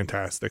games are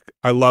fantastic.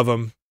 I love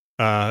them.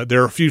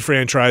 There are a few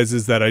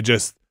franchises that I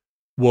just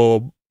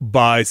will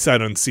buy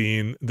sight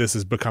unseen. This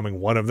is becoming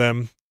one of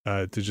them.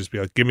 To just be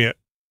like, give me it.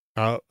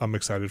 I'm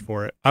excited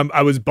for it.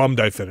 I was bummed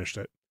I finished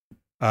it.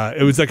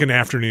 It was like an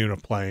afternoon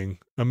of playing,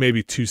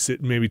 maybe two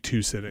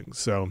sittings.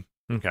 So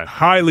Okay.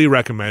 highly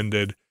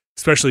recommended,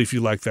 especially if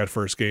you like that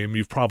first game.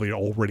 You probably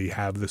already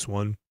have this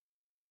one.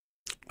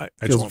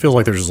 Feels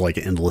like there's just like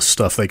endless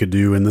stuff they could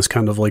do in this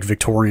kind of like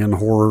Victorian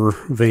horror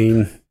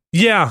vein.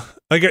 Yeah,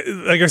 like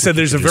I said,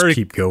 there's a Just very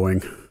keep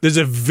going. there's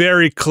a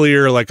very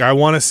clear, like, I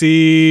want to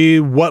see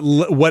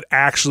what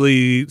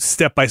actually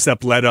step by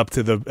step led up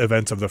to the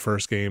events of the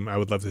first game. I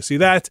would love to see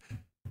that.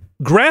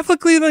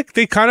 Graphically, like,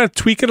 they kind of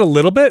tweak it a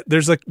little bit.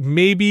 There's like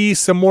maybe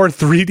some more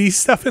 3D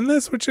stuff in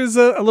this, which is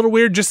a little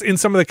weird, just in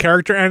some of the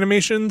character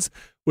animations,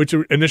 which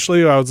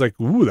initially I was like,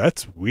 ooh,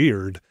 that's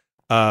weird.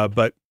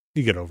 But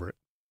you get over it.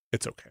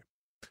 It's okay.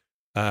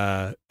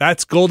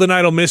 That's Golden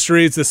Idol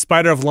Mysteries, The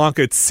Spider of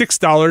Lanka. It's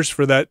 $6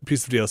 for that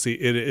piece of DLC.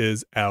 It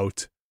is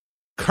out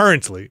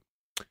currently.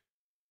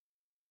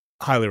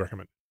 Highly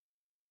recommend.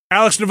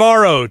 Alex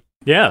Navarro,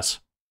 Yes.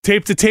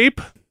 Tape to Tape.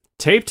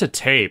 Tape to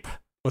Tape.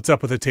 What's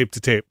up with the Tape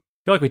to Tape?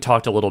 I feel like we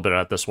talked a little bit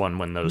about this one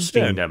when those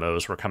Steam did.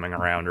 demos were coming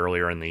around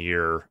earlier in the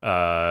year.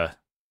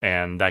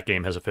 And that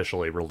game has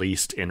officially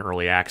released in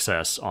early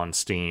access on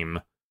Steam.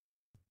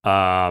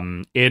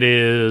 It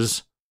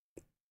is...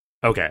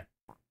 Okay.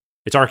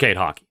 It's arcade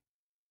hockey.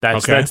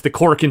 That's the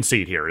core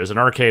conceit here. It is an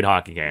arcade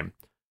hockey game.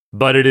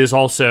 But it is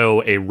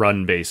also a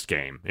run-based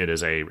game. It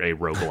is a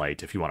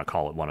roguelite, if you want to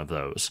call it one of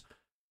those.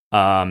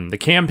 The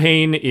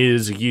campaign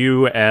is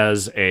you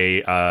as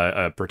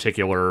a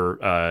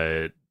particular,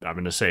 I'm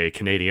going to say,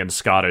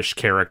 Canadian-Scottish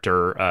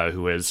character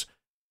who has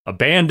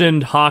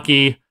abandoned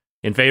hockey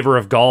in favor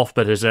of golf,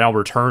 but has now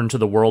returned to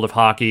the world of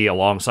hockey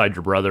alongside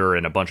your brother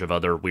and a bunch of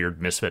other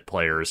weird misfit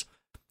players.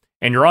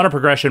 And you're on a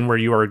progression where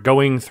you are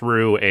going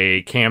through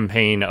a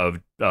campaign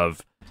of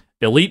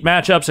elite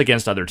matchups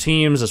against other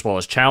teams, as well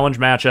as challenge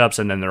matchups,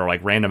 and then there are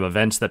like random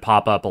events that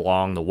pop up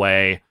along the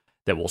way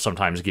that will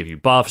sometimes give you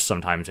buffs,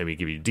 sometimes maybe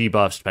give you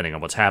debuffs, depending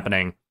on what's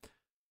happening.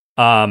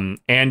 And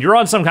you're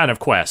on some kind of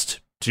quest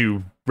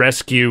to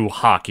rescue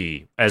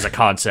hockey as a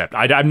concept.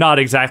 I'm not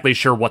exactly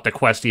sure what the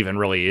quest even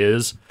really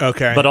is.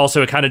 Okay. But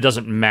also it kind of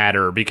doesn't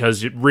matter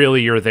because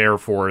really you're there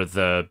for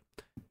the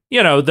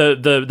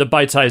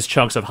bite-sized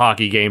chunks of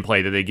hockey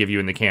gameplay that they give you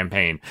in the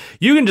campaign.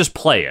 You can just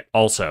play it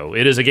also.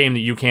 It is a game that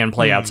you can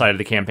play outside of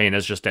the campaign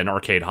as just an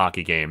arcade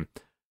hockey game.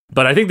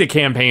 But I think the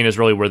campaign is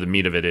really where the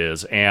meat of it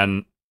is.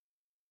 And,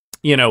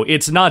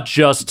 it's not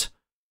just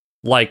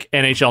like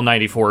NHL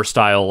 94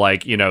 style,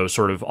 like,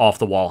 sort of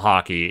off-the-wall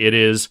hockey. It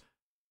is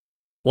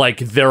like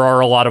there are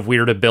a lot of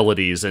weird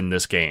abilities in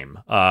this game,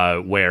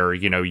 where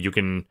you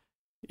can,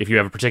 if you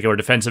have a particular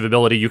defensive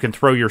ability, you can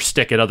throw your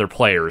stick at other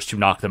players to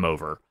knock them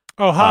over.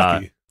 Oh,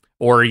 hockey.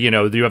 Or, you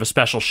have a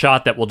special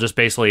shot that will just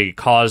basically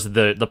cause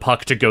the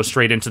puck to go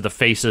straight into the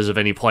faces of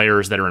any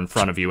players that are in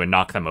front of you and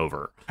knock them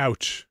over.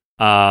 Ouch.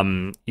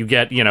 You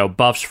get,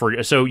 buffs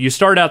for... So you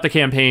start out the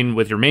campaign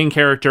with your main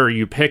character,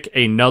 you pick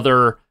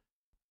another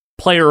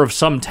player of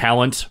some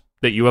talent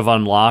that you have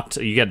unlocked.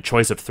 You get a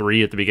choice of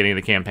 3 at the beginning of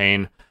the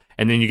campaign,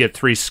 and then you get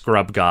 3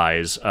 scrub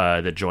guys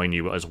that join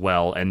you as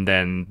well, and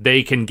then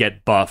they can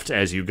get buffed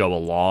as you go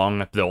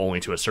along, though only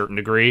to a certain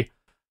degree.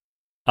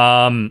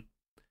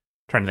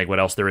 Trying to think what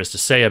else there is to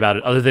say about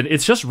it, other than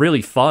it's just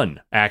really fun,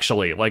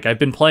 actually. Like, I've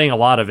been playing a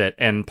lot of it,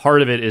 and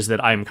part of it is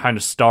that I'm kind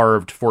of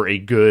starved for a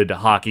good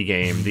hockey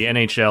game. The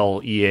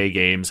NHL EA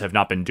games have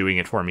not been doing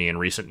it for me in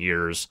recent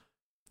years.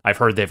 I've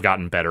heard they've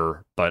gotten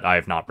better, but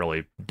I've not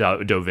really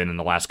dove in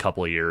the last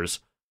couple of years.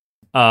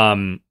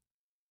 And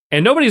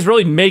nobody's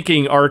really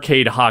making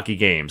arcade hockey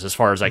games, as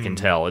far as I can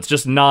tell. It's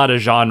just not a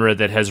genre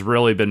that has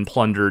really been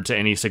plundered to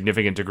any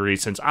significant degree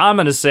since, I'm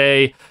going to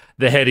say,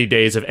 the heady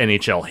days of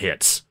NHL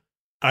Hits.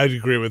 I'd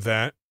agree with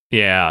that.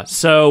 Yeah,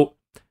 so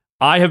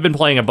I have been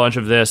playing a bunch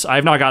of this.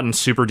 I've not gotten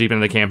super deep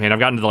into the campaign. I've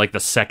gotten to the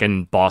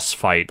second boss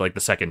fight, like the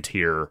second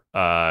tier,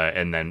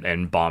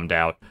 and bombed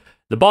out.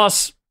 The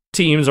boss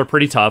teams are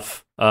pretty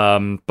tough,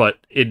 but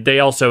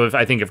they also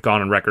I think have gone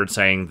on record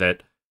saying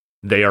that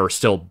they are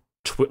still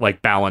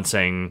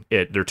balancing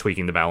it. They're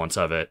tweaking the balance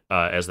of it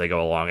as they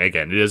go along.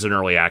 Again, it is an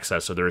early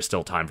access, so there is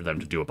still time for them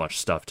to do a bunch of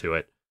stuff to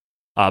it.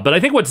 But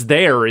I think what's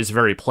there is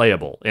very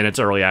playable in its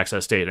early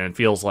access state, and it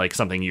feels like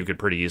something you could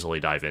pretty easily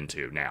dive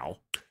into now.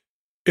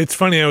 It's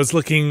funny, I was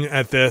looking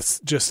at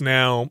this just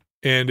now,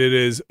 and it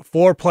is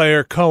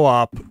 4-player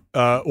co-op,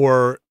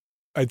 or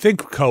I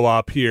think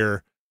co-op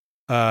here,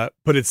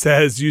 but it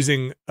says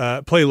using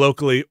play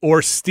locally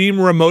or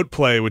Steam Remote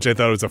Play, which I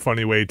thought was a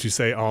funny way to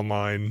say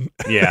online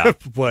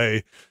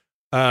play.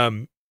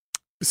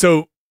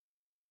 So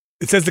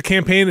it says the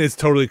campaign is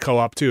totally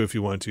co-op too, if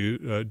you want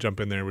to jump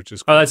in there, which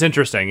is cool. Oh, that's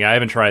interesting. Yeah, I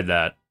haven't tried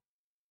that.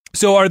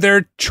 So are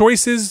there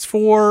choices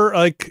for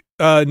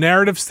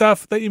narrative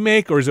stuff that you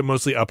make, or is it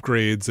mostly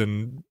upgrades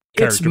and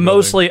character It's building?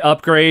 mostly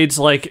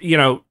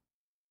upgrades.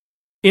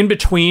 In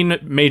between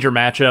major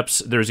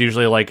matchups, there's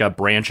usually a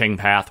branching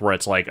path where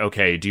it's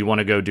okay, do you want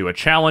to go do a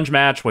challenge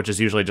match, which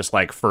is usually just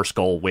first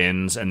goal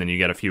wins, and then you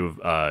get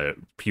a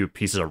few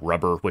pieces of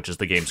rubber, which is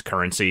the game's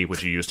currency,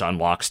 which you use to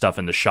unlock stuff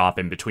in the shop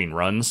in between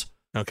runs.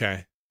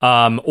 Okay.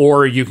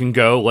 Or you can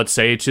go, let's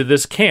say, to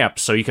this camp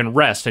so you can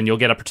rest and you'll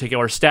get a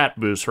particular stat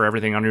boost for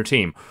everything on your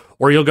team.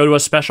 Or you'll go to a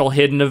special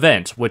hidden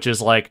event, which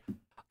is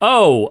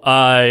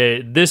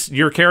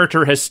your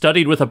character has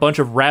studied with a bunch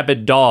of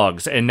rabid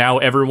dogs and now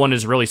everyone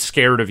is really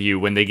scared of you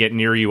when they get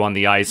near you on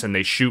the ice and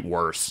they shoot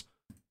worse.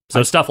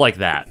 So stuff like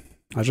that.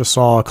 I just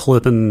saw a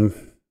clip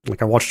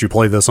I watched you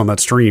play this on that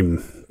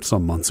stream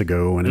some months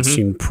ago, and it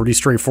seemed pretty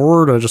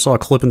straightforward. I just saw a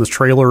clip in this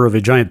trailer of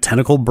a giant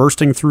tentacle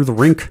bursting through the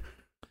rink.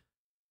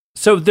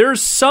 So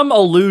there's some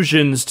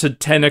allusions to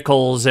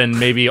tentacles and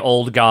maybe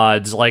old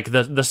gods.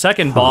 The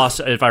second boss,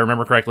 if I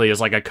remember correctly, is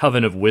a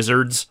coven of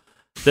wizards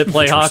that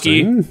play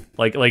hockey,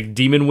 like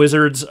demon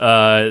wizards.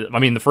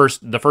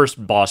 The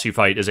first boss you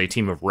fight is a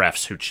team of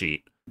refs who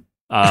cheat.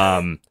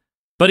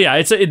 But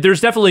yeah,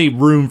 there's definitely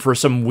room for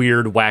some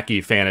weird,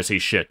 wacky fantasy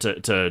shit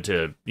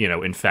to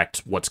infect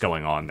what's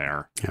going on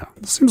there. Yeah,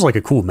 it seems like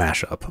a cool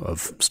mashup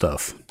of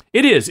stuff.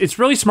 It is. It's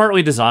really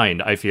smartly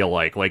designed, I feel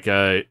like.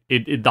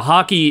 The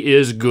hockey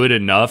is good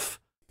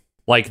enough.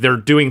 They're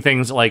doing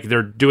things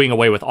they're doing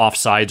away with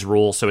offsides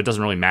rules, so it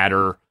doesn't really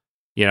matter.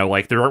 There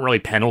aren't really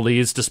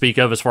penalties to speak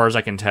of as far as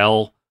I can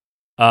tell.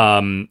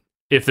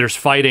 If there's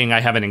fighting, I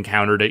haven't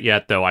encountered it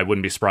yet, though I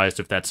wouldn't be surprised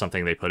if that's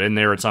something they put in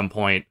there at some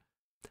point.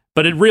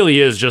 But it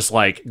really is just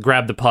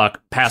grab the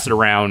puck, pass it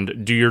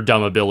around, do your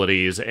dumb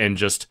abilities, and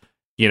just,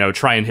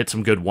 try and hit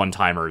some good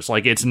one-timers.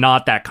 It's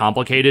not that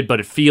complicated, but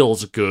it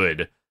feels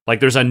good.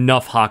 There's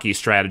enough hockey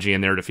strategy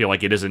in there to feel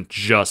like it isn't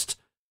just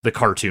the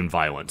cartoon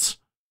violence.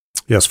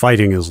 Yes,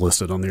 fighting is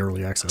listed on the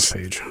early access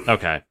page.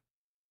 Okay.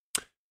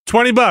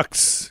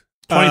 $20.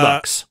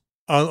 $20.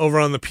 Over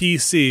on the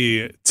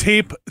PC.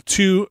 Tape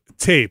to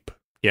Tape.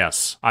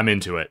 Yes, I'm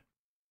into it.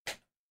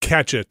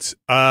 Catch it.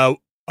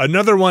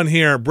 Another one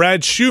here.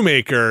 Brad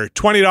Shoemaker,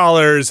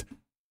 $20.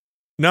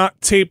 Not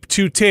tape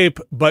to tape,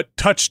 but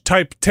touch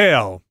type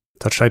tail.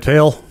 Touch type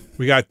tail?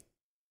 We got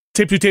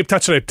tape to tape,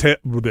 touch type tail.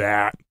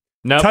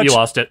 Nope, you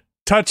lost it.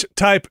 Touch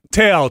type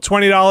tail,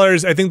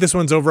 $20. I think this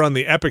one's over on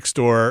the Epic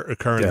Store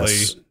currently.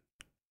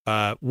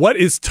 Yes. What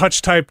is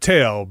touch type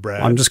tail,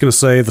 Brad? I'm just going to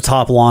say the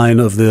top line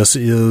of this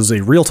is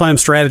a real-time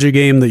strategy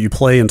game that you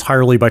play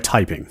entirely by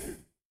typing.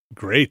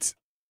 Great.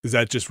 Is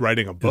that just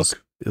writing a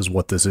book? Is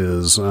what this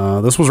is.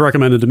 This was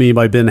recommended to me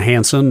by Ben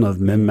Hansen of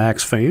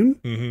MinMax fame.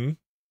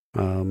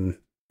 Mm-hmm.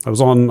 I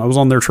was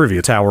on their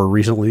trivia tower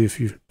recently. If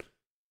you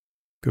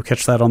go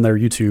catch that on their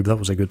YouTube, that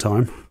was a good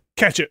time.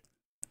 Catch it.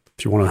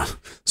 If you want to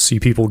see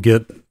people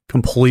get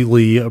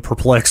completely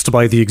perplexed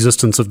by the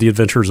existence of the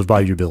Adventures of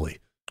Bayou Billy.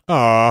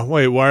 Aw,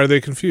 wait, why are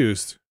they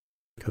confused?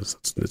 because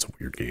it's a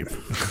weird game.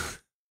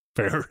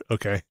 Fair.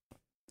 Okay.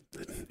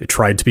 It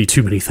tried to be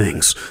too many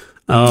things.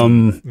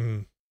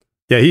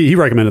 Yeah, he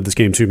recommended this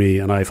game to me,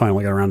 and I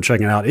finally got around to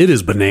checking it out. It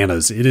is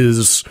bananas.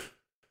 It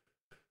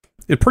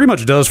pretty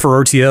much does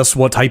for RTS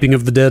what Typing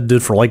of the Dead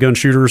did for light gun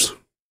shooters,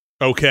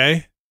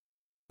 Okay.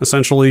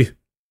 essentially.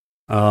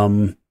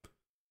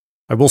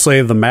 I will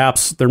say the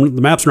maps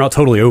are not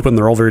totally open.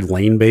 They're all very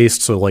lane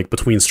based. So like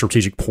between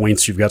strategic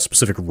points, you've got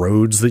specific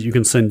roads that you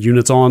can send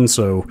units on.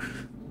 So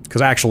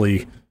because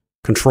actually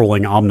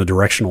controlling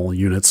omnidirectional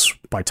units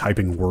by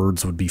typing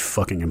words would be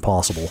fucking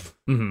impossible.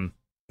 Mm-hmm.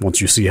 Once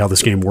you see how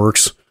this game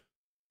works.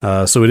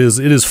 So it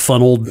is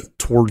funneled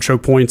toward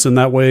choke points in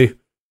that way.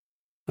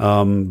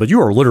 But you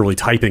are literally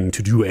typing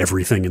to do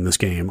everything in this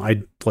game.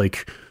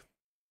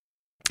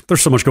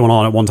 There's so much going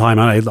on at one time,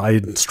 and I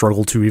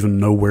struggle to even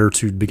know where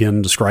to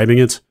begin describing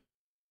it.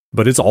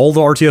 But it's all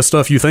the RTS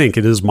stuff you think.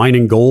 It is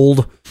mining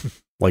gold,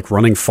 like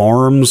running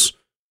farms,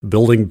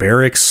 building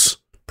barracks,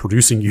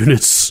 producing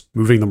units,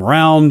 moving them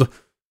around.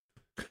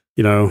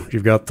 You know,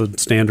 you've got the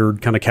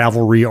standard kind of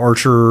cavalry,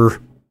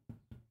 archer,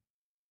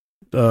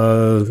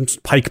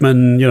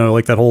 pikeman, you know,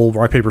 like that whole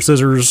rock, paper,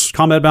 scissors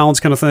combat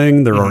balance kind of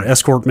thing. There are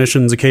escort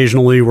missions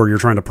occasionally where you're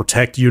trying to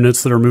protect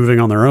units that are moving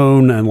on their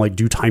own and like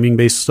do timing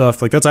based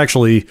stuff. Like that's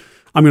actually,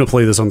 I'm going to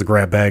play this on the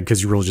grab bag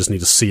because you really just need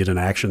to see it in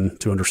action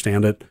to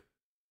understand it.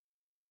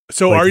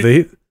 So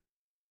like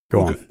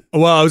go on.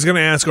 Well, I was going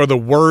to ask, are the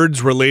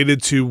words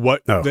related to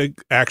what the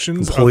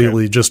actions?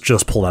 Completely just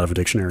pulled out of a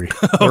dictionary.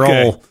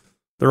 Okay.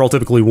 They're all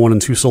typically 1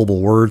 and 2 syllable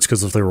words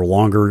because if they were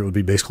longer, it would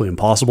be basically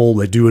impossible.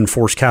 They do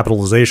enforce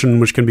capitalization,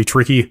 which can be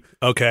tricky.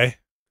 Okay.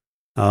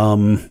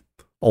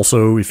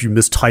 Also, if you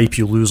mistype,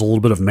 you lose a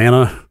little bit of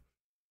mana.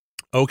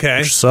 Okay.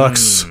 Which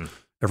sucks.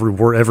 Every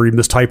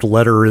mistyped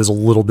letter is a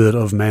little bit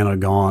of mana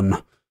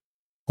gone.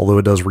 Although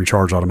it does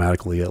recharge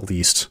automatically, at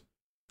least.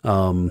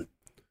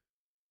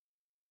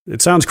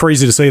 It sounds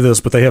crazy to say this,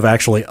 but they have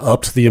actually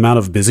upped the amount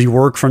of busy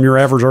work from your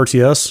average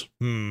RTS.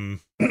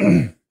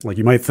 Like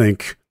you might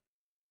think,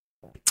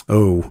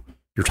 oh,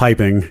 you're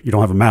typing, you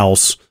don't have a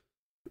mouse.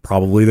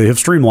 Probably they have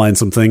streamlined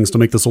some things to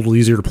make this a little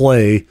easier to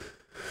play.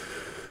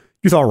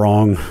 You thought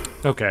wrong.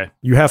 Okay.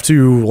 You have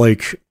to,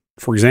 like,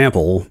 for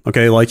example,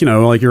 okay, like, you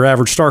know, like your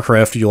average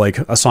StarCraft, you like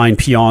assign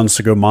peons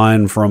to go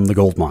mine from the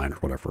gold mine or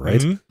whatever, right?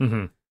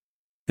 Mm-hmm.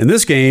 In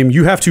this game,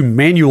 you have to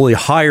manually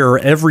hire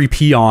every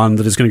peon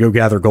that is going to go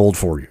gather gold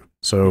for you.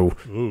 So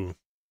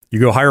you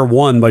go hire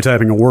one by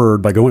typing a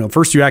word,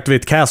 first you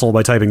activate the castle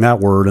by typing that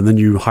word, and then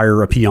you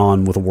hire a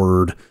peon with a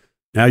word.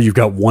 Now you've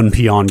got one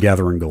peon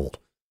gathering gold.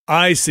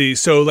 I see.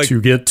 So like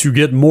to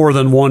get more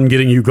than one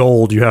getting you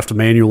gold, you have to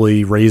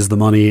manually raise the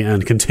money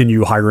and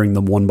continue hiring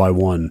them one by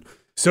one.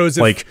 So is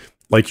it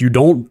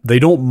they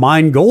don't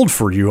mine gold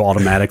for you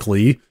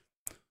automatically.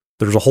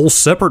 There's a whole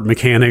separate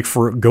mechanic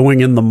for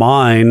going in the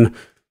mine,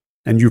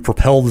 and you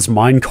propel this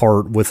mine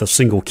cart with a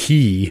single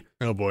key.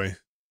 Oh boy.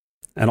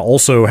 And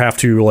also have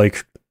to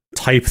like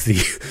type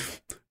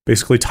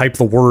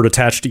the word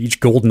attached to each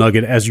gold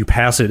nugget as you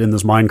pass it in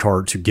this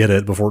minecart to get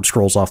it before it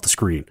scrolls off the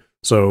screen.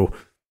 So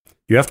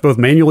you have to both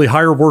manually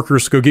hire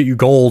workers to go get you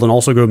gold and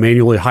also go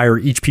manually hire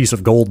each piece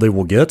of gold they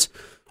will get.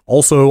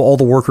 Also, all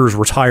the workers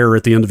retire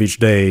at the end of each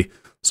day.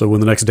 So when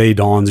the next day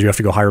dawns, you have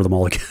to go hire them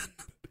all again.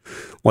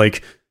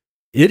 Like,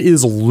 it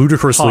is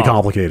ludicrously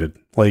complicated.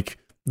 Like,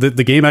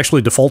 the game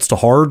actually defaults to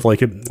hard.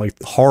 Like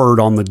hard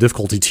on the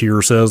difficulty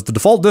tier says the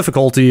default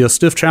difficulty, a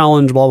stiff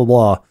challenge, blah, blah,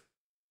 blah.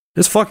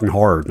 It's fucking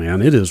hard,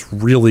 man. It is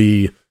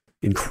really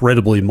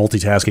incredibly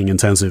multitasking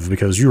intensive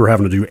because you are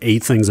having to do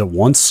 8 things at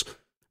once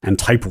and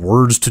type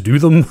words to do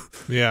them.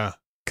 Yeah.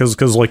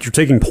 Because like you're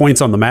taking points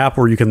on the map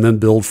where you can then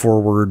build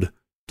forward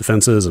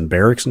defenses and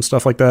barracks and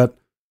stuff like that.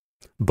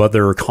 But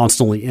there are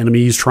constantly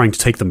enemies trying to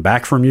take them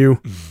back from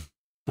you.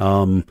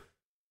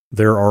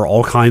 There are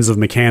all kinds of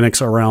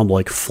mechanics around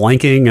like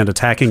flanking and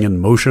attacking in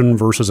motion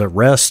versus at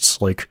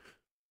rest. Like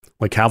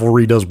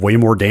cavalry does way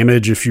more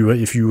damage if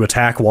you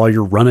attack while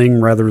you're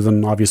running rather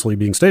than obviously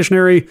being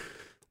stationary.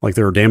 Like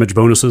there are damage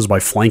bonuses by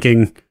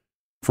flanking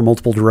from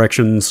multiple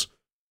directions.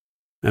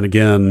 And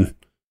again,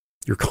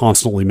 you're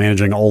constantly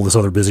managing all this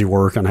other busy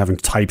work and having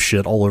to type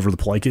shit all over the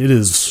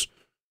place.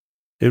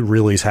 It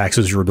really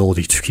taxes your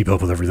ability to keep up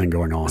with everything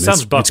going on.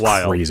 Sounds buck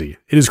wild. Crazy.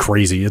 It is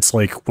crazy. It's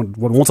like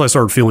once I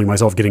started feeling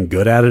myself getting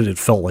good at it, it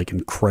felt like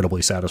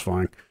incredibly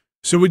satisfying.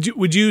 So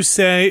would you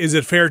say, is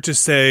it fair to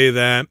say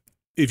that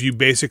if you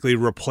basically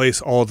replace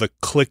all the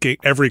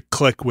every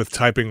click with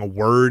typing a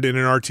word in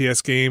an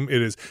RTS game,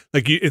 it is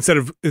like you instead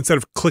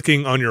of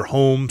clicking on your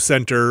home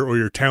center or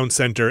your town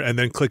center and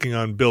then clicking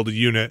on build a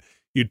unit,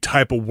 you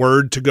type a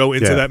word to go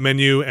into that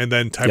menu and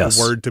then type a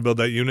word to build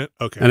that unit.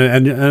 Okay.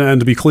 And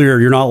to be clear,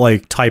 you're not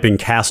like typing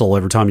castle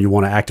every time you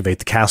want to activate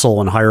the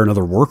castle and hire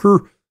another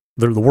worker.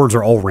 The words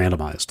are all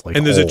randomized. Like,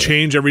 and there's a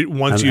change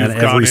once you've gone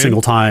every in?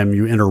 single time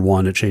you enter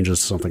one, it changes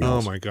to something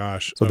else. Oh my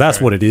gosh. So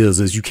that's what it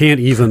is you can't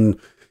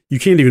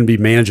even be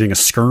managing a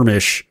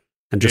skirmish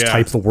and just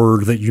type the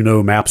word that you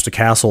know maps to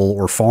castle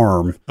or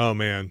farm. Oh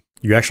man.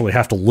 You actually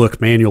have to look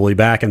manually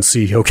back and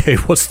see, okay,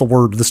 what's the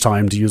word this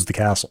time to use the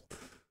castle?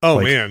 Oh,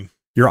 Like, man.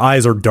 Your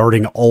eyes are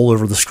darting all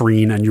over the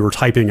screen, and you're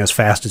typing as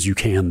fast as you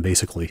can,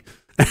 basically.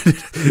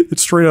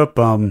 It's straight up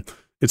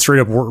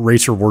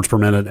rates your words per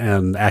minute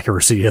and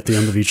accuracy at the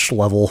end of each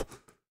level.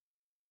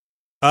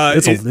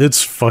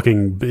 It's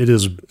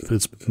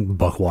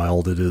buck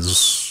wild. It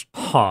is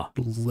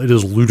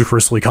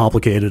ludicrously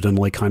complicated and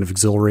like kind of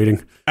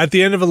exhilarating. At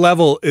the end of a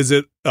level, is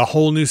it a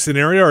whole new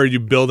scenario, or are you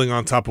building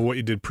on top of what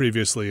you did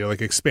previously, or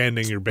like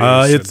expanding your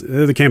base?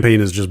 The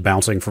campaign is just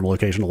bouncing from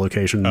location to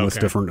location with Okay.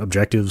 different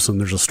objectives, and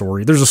there's a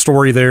story. There's a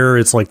story there.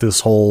 It's like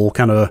this whole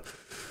kind of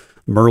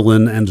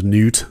Merlin and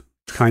Newt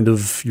kind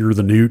of. You're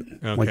the Newt,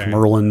 like Okay.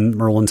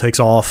 Merlin takes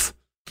off,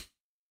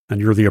 and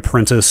you're the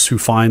apprentice who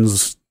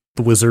finds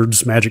the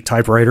wizard's magic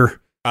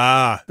typewriter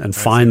and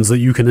finds that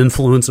you can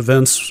influence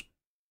events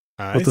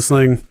with this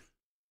thing.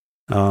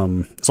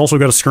 It's also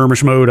got a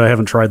skirmish mode. I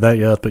haven't tried that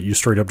yet, but you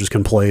straight up just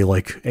can play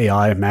like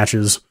AI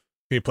matches.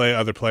 Can you play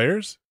other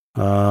players?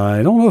 I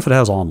don't know if it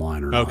has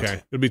online or not.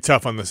 Okay. It'd be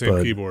tough on the same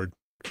But- keyboard.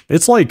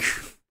 It's like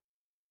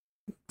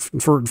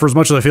for as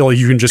much as I feel like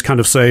you can just kind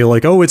of say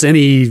like, oh, it's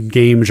any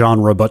game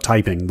genre but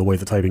typing, the way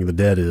that Typing of the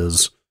Dead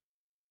is.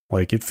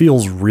 Like, it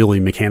feels really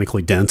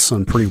mechanically dense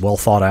and pretty well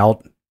thought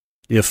out,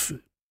 if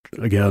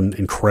again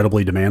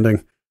incredibly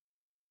demanding.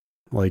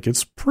 Like,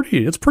 it's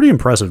pretty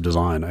impressive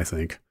design, I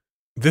think.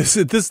 This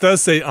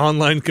does say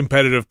online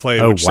competitive play,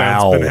 Oh, which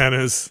wow. sounds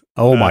bananas.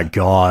 Oh my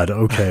god.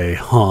 Okay.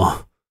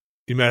 Huh.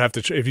 You might have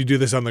to if you do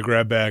this on the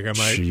grab bag, I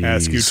might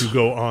ask you Jeez. to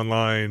go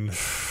online.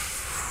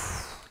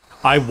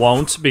 I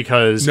won't,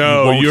 because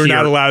No, you you're won't not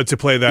hear, allowed to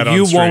play that on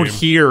you stream. won't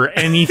hear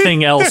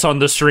anything else on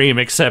the stream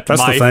except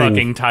That's the my thing.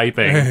 fucking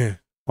typing.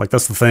 Like,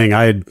 that's the thing.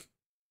 I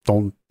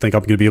don't think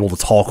I'm going to be able to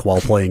talk while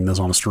playing this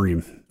on a stream.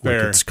 Like,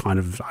 Fair. it's kind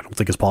of, I don't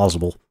think it's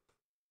possible.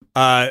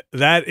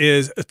 That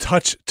is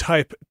Touch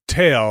Type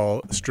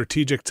Tail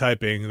strategic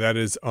typing. That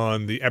is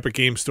on the Epic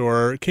Game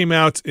Store. It came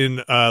out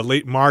in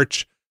late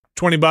March.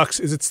 $20.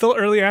 Is it still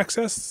early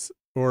access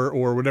or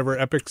whatever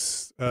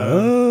Epic's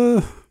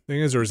thing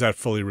is, or is that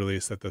fully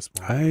released at this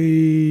point?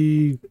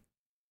 I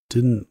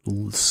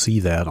didn't see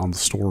that on the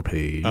store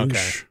page.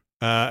 Okay.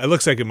 It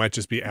looks like it might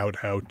just be out.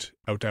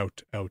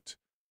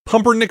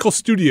 Pumpernickel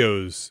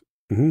Studios.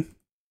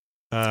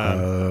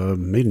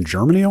 Mm-hmm. Made in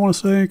Germany, I want to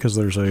say, because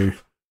there's a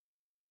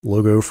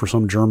logo for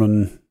some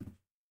German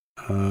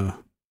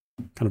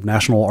kind of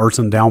national arts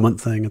endowment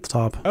thing at the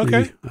top.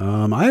 Okay.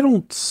 Maybe. I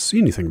don't see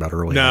anything about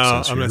early No,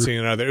 access I'm not here. seeing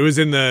it either. It was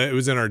in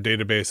our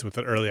database with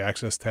the early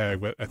access tag,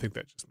 but I think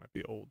that just might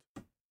be old.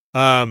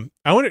 I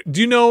wonder.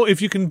 Do you know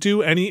if you can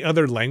do any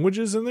other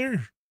languages in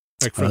there,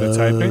 like for the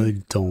typing?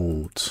 I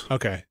don't.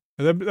 Okay,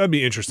 that'd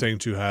be interesting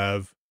to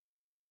have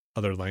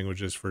other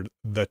languages for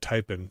the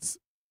typings.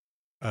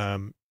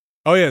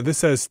 Oh yeah, this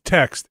says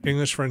text: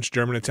 English, French,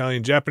 German,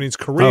 Italian, Japanese,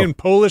 Korean,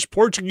 Polish,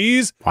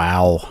 Portuguese,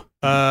 Wow.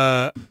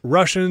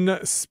 Russian,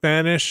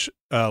 Spanish,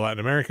 Latin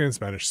American,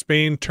 Spanish,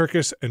 Spain,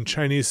 Turkish, and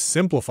Chinese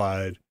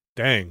simplified.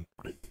 Dang.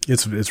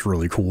 It's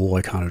really cool.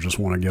 I kind of just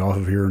want to get off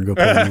of here and go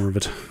play more of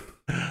it.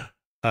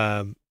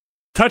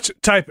 Touch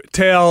Type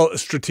Tail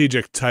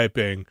strategic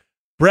typing.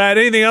 Brad,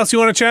 anything else you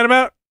want to chat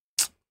about?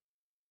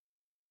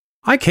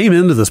 I came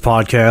into this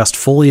podcast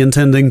fully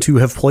intending to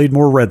have played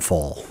more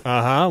Redfall.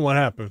 What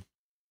happened?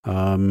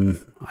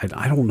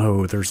 I don't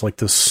know. There's like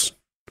this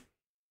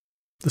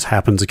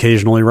happens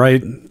occasionally,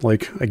 right?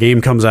 Like a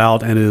game comes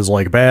out and is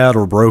like bad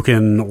or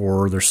broken,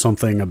 or there's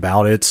something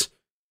about it.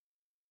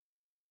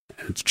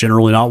 It's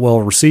generally not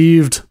well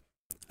received.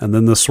 And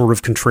then this sort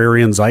of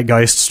contrarian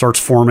zeitgeist starts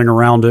forming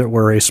around it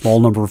where a small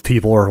number of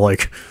people are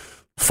like,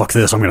 fuck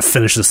this, I'm going to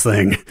finish this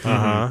thing.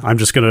 I'm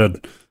just going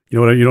to, you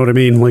know what I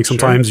mean? Like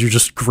sometimes you're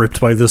just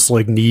gripped by this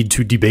like need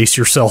to debase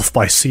yourself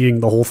by seeing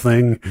the whole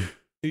thing.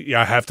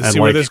 Yeah, I have to And, see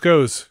where like, this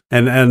goes.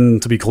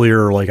 And to be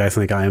clear, like I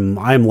think I'm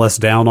less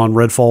down on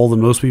Redfall than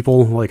most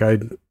people. Like I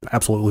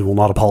absolutely will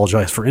not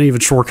apologize for any of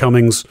its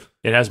shortcomings,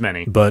 It has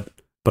many. but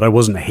I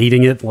wasn't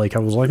hating it. Like I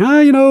was like,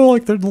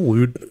 like there's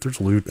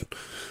loot.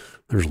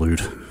 There's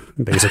loot.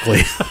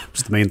 Basically,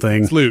 it's the main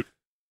thing. It's loot.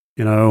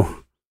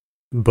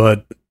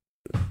 But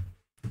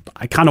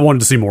I kind of wanted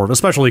to see more of it,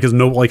 especially because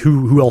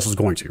who else is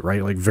going to,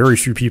 right? Like very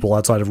few people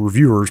outside of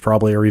reviewers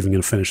probably are even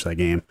going to finish that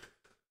game.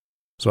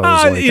 So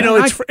I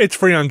was like, it's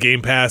free on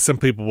Game Pass. Some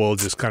people will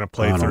just kind of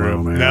play I don't through.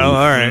 know, man. No,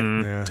 all right.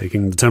 Yeah.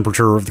 taking the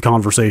temperature of the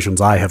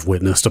conversations I have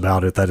witnessed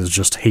about it, that is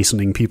just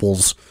hastening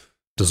people's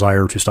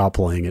desire to stop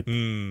playing it.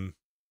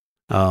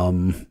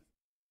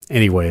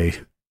 Anyway,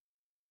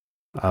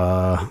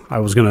 I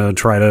was going to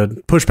try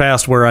to push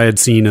past where I had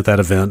seen at that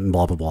event and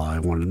blah, blah, blah. I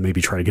wanted to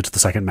maybe try to get to the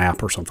second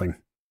map or something.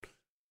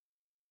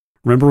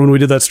 Remember when we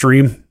did that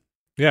stream?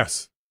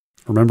 Yes.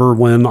 Remember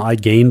when I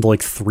gained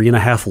like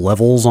 3.5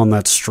 levels on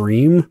that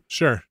stream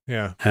Sure.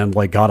 Yeah. and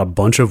like got a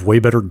bunch of way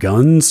better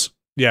guns?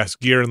 Yes.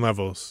 Gear and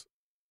levels.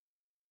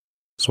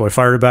 So I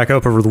fired it back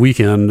up over the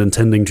weekend,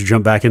 intending to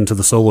jump back into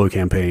the solo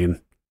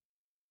campaign.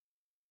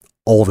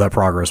 All of that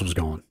progress was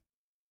gone.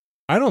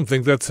 I don't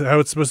think that's how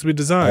it's supposed to be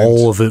designed.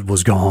 All of it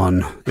was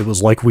gone. It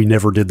was like we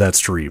never did that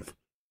stream.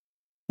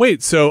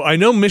 Wait, so I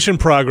know mission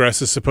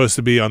progress is supposed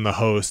to be on the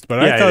host, but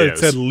I thought it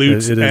said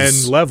loot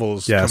and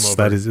levels. Yes,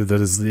 come over. it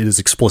is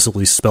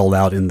explicitly spelled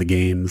out in the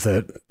game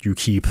that you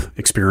keep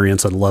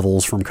experience and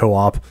levels from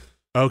co-op.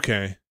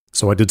 Okay.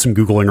 So I did some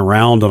Googling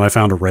around and I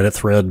found a Reddit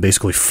thread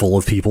basically full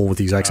of people with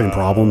the exact same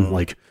problem.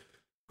 Like,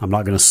 I'm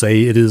not going to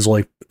say it is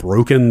like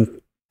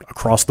broken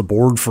across the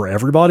board for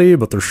everybody,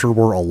 but there sure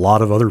were a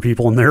lot of other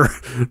people in there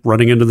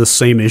running into the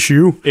same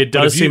issue. It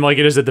does seem like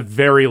it is at the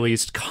very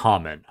least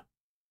common.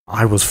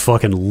 I was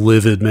fucking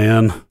livid,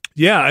 man.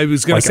 Yeah, I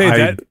was going to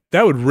say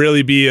that would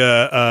really be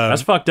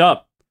that's fucked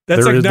up.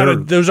 That's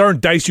those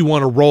aren't dice you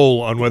want to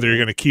roll on whether you're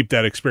going to keep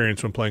that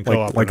experience when playing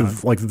co-op.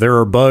 Like there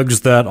are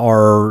bugs that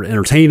are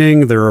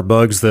entertaining. There are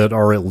bugs that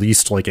are at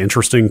least like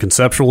interesting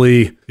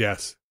conceptually.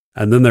 Yes.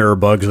 And then there are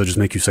bugs that just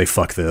make you say,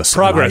 fuck this.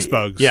 Progress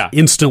bugs. Yeah.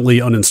 Instantly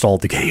uninstalled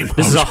the game.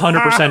 This is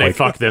 100% a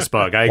fuck this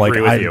bug. I agree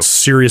with you.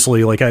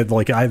 Seriously,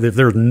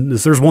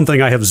 if there's one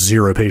thing I have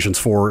zero patience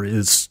for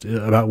is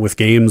about with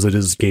games, it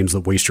is games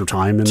that waste your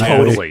time. In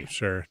that way.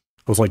 Sure.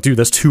 I was like, dude,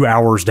 that's 2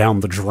 hours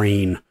down the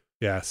drain.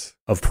 Yes.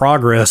 Of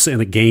progress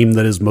in a game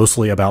that is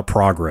mostly about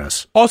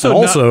progress.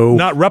 Also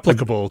not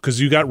replicable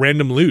because you got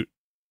random loot.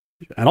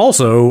 And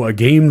also a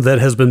game that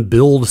has been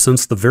billed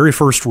since the very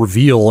first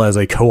reveal as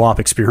a co-op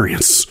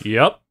experience.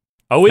 Yep.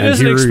 Oh, it is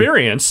an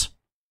experience.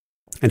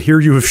 And here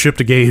you have shipped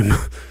a game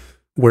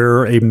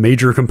where a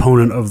major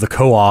component of the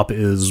co-op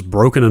is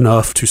broken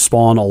enough to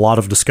spawn a lot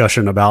of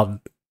discussion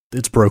about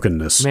its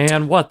brokenness.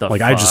 Man, what the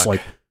fuck?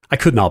 I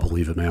could not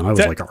believe it, man. I was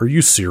like, are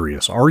you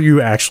serious? Are you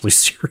actually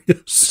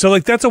serious? So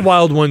that's a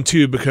wild one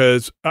too,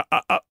 because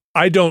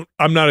I'm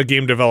not a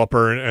game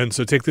developer. And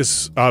so take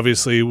this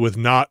obviously with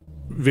not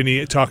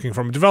Vinny talking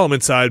from a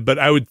development side, but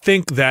I would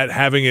think that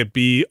having it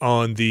be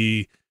on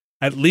the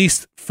at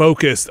least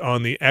focused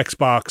on the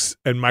Xbox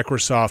and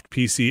Microsoft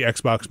PC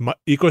Xbox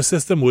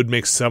ecosystem would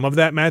make some of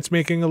that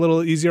matchmaking a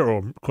little easier,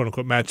 or quote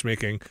unquote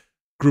matchmaking,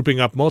 grouping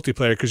up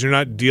multiplayer, because you're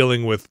not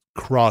dealing with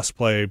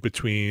crossplay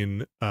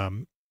between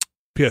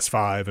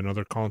PS5 and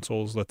other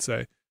consoles, let's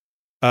say.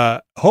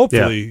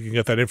 Hopefully you can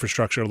get that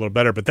infrastructure a little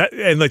better, but that,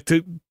 and like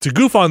to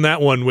goof on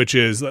that one, which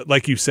is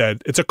like you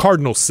said, it's a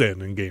cardinal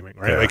sin in gaming,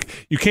 right?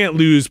 Like you can't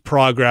lose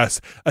progress,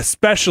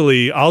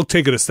 especially, I'll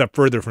take it a step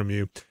further from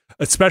you,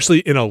 especially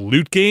in a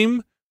loot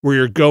game where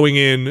you're going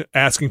in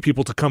asking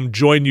people to come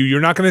join you.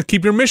 You're not going to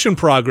keep your mission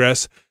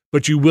progress,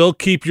 but you will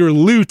keep your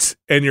loot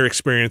and your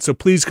experience. So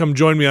please come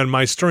join me on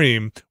my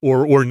stream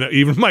or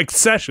even my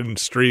session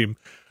stream.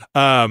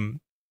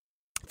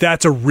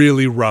 That's a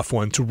really rough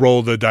one to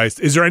roll the dice.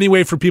 Is there any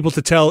way for people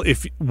to tell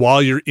if while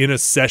you're in a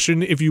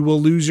session, if you will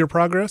lose your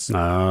progress?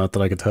 Not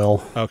that I could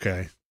tell.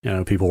 Okay.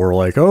 People were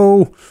like,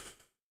 oh,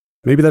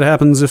 maybe that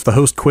happens if the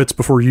host quits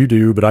before you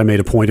do, but I made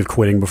a point of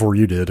quitting before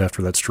you did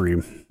after that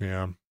stream.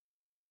 Yeah.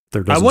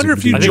 I wonder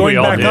if you joined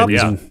back up.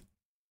 Yeah.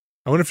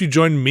 I wonder if you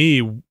joined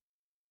me.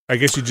 I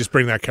guess you just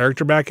bring that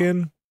character back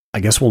in. I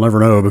guess we'll never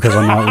know because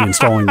I'm not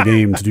reinstalling the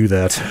game to do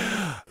that.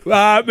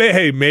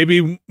 Hey,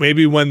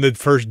 maybe when the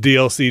first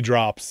DLC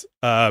drops,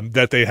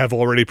 that they have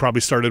already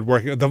probably started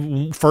working.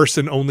 The first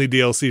and only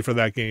DLC for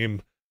that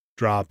game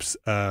drops.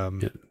 Yeah,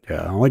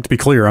 I like to be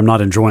clear. I'm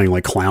not enjoying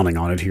like clowning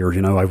on it here.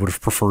 I would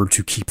have preferred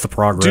to keep the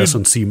progress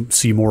and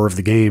see more of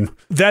the game.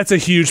 That's a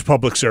huge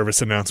public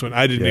service announcement.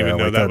 I didn't even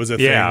know that was a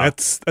thing.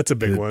 That's a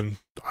big one.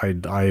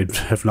 I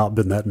have not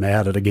been that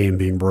mad at a game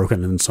being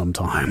broken in some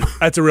time.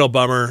 That's a real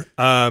bummer.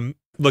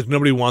 Look,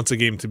 nobody wants a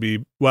game to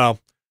be, well,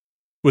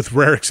 with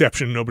rare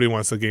exception, nobody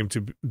wants the game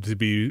to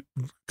be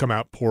come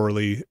out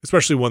poorly,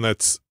 especially one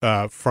that's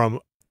from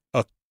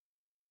a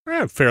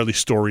fairly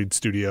storied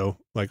studio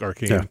like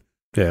Arcane.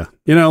 Yeah.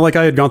 Like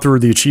I had gone through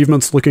the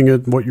achievements looking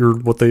at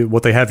what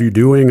they have you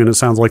doing, and it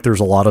sounds like there's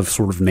a lot of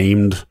sort of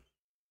named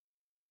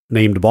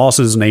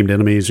bosses, named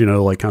enemies,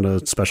 like kind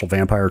of special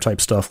vampire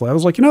type stuff. I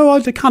was like,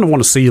 I kind of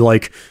want to see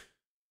like,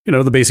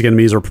 the basic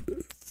enemies are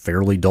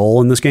fairly dull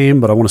in this game,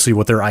 but I want to see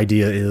what their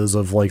idea is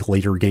of like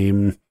later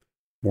game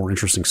more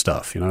interesting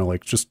stuff,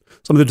 like just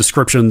some of the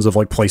descriptions of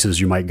like places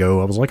you might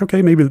go. I was like,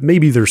 okay,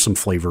 maybe there's some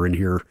flavor in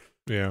here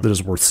that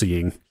is worth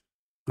seeing.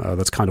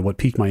 That's kind of what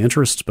piqued my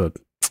interest, but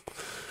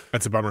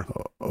that's a bummer.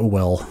 Oh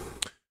well.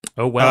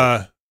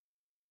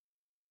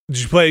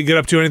 Did you get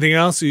up to anything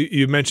else?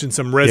 You mentioned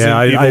some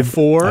Resident Evil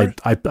 4.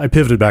 I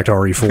pivoted back to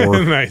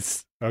RE4.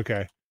 Nice.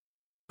 Okay.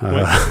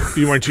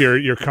 You went to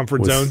your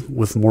comfort zone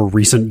with more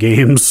recent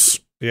games.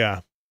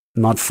 Yeah.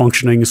 Not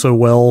functioning so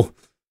well.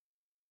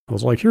 I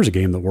was like, here's a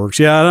game that works.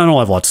 Yeah, I don't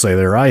have a lot to say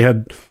there. I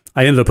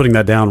ended up putting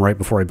that down right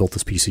before I built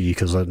this PC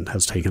because it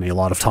has taken a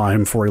lot of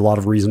time for a lot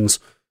of reasons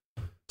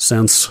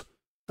since.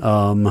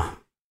 But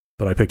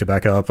I picked it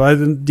back up.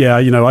 I'm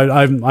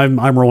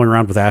rolling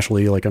around with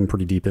Ashley. Like I'm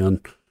pretty deep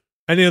in.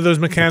 Any of those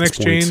mechanics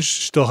changed?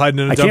 Still hiding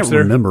in a dumpster? I can't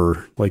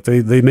remember. Like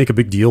they make a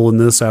big deal in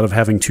this out of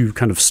having two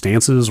kind of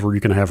stances where you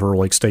can have her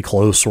like stay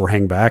close or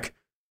hang back,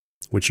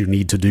 which you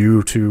need to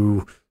do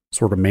to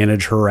sort of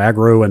manage her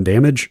aggro and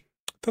damage.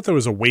 I thought there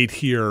was a wait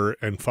here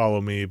and follow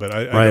me, but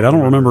I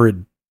don't remember it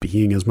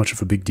being as much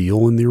of a big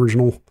deal in the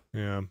original.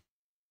 Yeah.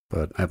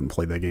 But I haven't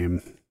played that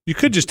game. You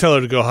could just tell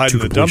her to go hide in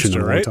the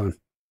dumpster, right?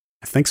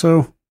 I think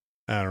so.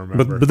 I don't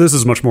remember. But this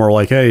is much more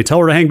like, hey, tell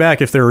her to hang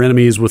back if there are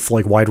enemies with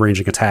like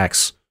wide-ranging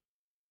attacks,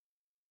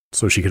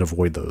 so she could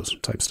avoid those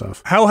type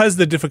stuff. How has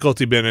the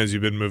difficulty been as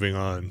you've been moving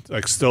on?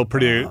 Like, still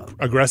pretty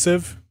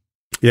aggressive?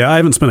 Yeah, I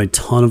haven't spent a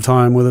ton of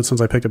time with it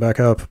since I picked it back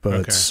up,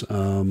 but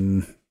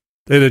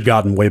it had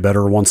gotten way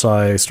better once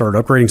I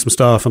started upgrading some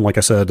stuff. And like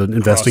I said,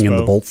 investing in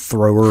the bolt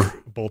thrower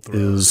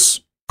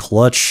is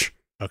clutch.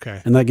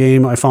 Okay. In that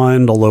game, I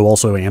find, although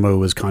also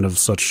ammo is kind of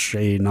such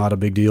a not a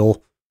big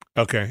deal.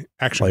 Okay,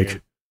 action like,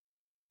 game.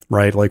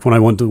 Right, like when I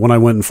went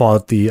and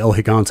fought the El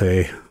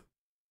Gigante,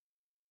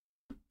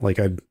 like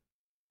I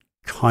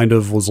kind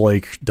of was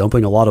like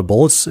dumping a lot of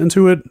bullets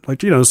into it,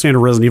 like, you know,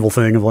 standard Resident Evil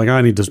thing of like,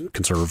 I need to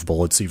conserve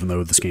bullets, even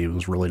though this game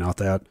is really not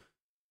that.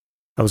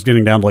 I was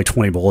getting down to like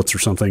 20 bullets or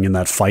something in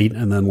that fight,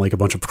 and then like a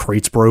bunch of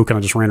crates broke, and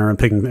I just ran around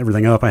picking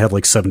everything up. I had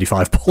like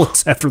 75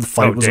 bullets after the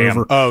fight was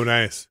over. Oh,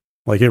 nice.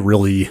 Like, it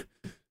really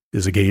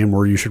is a game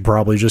where you should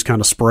probably just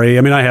kind of spray.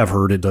 I mean, I have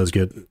heard it does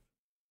get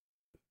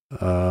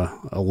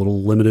a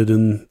little limited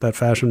in that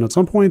fashion at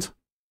some point.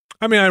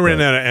 I mean, I ran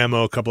out of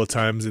ammo a couple of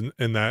times in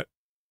that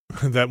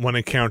one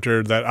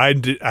encounter that I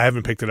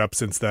haven't picked it up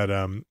since that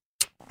I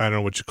don't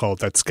know what you call it,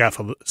 that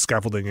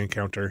scaffolding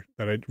encounter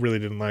that I really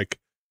didn't like.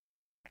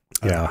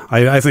 Yeah,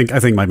 I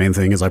think my main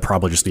thing is I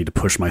probably just need to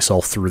push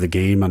myself through the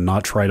game and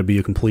not try to be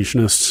a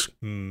completionist,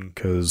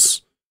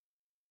 because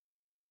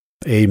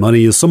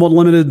money is somewhat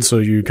limited, so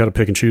you got to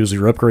pick and choose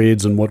your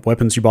upgrades and what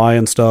weapons you buy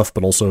and stuff,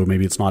 but also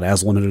maybe it's not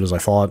as limited as I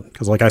thought,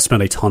 because like I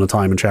spent a ton of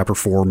time in Chapter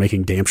 4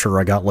 making damn sure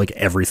I got like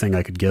everything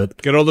I could get.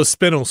 Get all the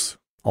spinels.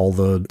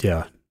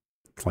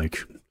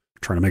 Like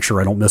trying to make sure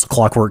I don't miss a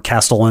Clockwork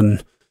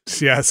Castellan.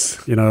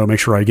 Yes. You know, make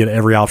sure I get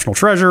every optional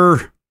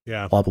treasure.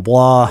 Yeah. Blah, blah,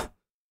 blah.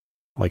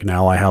 Like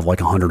now I have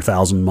like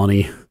 100,000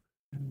 money.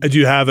 Do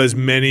you have as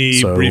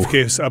many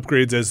briefcase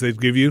upgrades as they'd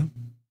give you?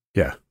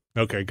 Yeah.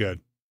 Okay, good.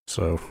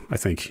 So I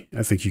think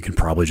you can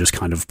probably just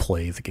kind of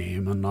play the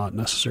game and not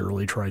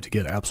necessarily try to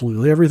get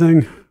absolutely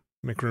everything.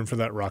 Make room for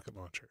that rocket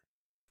launcher.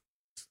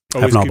 I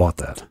have not bought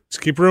that.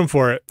 Just keep room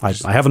for it.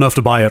 I have enough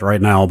to buy it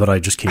right now, but I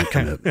just can't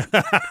commit.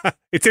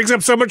 It takes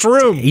up so much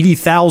room.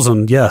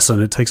 80,000, yes,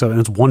 and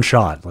it's one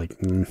shot. Like,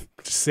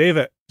 just save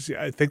it. See,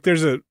 I think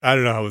there's I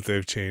don't know how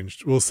they've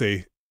changed. We'll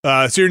see.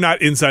 So you're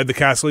not inside the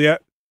castle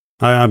yet?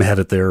 I'm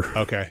headed there.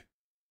 Okay.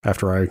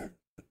 After I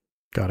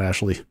got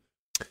Ashley.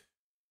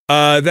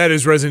 That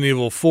is Resident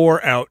Evil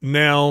 4 out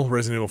now.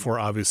 Resident Evil 4,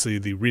 obviously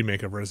the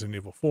remake of Resident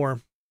Evil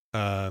 4.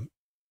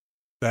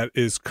 That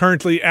is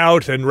currently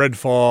out, and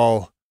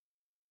Redfall,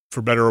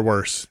 for better or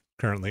worse,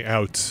 currently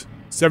out.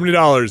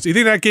 $70. Do you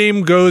think that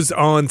game goes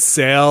on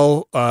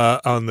sale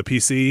on the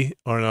PC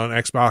or on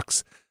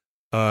Xbox?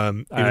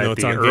 Even though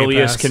it's on earliest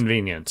Game Pass?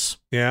 Convenience.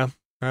 Yeah,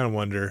 I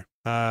wonder.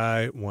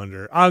 I'm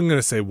going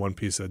to say one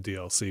piece of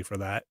DLC for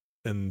that,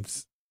 and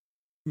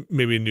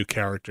maybe a new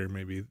character.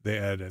 Maybe they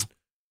add in.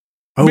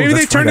 Maybe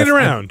they turn it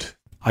around.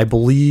 I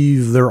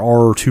believe there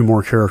are 2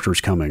 more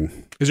characters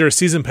coming. Is there a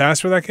season pass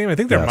for that game? I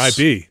think there might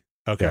be.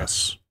 Okay.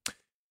 Yes.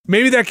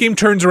 Maybe that game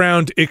turns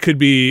around. It could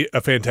be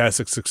a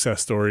fantastic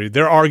success story.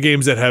 There are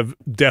games that have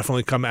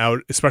definitely come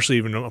out, especially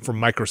even from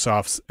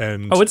Microsoft's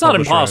and. Oh, it's not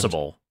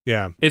impossible.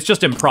 Yeah, it's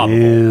just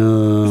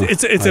improbable. Yeah,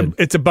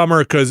 it's a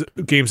bummer because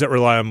games that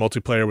rely on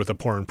multiplayer with a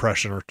poor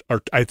impression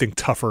are I think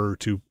tougher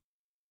to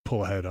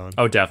pull ahead on.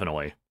 Oh,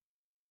 definitely.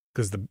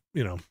 Because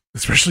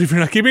especially if you're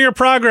not keeping your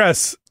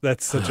progress,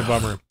 that's such a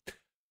bummer.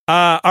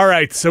 All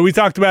right, so we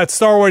talked about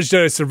Star Wars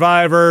Jedi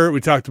Survivor.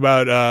 We talked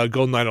about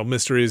Golden Idol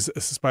Mysteries,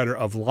 Spider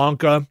of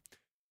Lanka,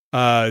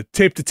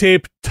 Tape to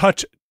Tape,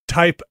 Touch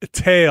Type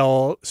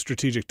Tail,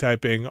 Strategic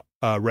Typing,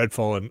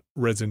 Redfall, and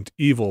Resident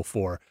Evil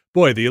 4.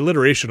 Boy, the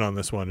alliteration on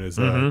this one is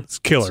it's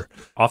killer.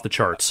 It's off the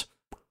charts.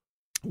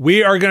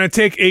 We are going to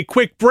take a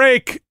quick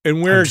break,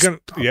 and we're going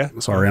to... Yeah?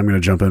 Sorry, I'm going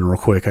to jump in real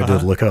quick. I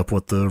did look up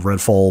what the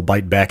Redfall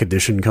Bite Back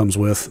Edition comes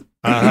with.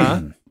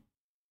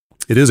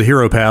 It is a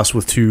hero pass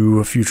with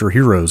 2 future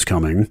heroes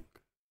coming,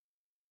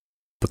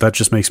 but that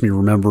just makes me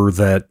remember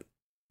that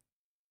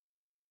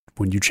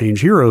when you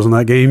change heroes in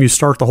that game, you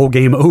start the whole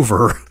game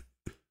over.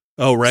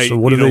 Oh, right. So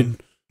what do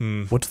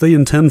they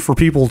intend for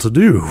people to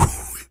do?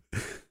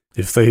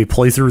 If they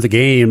play through the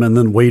game and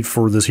then wait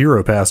for this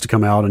hero pass to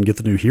come out and get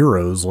the new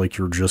heroes, like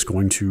you're just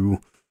going to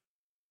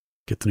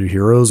get the new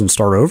heroes and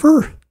start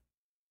over?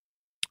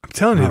 I'm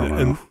telling you,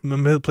 and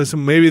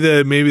maybe the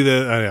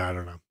I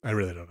don't know. I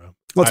really don't know.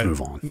 Let's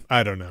move on.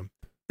 I don't know.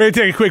 We're going to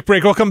take a quick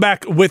break. We'll come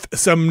back with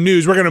some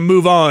news. We're going to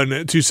move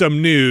on to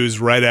some news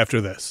right after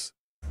this.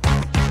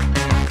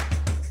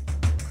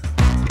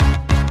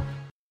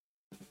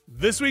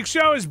 This week's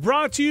show is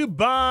brought to you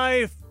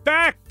by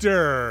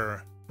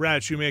Factor.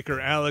 Brad Shoemaker,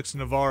 Alex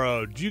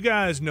Navarro. Do you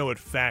guys know what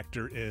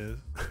Factor is?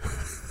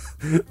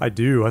 I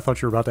do. I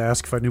thought you were about to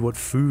ask if I knew what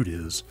food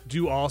is. Do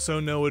you also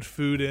know what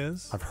food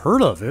is? I've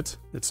heard of it.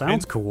 It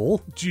sounds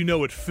cool. Do you know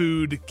what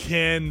food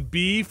can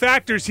be?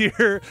 Factor's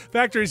here.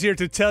 Factor is here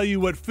to tell you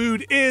what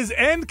food is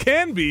and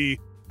can be.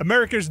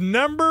 America's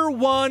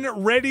 #1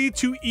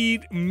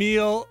 ready-to-eat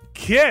meal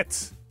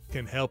kit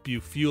can help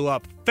you fuel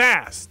up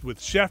fast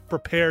with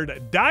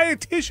chef-prepared,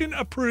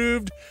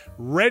 dietitian-approved,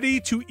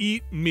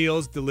 ready-to-eat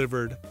meals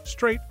delivered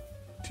straight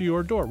to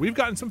your door. We've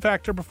gotten some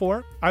Factor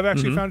before. I've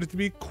actually found it to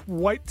be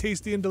quite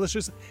tasty and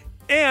delicious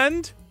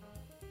and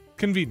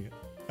convenient.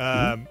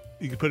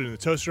 You can put it in the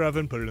toaster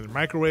oven, put it in the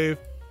microwave.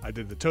 I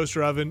did the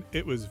toaster oven.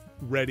 It was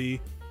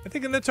ready. I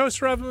think in the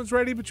toaster oven it was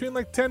ready between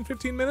like 10,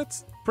 15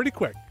 minutes. Pretty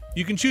quick.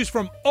 You can choose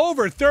from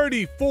over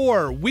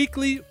 34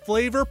 weekly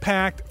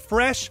flavor-packed,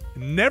 fresh,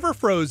 never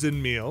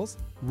frozen meals,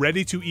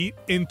 ready to eat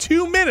in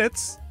 2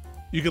 minutes.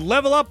 You can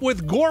level up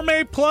with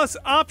Gourmet Plus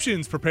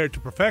options prepared to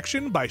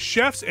perfection by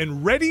chefs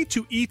and ready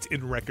to eat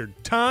in record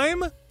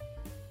time.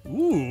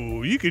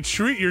 Ooh, you could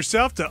treat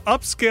yourself to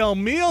upscale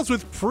meals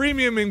with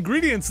premium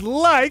ingredients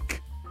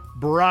like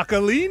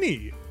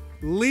broccolini,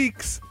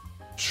 leeks,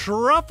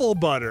 truffle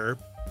butter,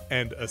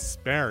 and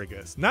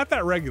asparagus. Not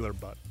that regular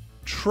butter,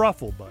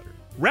 truffle butter.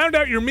 Round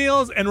out your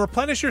meals and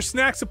replenish your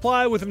snack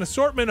supply with an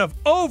assortment of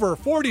over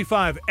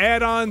 45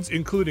 add-ons,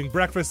 including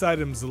breakfast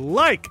items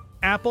like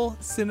apple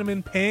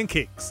cinnamon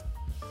pancakes,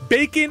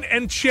 bacon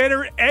and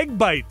cheddar egg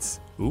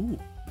bites,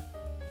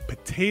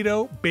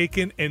 potato,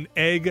 bacon, and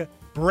egg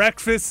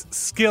breakfast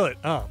skillet.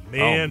 Oh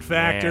man,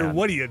 Factor, man.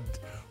 what are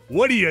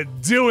you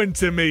doing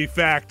to me,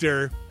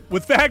 Factor?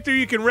 With Factor,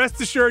 you can rest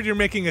assured you're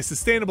making a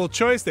sustainable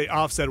choice. They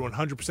offset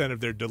 100%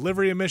 of their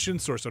delivery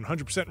emissions, source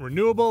 100%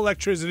 renewable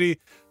electricity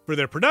for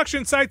their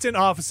production sites and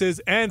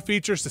offices, and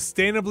feature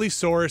sustainably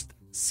sourced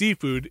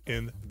seafood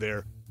in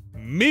their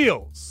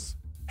meals.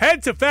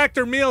 Head to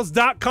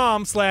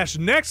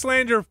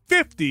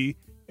factormeals.com/Nextlander50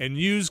 and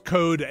use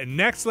code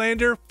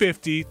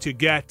Nextlander50 to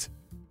get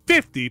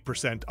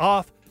 50%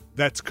 off.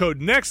 That's code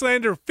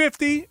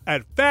Nextlander50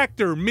 at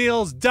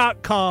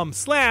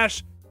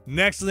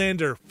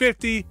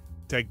factormeals.com/Nextlander50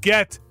 to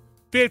get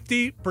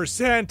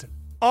 50%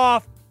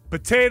 off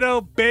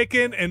potato,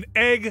 bacon, and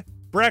egg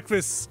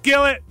breakfast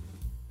skillet.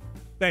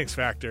 Thanks,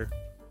 Factor.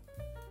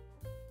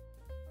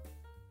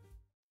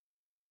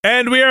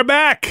 And we are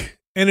back,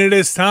 and it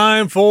is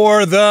time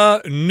for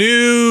the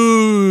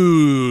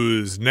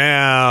news.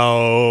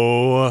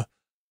 Now,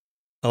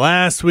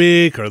 last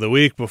week or the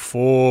week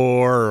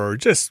before, or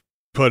just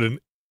put an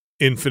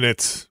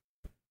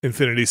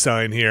infinity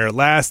sign here.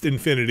 Last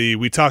Infinity,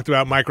 we talked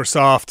about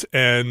Microsoft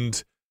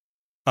and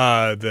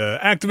the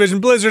Activision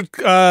Blizzard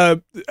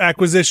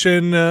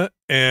acquisition,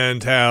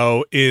 and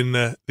how in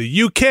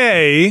the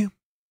UK,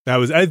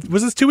 was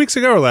this 2 weeks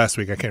ago or last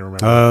week? I can't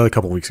remember. A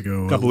couple weeks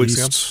ago.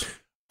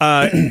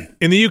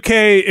 In the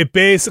UK, it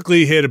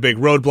basically hit a big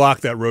roadblock.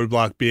 That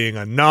roadblock being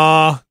a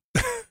nah,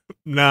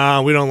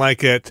 we don't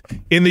like it.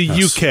 In the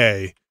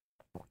UK,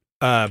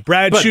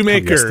 Brad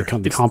Shoemaker,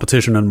 the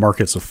Competition and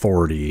Markets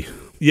Authority,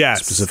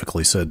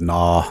 specifically said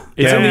nah.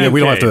 It's in the UK, we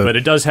don't have to, but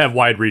it does have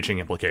wide-reaching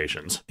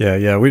implications. we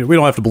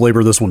don't have to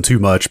belabor this one too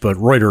much. But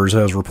Reuters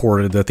has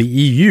reported that the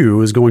EU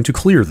is going to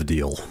clear the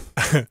deal.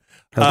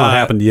 Has not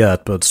happened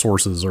yet, but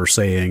sources are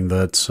saying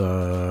that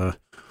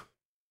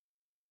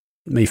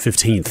May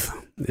 15th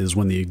is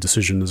when the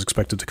decision is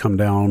expected to come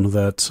down,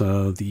 that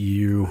the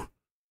EU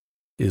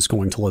is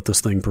going to let this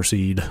thing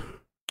proceed.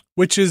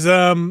 Which is,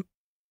 so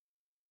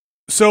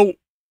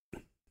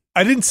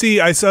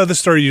I saw the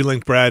story you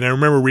linked, Brad, and I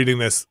remember reading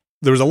this.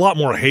 There was a lot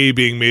more hay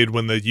being made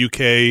when the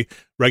UK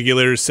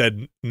regulators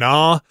said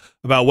nah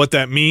about what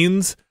that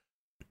means.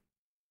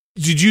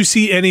 Did you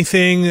see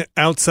anything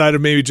outside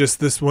of maybe just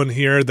this one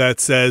here that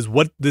says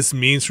what this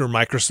means for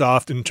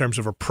Microsoft in terms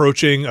of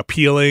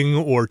appealing,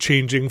 or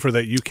changing for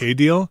that UK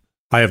deal?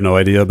 I have no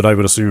idea, but I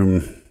would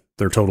assume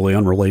they're totally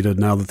unrelated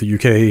now that the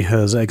UK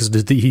has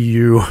exited the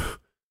EU.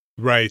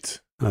 Right.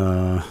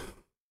 I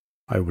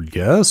would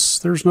guess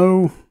there's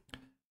no...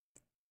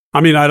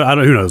 I mean, I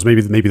don't, who knows?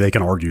 Maybe they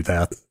can argue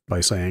that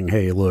by saying,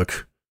 hey,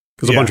 look,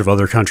 because a bunch of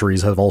other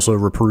countries have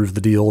also approved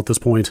the deal at this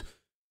point.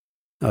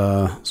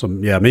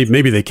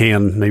 Maybe they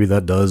can. Maybe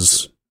that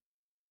does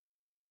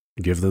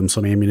give them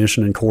some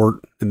ammunition in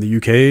court in the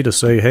UK to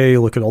say, hey,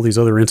 look at all these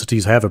other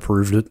entities have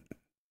approved it.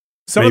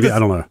 I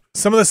don't know.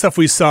 Some of the stuff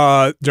we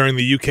saw during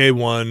the UK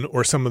one,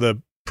 or some of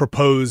the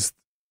proposed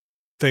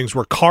things,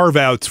 were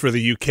carve-outs for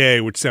the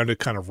UK, which sounded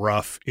kind of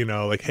rough. You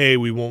know, like, hey,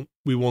 we won't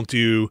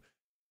do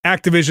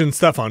Activision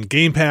stuff on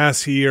Game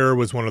Pass here,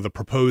 was one of the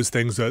proposed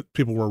things that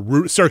people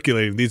were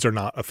circulating. These are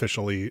not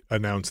officially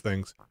announced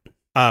things.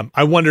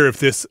 I wonder if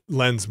this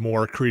lends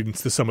more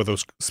credence to some of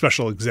those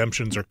special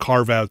exemptions or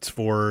carve-outs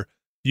for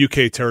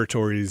UK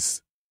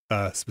territories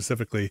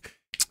specifically.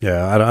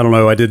 Yeah, I don't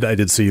know. I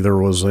did see there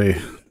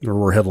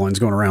were headlines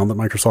going around that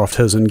Microsoft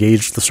has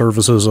engaged the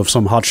services of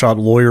some hotshot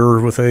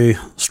lawyer with a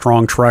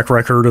strong track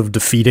record of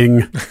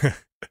defeating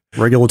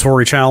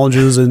regulatory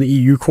challenges in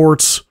EU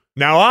courts.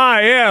 Now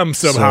I am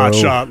some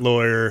hotshot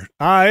lawyer.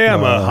 I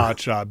am a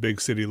hotshot big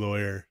city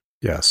lawyer.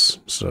 Yes,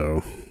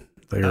 so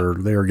they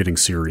are getting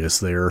serious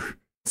there.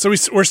 So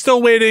we're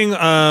still waiting.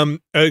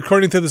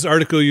 According to this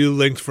article you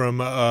linked from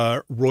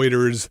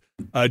Reuters,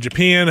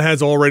 Japan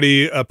has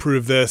already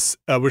approved this.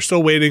 We're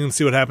still waiting and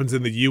see what happens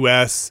in the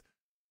U.S.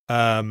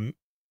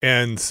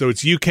 And so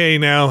it's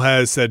UK now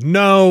has said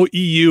no.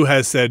 EU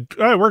has said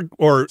so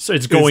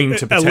it's going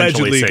to potentially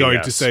allegedly say going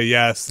yes. to say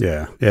yes.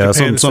 Yeah. Japan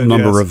Some said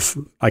number yes.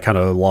 of, I kind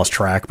of lost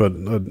track, but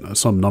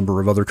some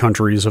number of other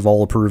countries have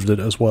all approved it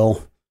as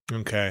well.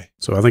 Okay,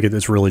 So I think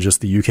it's really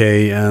just the UK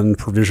and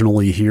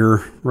provisionally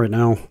here right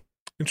now.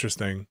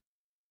 interesting.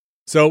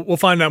 So we'll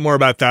find out more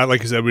about that.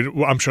 Like I said,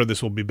 I'm sure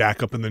this will be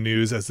back up in the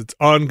news as it's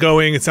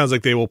ongoing. It sounds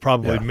like they will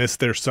probably miss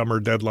their summer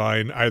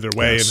deadline either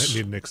way and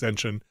need an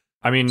extension.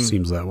 I mean,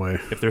 Seems that way.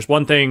 if there's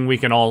one thing we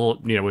can all,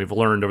 we've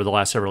learned over the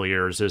last several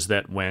years is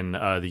that when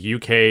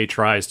the UK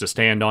tries to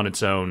stand on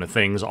its own,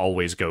 things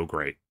always go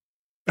great.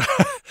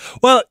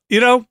 Well,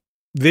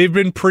 they've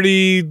been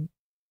pretty.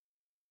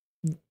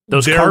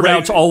 Those Their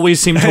carve-outs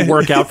always seem to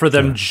work out for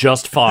them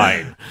just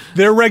fine.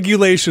 Their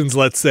regulations,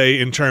 let's say,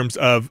 in terms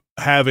of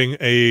having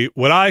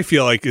what I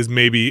feel like is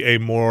maybe a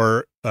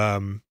more,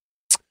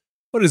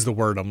 what is the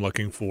word I'm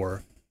looking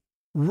for?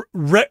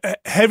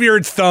 Heavier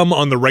thumb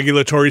on the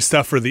regulatory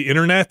stuff for the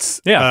internet.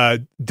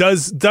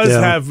 Does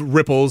have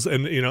ripples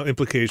and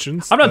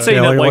implications. I'm not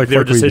saying that like their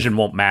we- decision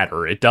won't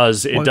matter. It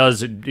does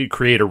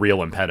create a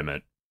real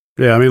impediment.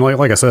 Yeah, I mean,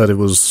 like I said, it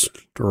was,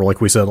 or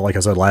like I said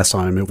last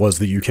time, it was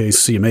the UK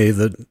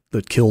CMA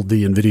that killed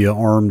the NVIDIA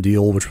ARM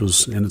deal, which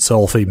was in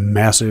itself a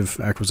massive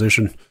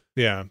acquisition.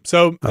 Yeah,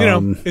 so it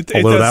although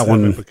does that have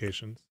one-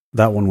 implications.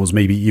 That one was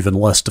maybe even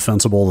less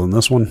defensible than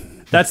this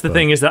one. That's the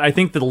thing, is that I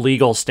think the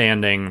legal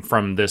standing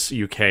from this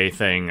UK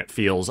thing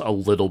feels a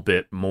little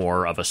bit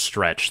more of a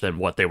stretch than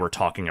what they were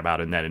talking about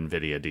in that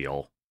NVIDIA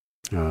deal.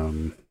 I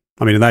mean,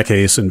 in that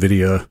case,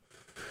 NVIDIA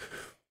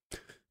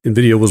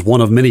was one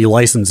of many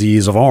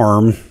licensees of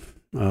ARM,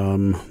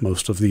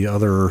 most of the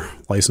other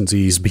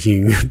licensees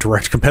being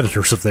direct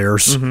competitors of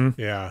theirs.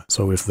 Mm-hmm. Yeah.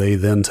 So if they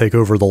then take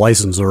over the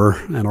licensor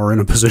and are in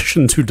a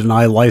position to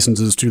deny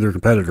licenses to their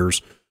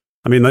competitors,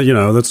 I mean,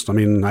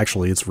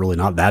 actually, it's really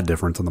not that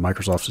different than the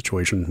Microsoft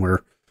situation where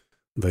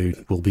they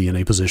will be in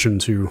a position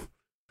to,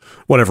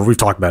 whatever, we've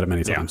talked about it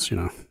many times,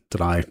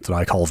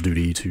 deny Call of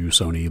Duty to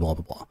Sony, blah,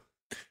 blah, blah.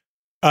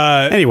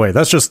 Anyway,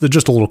 that's just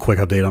a little quick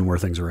update on where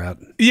things are at.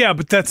 Yeah,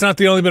 but that's not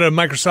the only bit of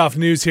Microsoft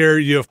news here.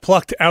 You have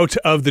plucked out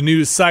of the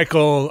news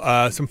cycle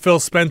some Phil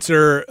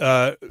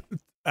Spencer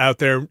out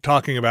there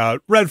talking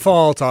about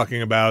Redfall,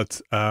 talking about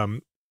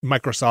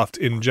Microsoft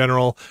in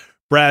general.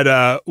 Brad,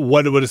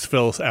 what is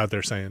Phil out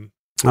there saying?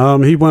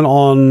 He went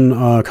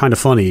on kind of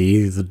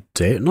funny the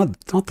day,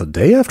 not the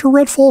day after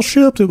Redfall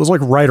shipped. It was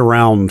like right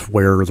around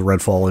where the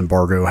Redfall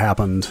embargo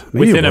happened.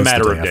 Maybe Within it a was the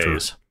matter day of after.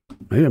 days.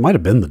 Maybe it might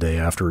have been the day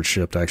after it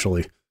shipped,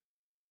 actually.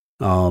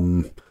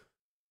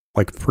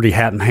 Like pretty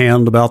hat in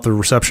hand about the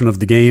reception of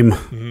the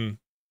game,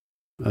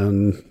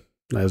 and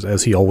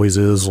as he always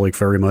is, like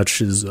very much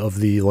is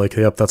of the like,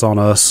 yep, that's on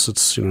us.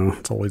 It's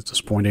it's always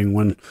disappointing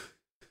when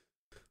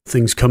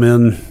things come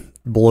in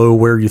below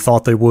where you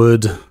thought they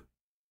would.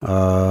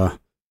 But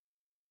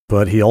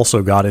he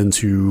also got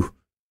into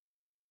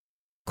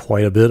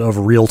quite a bit of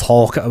real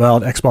talk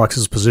about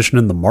Xbox's position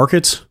in the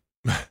market.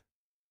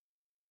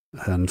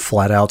 And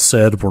flat out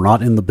said, we're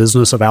not in the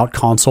business of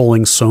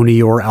out-consoling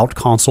Sony or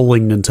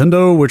out-consoling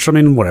Nintendo, which, I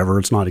mean, whatever,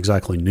 it's not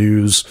exactly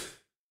news.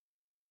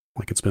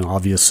 Like, it's been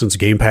obvious since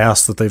Game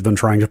Pass that they've been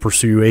trying to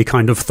pursue a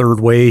kind of third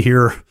way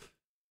here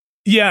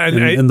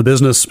in the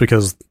business,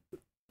 because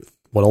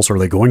what else are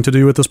they going to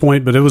do at this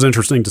point? But it was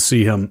interesting to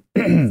see him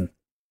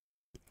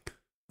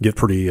get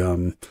pretty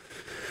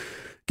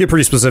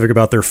specific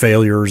about their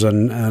failures,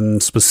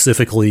 and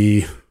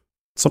specifically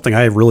something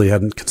I really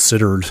hadn't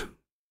considered,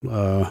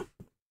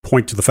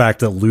 point to the fact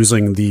that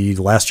losing the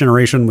last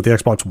generation with the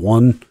Xbox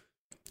One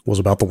was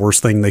about the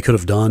worst thing they could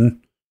have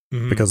done,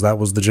 because that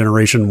was the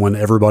generation when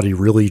everybody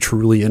really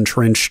truly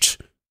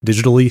entrenched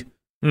digitally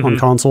on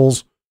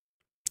consoles.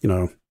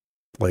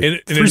 Like in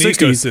an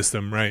 360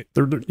 ecosystem, right?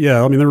 There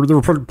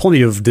were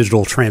plenty of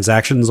digital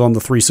transactions on the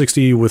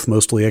 360 with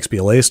mostly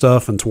XBLA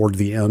stuff, and toward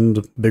the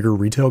end, bigger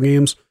retail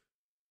games.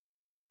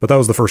 But that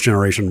was the first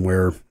generation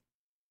where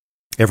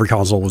every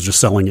console was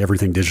just selling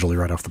everything digitally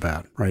right off the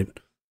bat, right?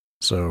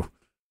 So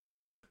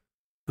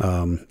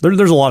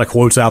there's a lot of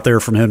quotes out there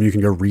from him you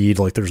can go read.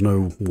 Like, there's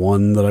no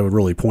one that I would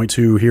really point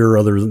to here.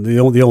 Other than the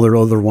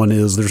other one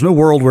is, there's no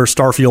world where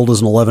Starfield is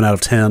an 11 out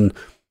of 10.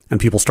 And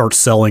people start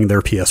selling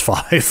their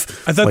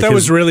PS5. I thought that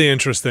was really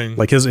interesting.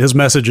 Like his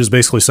message is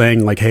basically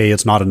saying, like, hey,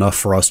 it's not enough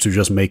for us to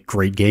just make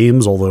great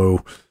games,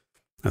 although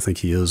I think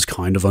he is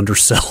kind of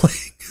underselling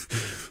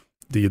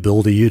the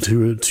ability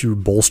to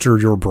bolster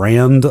your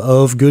brand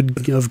of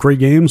great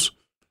games.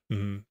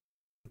 Mm-hmm.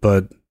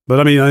 But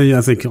I mean,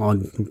 I think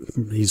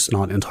he's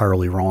not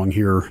entirely wrong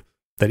here,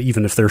 that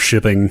even if they're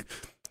shipping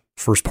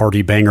first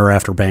party banger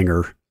after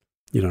banger,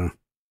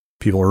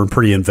 people are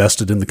pretty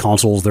invested in the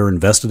consoles they're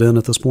invested in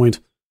at this point.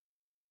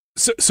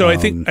 So I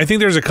think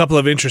there's a couple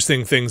of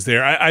interesting things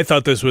there. I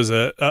thought this was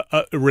a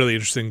really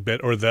interesting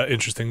bit, or the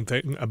interesting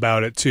thing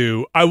about it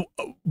too.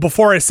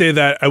 Before I say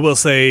that, I will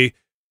say,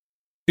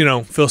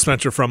 Phil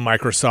Spencer from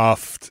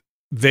Microsoft,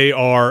 they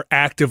are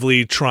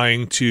actively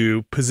trying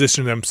to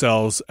position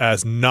themselves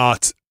as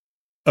not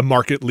a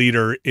market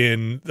leader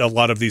in a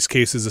lot of these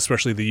cases,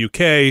 especially the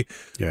UK.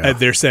 Yeah.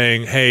 They're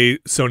saying, hey,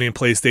 Sony and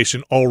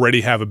PlayStation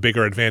already have a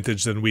bigger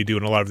advantage than we do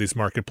in a lot of these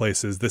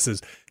marketplaces. This is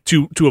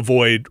to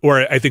avoid,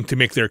 or I think to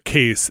make their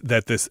case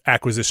that this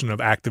acquisition of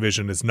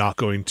Activision is not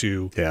going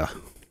to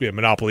be a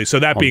monopoly. So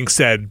that being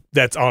said,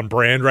 that's on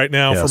brand right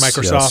now for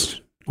Microsoft. Yes.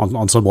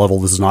 On some level,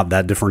 this is not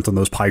that different than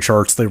those pie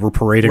charts they were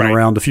parading Right.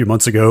 around a few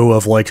months ago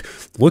of like,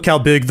 look how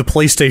big the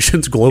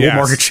PlayStation's global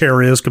market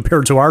share is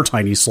compared to our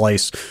tiny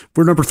slice.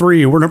 We're number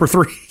 3. We're number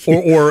 3.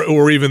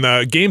 or even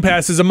the Game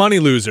Pass is a money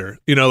loser.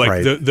 You know, like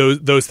Right.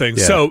 those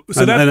things. Yeah. So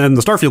and, that and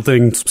the Starfield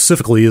thing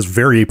specifically is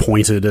very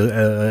pointed,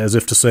 as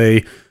if to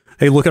say,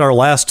 hey, look at our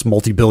last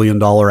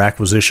multi-billion-dollar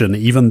acquisition.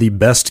 Even the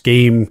best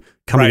game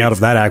coming Right. out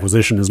of that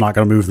acquisition is not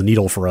going to move the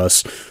needle for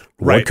us.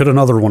 Right. What could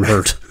another one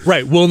hurt?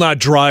 right will not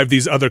drive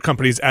these other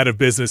companies out of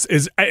business.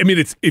 It's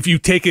if you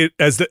take it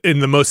as in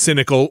the most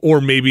cynical,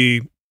 or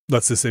maybe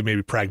let's just say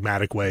maybe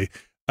pragmatic way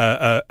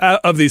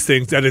of these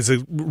things. That is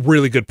a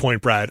really good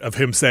point, Brad, of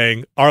him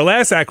saying our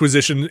last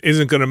acquisition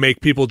isn't going to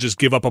make people just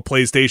give up a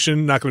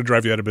PlayStation, not going to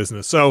drive you out of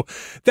business. So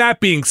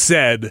that being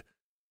said,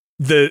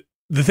 the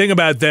thing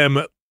about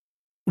them,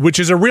 which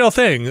is a real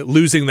thing,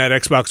 losing that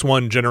Xbox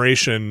One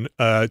generation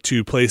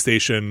to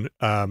PlayStation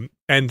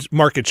and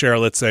market share,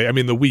 let's say. I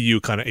mean, the Wii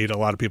U kind of ate a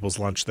lot of people's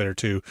lunch there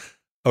too.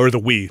 Or the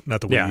Wii, not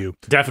the Wii U.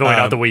 Definitely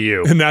not the Wii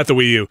U. Not the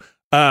Wii U.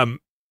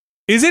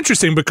 Is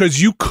interesting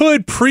because you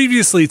could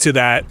previously to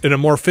that, in a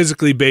more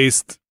physically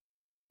based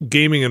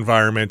gaming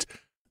environment,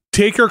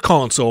 take your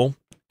console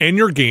and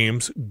your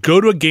games, go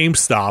to a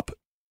GameStop,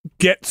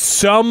 get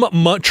some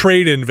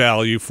trade-in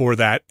value for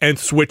that, and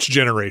switch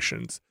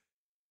generations.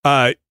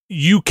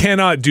 You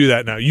cannot do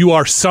that now. You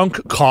are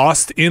sunk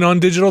cost in on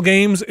digital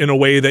games in a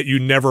way that you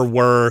never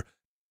were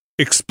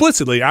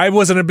explicitly. I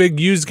wasn't a big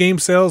used game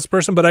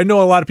salesperson, but I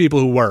know a lot of people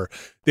who were.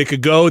 They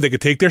could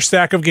take their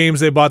stack of games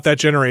they bought that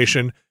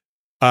generation.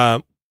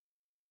 And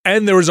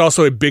there was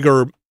also a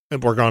bigger,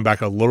 and we're going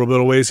back a little bit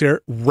of ways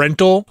here,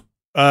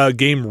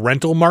 game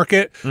rental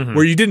market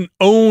where you didn't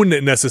own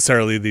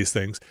necessarily these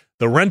things.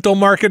 The rental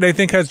market, I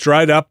think, has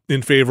dried up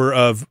in favor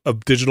of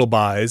digital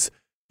buys.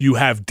 You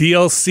have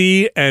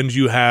DLC and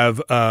you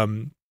have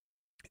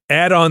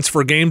add-ons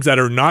for games that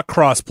are not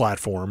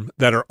cross-platform,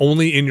 that are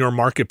only in your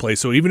marketplace.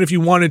 So even if you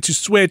wanted to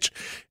switch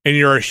and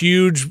you're a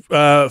huge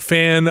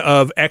fan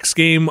of X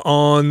game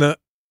on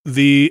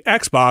the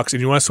Xbox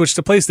and you want to switch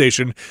to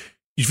PlayStation,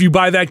 if you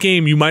buy that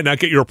game, you might not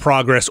get your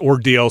progress or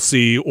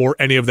DLC or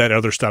any of that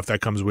other stuff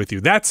that comes with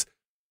you. That's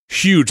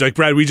huge. Like,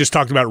 Brad, we just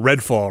talked about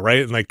Redfall,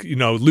 right? And like,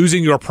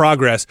 losing your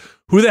progress.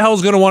 Who the hell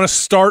is going to want to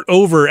start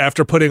over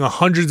after putting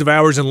hundreds of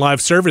hours in live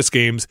service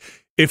games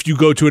if you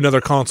go to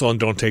another console and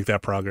don't take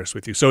that progress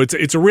with you? So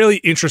it's a really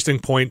interesting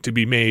point to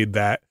be made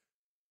that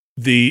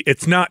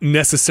it's not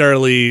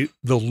necessarily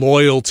the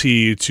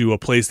loyalty to a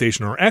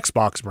PlayStation or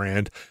Xbox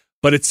brand,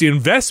 but it's the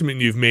investment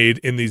you've made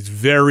in these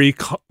very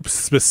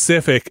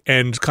specific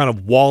and kind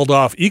of walled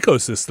off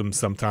ecosystems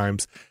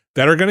sometimes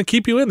that are going to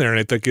keep you in there.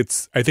 And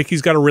I think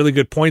he's got a really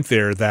good point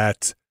there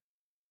that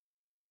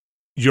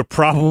you're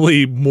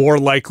probably more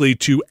likely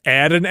to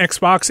add an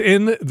Xbox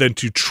in than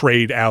to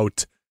trade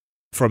out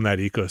from that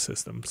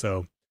ecosystem.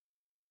 So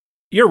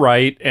you're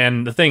right.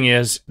 And the thing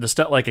is, the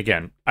stuff, like,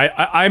 again,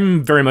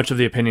 I'm very much of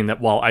the opinion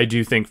that while I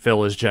do think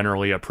Phil is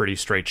generally a pretty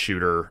straight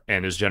shooter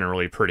and is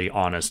generally pretty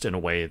honest in a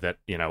way that,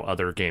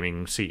 other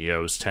gaming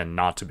CEOs tend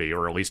not to be,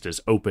 or at least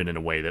is open in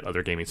a way that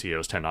other gaming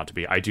CEOs tend not to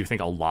be, I do think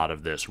a lot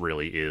of this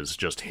really is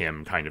just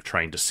him kind of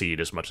trying to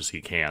seed as much as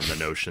he can the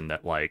notion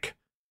that, like,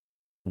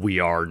 we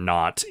are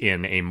not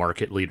in a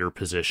market leader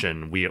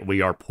position.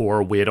 We are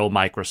poor widow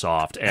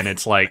Microsoft. And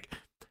it's like,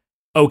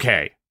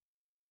 okay,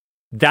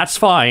 that's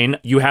fine.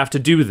 You have to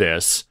do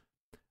this.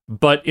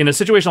 But in a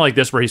situation like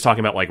this where he's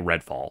talking about like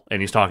Redfall and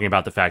he's talking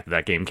about the fact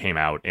that game came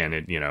out and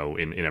it,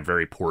 in a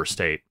very poor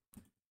state,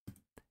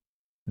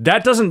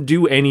 that doesn't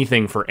do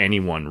anything for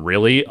anyone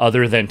really,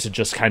 other than to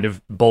just kind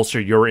of bolster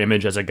your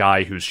image as a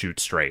guy who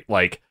shoots straight.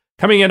 Like,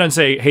 coming in and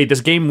say, hey,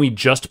 this game we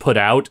just put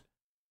out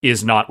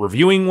is not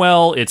reviewing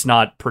well. It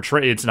wasn't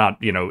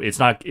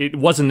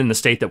in the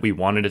state that we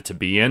wanted it to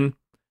be in.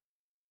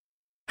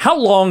 How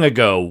long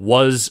ago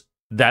was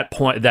that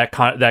point,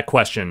 that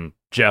question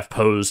Jeff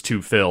posed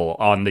to Phil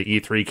on the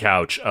E3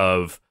 couch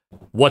of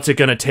what's it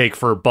going to take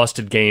for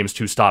busted games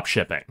to stop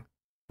shipping?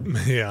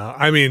 Yeah,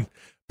 I mean,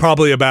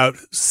 probably about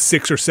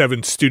 6 or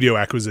 7 studio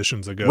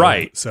acquisitions ago.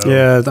 Right. So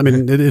yeah, I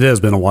mean, it has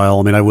been a while.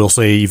 I mean, I will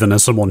say, even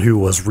as someone who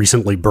was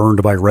recently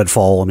burned by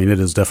Redfall, I mean, it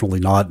is definitely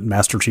not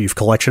Master Chief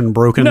Collection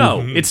broken.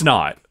 No, it's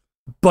not.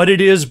 But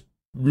it is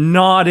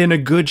not in a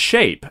good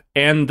shape.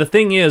 And the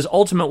thing is,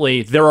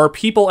 ultimately, there are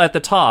people at the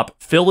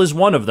top, Phil is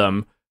one of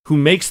them, who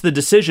makes the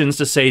decisions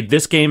to say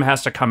this game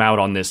has to come out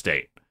on this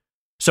date.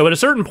 So at a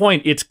certain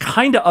point, it's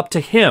kind of up to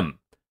him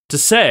to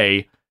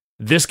say,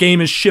 this game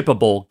is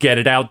shippable, get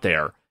it out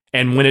there.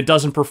 And when it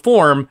doesn't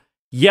perform,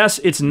 yes,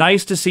 it's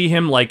nice to see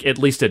him like at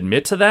least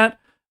admit to that,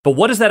 But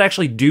what does that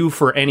actually do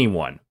for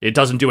anyone? It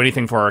doesn't do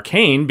anything for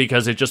Arcane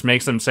because it just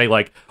makes them say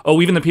like,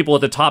 oh, even the people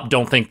at the top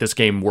don't think this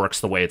game works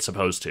the way it's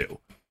supposed to.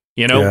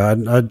 You know?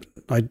 Yeah,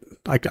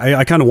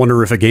 I kind of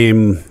wonder if a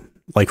game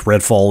like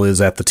Redfall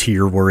is at the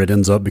tier where it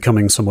ends up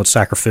becoming somewhat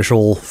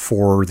sacrificial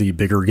for the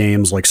bigger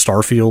games like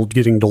Starfield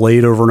getting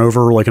delayed over and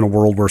over, like in a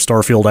world where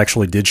Starfield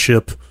actually did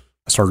ship.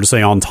 I started to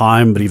say on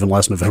time, but even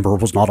last November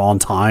was not on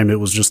time. It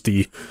was just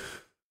the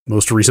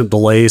most recent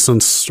delay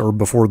since or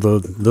before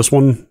this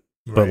one.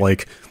 Right. But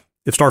like,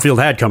 if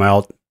Starfield had come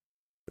out,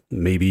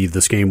 maybe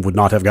this game would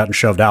not have gotten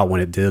shoved out when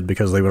it did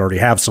because they would already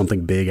have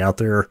something big out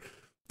there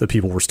that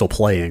people were still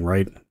playing,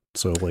 right?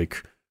 So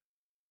like,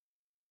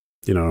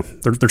 you know,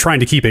 they're trying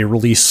to keep a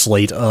release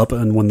slate up,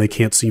 and when they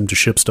can't seem to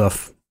ship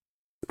stuff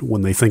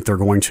when they think they're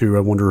going to,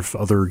 I wonder if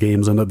other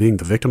games end up being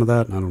the victim of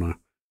that. I don't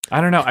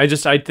know.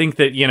 I think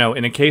that, you know,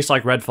 in a case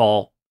like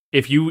Redfall,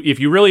 if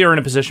you really are in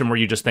a position where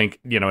you just think,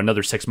 you know,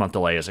 another 6-month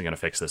delay isn't going to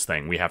fix this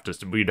thing, we'd have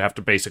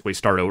to basically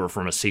start over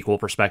from a sequel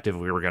perspective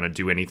if we were going to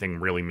do anything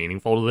really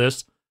meaningful to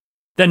this,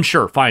 then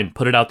sure, fine,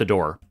 put it out the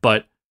door.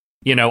 But,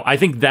 you know, I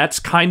think that's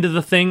kind of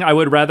the thing I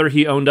would rather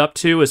he owned up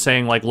to, is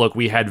saying like, look,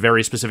 we had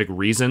very specific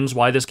reasons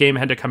why this game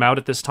had to come out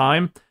at this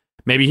time.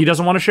 Maybe he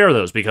doesn't want to share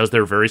those because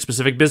they're very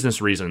specific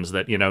business reasons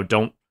that, you know,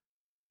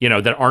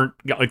 that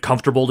aren't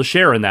comfortable to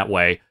share in that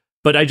way.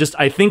 But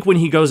I think when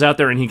he goes out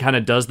there and he kind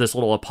of does this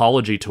little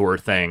apology tour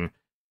thing,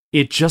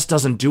 it just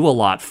doesn't do a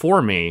lot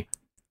for me.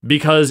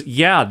 Because,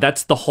 yeah,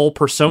 that's the whole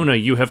persona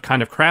you have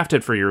kind of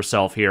crafted for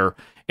yourself here.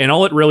 And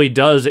all it really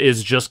does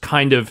is just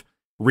kind of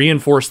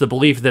reinforce the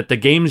belief that the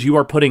games you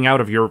are putting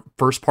out of your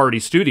first-party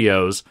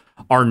studios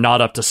are not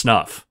up to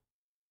snuff.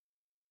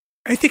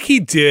 I think he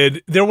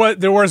did.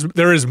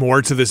 There is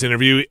more to this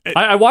interview.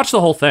 I watched the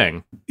whole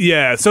thing.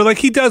 Yeah, so like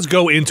he does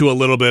go into a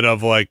little bit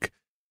of like,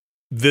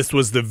 this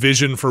was the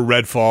vision for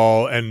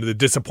Redfall and the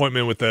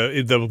disappointment with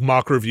the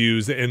mock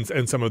reviews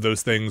and some of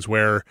those things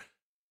where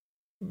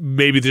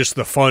maybe just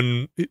the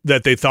fun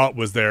that they thought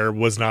was there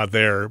was not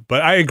there.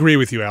 But I agree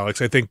with you,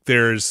 Alex. I think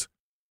there's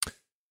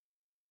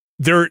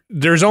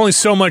only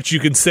so much you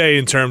can say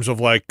in terms of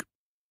like,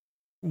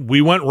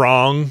 we went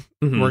wrong.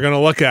 Mm-hmm. We're going to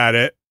look at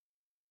it.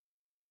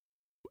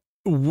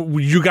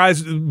 You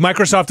guys,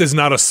 Microsoft is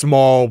not a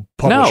small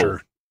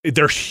publisher. No.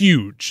 They're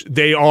huge.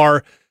 They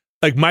are...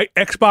 Like, my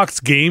Xbox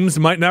games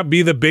might not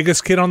be the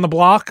biggest kid on the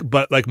block,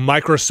 but like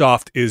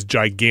Microsoft is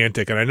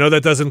gigantic, and I know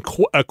that doesn't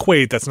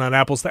equate. That's not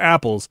apples to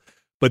apples,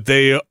 but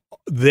they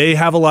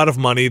have a lot of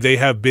money. They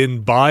have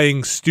been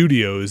buying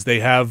studios. They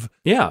have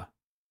a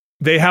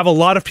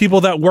lot of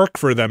people that work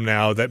for them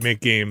now that make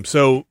games.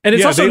 So, and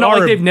it's also not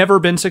like they've never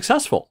been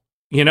successful.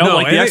 You know,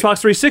 like the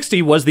Xbox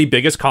 360 was the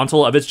biggest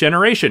console of its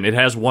generation. It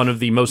has one of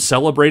the most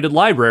celebrated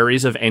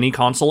libraries of any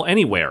console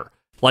anywhere.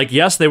 Like,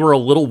 yes, they were a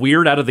little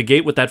weird out of the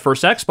gate with that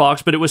first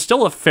Xbox, but it was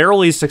still a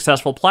fairly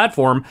successful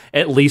platform,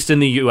 at least in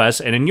the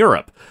US and in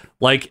Europe.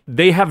 Like,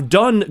 they have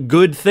done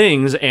good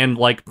things and,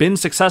 like, been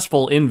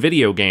successful in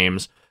video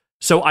games.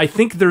 So I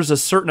think there's a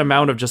certain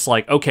amount of just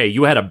like, okay,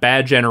 you had a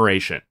bad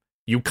generation.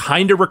 You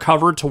kind of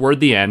recovered toward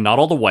the end, not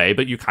all the way,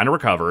 but you kind of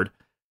recovered.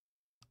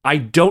 I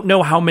don't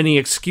know how many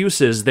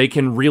excuses they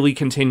can really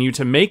continue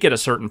to make at a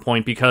certain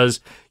point, because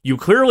you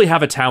clearly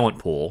have a talent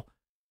pool.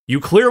 You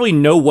clearly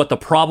know what the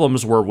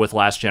problems were with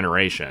last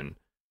generation.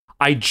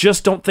 I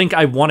just don't think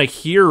I want to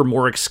hear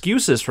more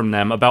excuses from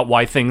them about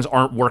why things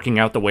aren't working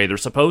out the way they're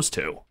supposed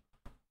to.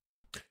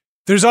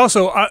 There's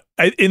also,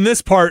 in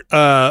this part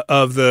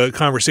of the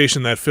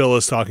conversation that Phil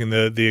is talking,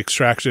 the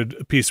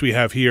extracted piece we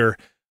have here,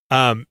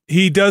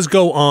 he does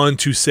go on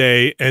to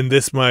say, and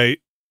this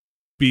might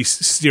be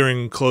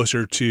steering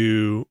closer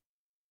to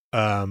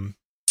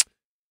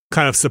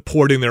kind of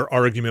supporting their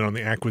argument on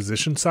the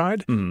acquisition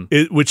side,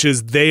 which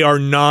is they are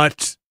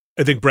not,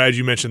 I think, Brad,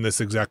 you mentioned this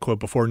exact quote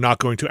before, not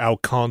going to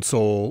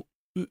out-console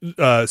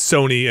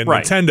Sony and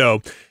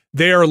Nintendo.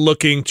 They are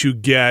looking to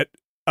get,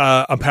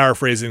 I'm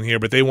paraphrasing here,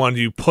 but they want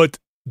to put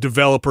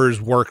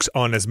developers' works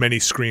on as many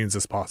screens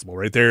as possible,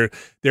 right?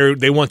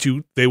 They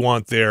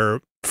want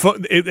their,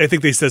 I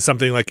think they said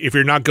something like, if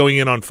you're not going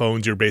in on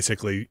phones, you're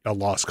basically a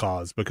lost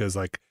cause, because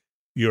like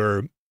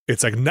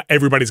it's like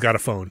everybody's got a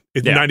phone.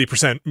 It's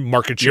 90%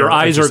 market share. Your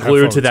eyes are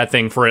glued to that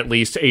thing for at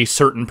least a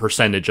certain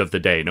percentage of the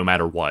day, no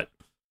matter what.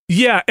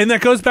 Yeah, and that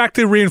goes back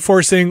to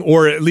reinforcing,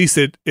 or at least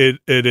it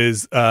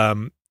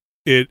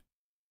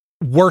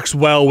works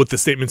well with the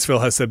statements Phil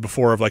has said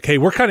before of like, hey,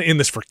 we're kind of in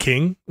this for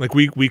King. Like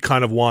we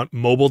kind of want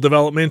mobile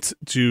development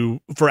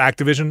for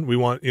Activision. We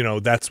want,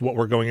 that's what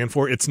we're going in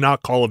for. It's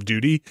not Call of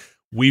Duty.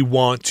 We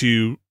want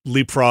to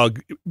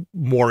leapfrog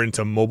more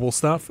into mobile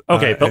stuff.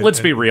 Okay, but let's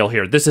be real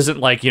here. This isn't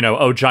like,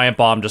 Giant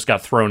Bomb just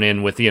got thrown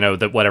in with,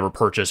 that whatever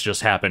purchase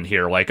just happened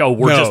here. Like,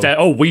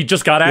 we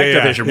just got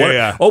Activision.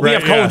 We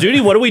have Call of Duty.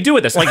 What do we do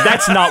with this? Like,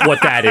 that's not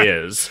what that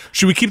is.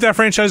 Should we keep that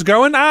franchise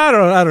going? I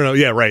don't know.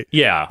 Yeah, right.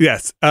 Yeah.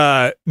 Yes.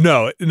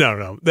 No.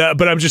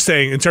 But I'm just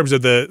saying, in terms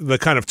of the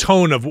kind of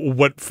tone of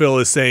what Phil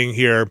is saying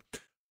here,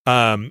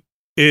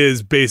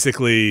 is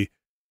basically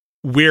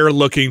we're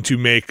looking to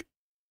make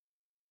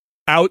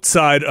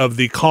outside of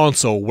the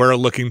console, we're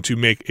looking to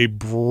make a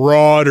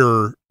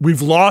broader.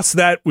 We've lost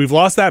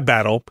that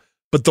battle,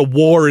 but the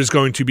war is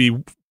going to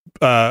be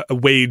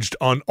waged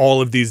on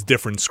all of these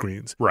different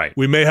screens. Right.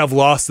 We may have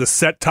lost the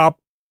set-top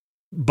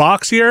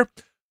box here,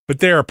 but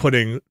they are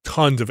putting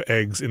tons of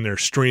eggs in their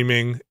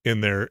streaming,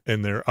 in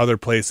their other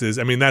places.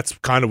 I mean, that's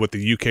kind of what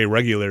the UK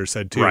regulator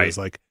said too. Right. Is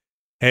like,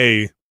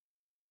 hey,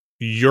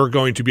 you're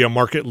going to be a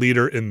market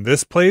leader in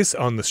this place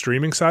on the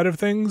streaming side of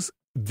things.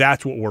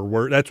 That's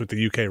what that's what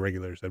the UK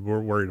regulator said. We're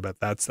worried about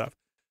that stuff.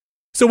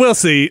 So we'll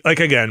see. Like,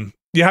 again,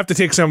 you have to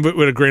take some of it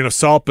with a grain of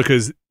salt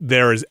because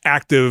there is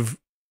active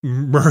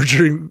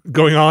merging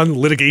going on,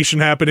 litigation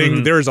happening.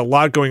 Mm-hmm. There is a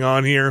lot going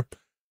on here.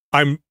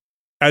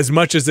 As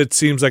much as it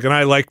seems like, and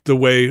I like the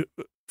way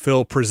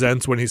Phil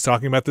presents when he's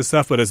talking about this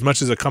stuff, but as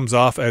much as it comes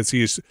off as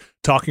he's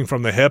talking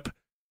from the hip,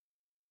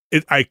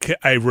 I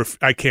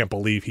can't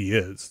believe he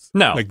is.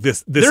 No, like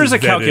this there is a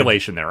vetted.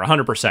 calculation there,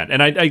 100%.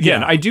 And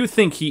I do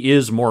think he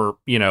is more,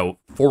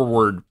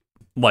 forward,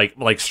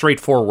 like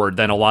straightforward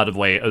than a lot of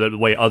the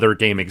way other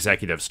game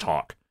executives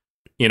talk.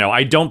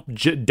 I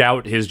don't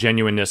doubt his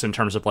genuineness in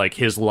terms of like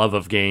his love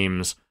of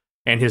games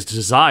and his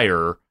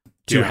desire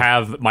to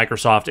have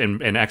Microsoft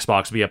and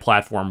Xbox be a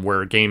platform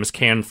where games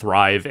can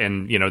thrive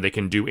and, they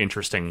can do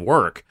interesting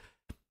work.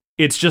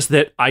 It's just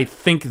that I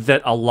think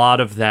that a lot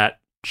of that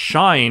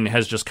shine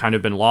has just kind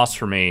of been lost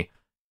for me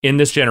in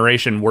this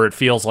generation, where it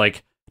feels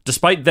like,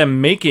 despite them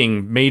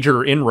making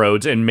major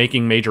inroads and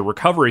making major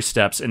recovery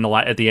steps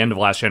at the end of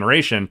last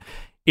generation,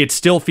 it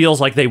still feels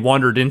like they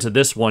wandered into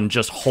this one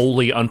just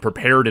wholly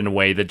unprepared in a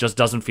way that just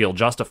doesn't feel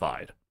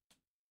justified.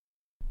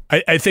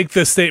 I think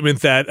the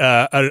statement that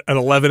an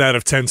 11 out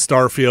of 10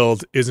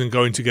 Starfield isn't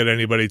going to get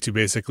anybody to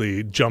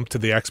basically jump to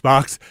the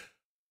Xbox.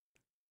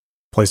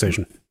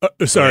 PlayStation.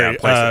 Sorry.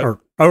 PlayStation.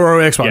 Or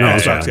Xbox. Yeah, no,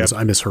 Xbox,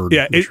 sorry. I misheard.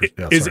 Yeah,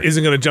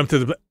 isn't going to jump to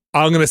the...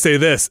 I'm going to say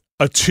this.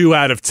 A 2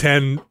 out of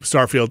 10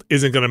 Starfield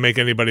isn't going to make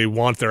anybody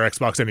want their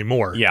Xbox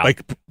anymore. Yeah.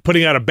 Like,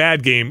 putting out a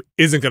bad game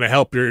isn't going to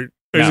help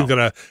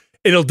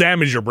it'll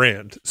damage your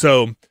brand.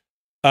 So...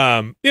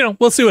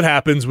 we'll see what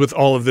happens with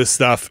all of this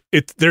stuff.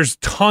 There's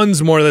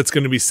tons more that's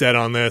going to be said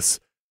on this.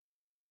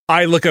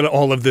 I look at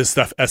all of this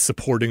stuff as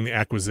supporting the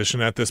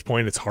acquisition at this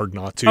point. It's hard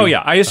not to. Oh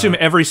yeah, I assume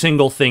every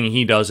single thing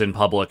he does in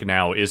public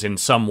now is in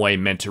some way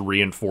meant to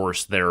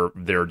reinforce their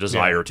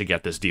desire to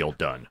get this deal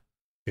done.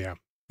 Yeah.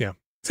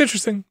 It's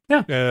interesting.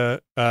 Yeah.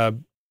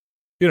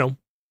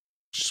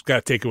 Just got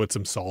to take it with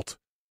some salt.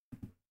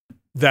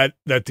 That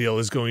deal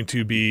is going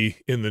to be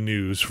in the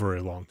news for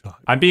a long time.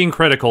 I'm being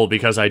critical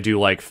because I do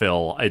like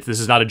Phil.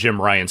 This is not a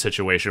Jim Ryan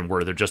situation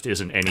where there just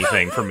isn't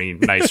anything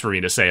nice for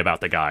me to say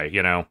about the guy,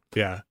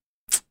 Yeah.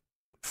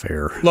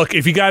 Fair. Look,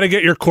 if you got to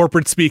get your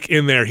corporate speak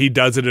in there, he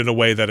does it in a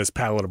way that is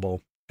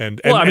palatable.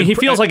 He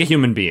feels like a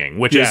human being,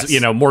 which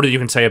is, more than you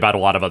can say about a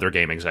lot of other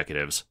game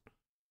executives.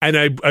 And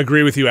I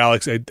agree with you,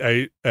 Alex.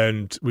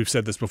 And we've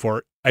said this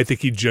before. I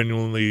think he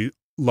genuinely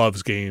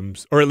loves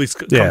games, or at least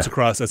comes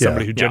across as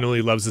somebody who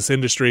genuinely loves this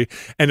industry,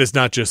 and is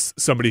not just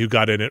somebody who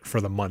got in it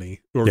for the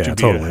money or to be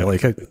totally.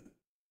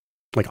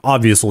 Like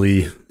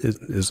obviously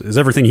is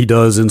everything he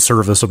does in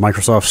service of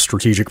Microsoft's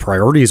strategic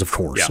priorities, of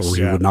course, or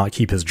he would not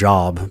keep his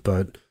job.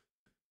 But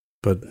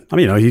I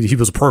mean, he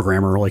was a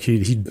programmer. Like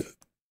he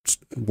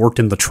worked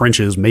in the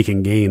trenches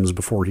making games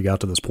before he got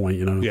to this point.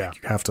 You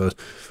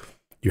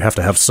have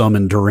to have some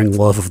enduring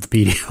love of the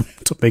medium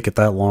to make it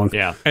that long.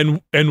 Yeah.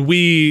 And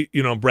we,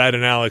 Brad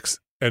and Alex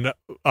and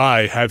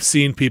I have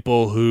seen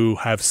people who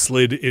have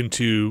slid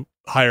into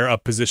higher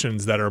up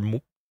positions that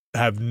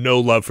have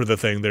no love for the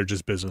thing. They're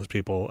just business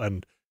people.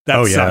 And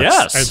that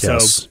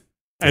sucks.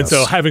 And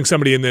so having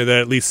somebody in there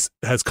that at least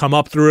has come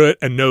up through it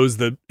and knows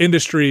the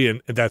industry,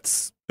 and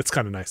it's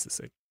kind of nice to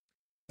see.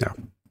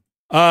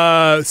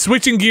 Yeah.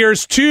 Switching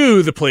gears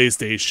to the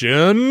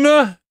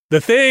PlayStation, the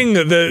thing,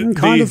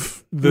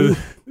 the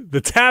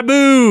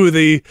taboo,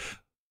 the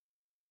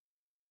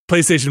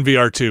PlayStation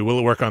VR 2. Will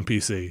it work on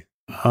PC?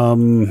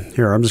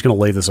 Here, I'm just going to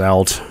lay this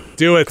out.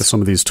 Do it. Because some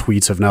of these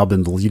tweets have now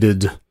been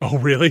deleted. Oh,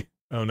 really?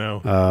 Oh,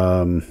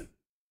 no.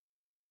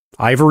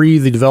 Ivory,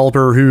 the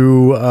developer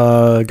who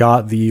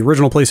got the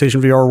original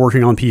PlayStation VR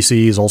working on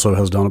PCs, also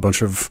has done a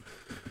bunch of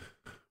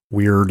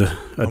weird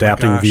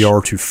adapting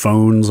VR to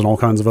phones and all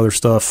kinds of other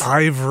stuff.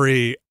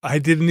 Ivory. I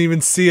didn't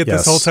even see it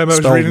this whole time I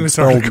was reading this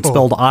article.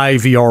 Spelled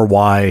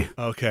IVRY.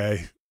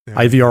 Okay. Yeah.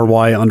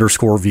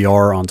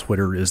 IVRY_VR on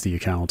Twitter is the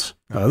account.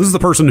 This is the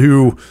person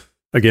who,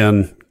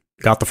 again,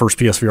 got the first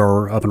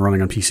PSVR up and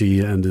running on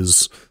PC and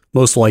is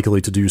most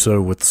likely to do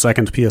so with the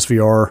second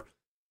PSVR.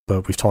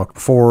 But we've talked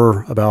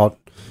before about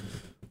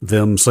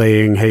them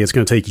saying, hey, it's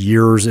going to take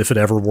years if it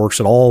ever works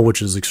at all,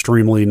 which is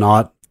extremely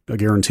not a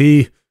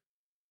guarantee.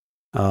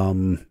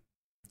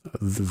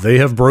 They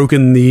have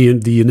broken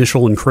the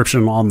initial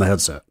encryption on the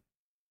headset,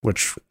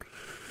 which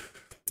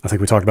I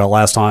think we talked about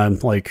last time.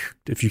 Like,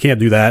 if you can't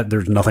do that,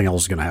 there's nothing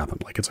else going to happen.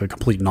 Like, it's a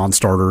complete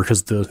non-starter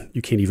because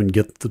you can't even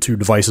get the two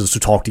devices to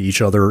talk to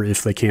each other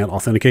if they can't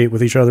authenticate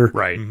with each other.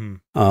 Right.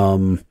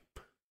 Mm-hmm.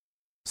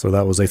 So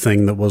that was a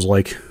thing that was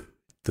like,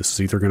 this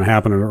is either going to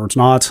happen or it's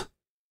not.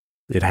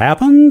 it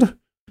happened,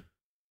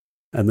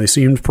 and they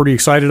seemed pretty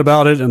excited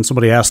about it, and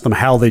somebody asked them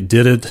how they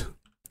did it.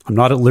 I'm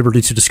not at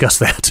liberty to discuss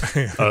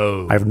that.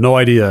 Oh. I have no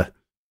idea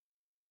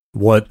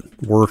what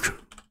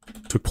work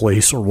took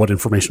place or what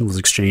information was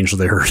exchanged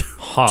there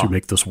to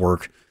make this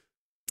work.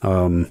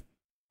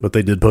 But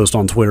they did post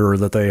on Twitter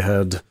that they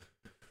had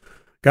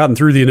gotten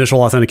through the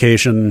initial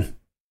authentication,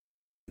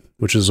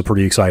 which is a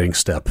pretty exciting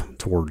step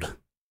toward.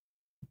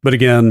 But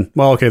again,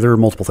 well, okay, there are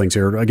multiple things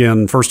here.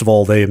 Again, first of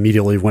all, they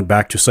immediately went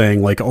back to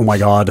saying, like, oh my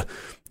God,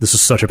 this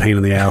is such a pain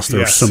in the ass.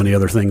 There's so many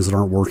other things that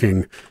aren't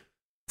working.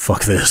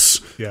 Fuck this.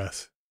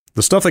 Yes.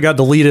 The stuff that got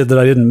deleted that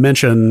I didn't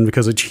mention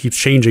because it keeps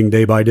changing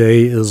day by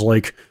day is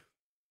like,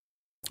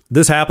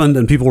 this happened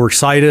and people were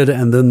excited,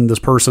 and then this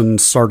person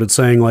started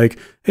saying like,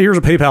 hey, here's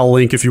a PayPal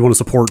link if you want to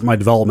support my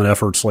development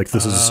efforts. Like,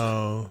 this is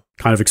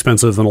kind of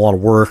expensive and a lot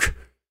of work.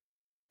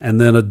 And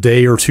then a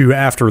day or two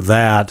after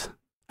that,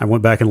 I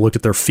went back and looked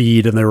at their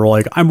feed, and they were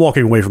like, I'm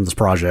walking away from this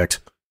project.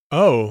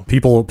 Oh.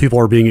 People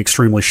are being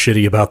extremely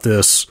shitty about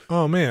this.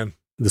 Oh, man.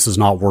 This is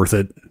not worth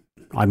it.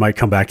 I might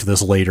come back to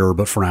this later,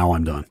 but for now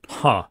I'm done.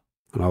 Huh.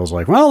 And I was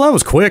like, well, that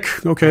was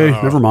quick. Okay,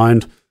 never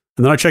mind.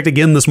 And then I checked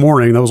again this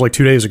morning. That was like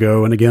 2 days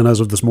ago. And again, as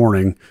of this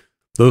morning,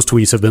 those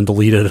tweets have been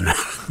deleted, and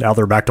now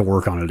they're back to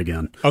work on it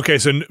again. Okay,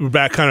 so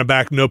back,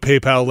 no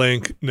PayPal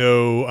link,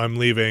 no, I'm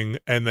leaving,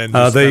 and then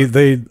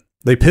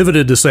they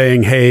pivoted to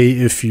saying, hey,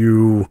 if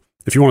you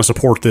want to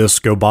support this,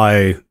 go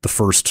buy the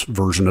first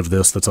version of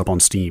this that's up on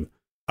Steam.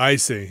 I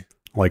see.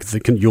 Like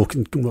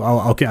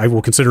I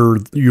will consider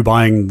you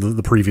buying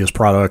the previous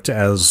product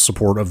as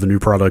support of the new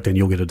product, and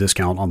you'll get a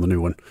discount on the new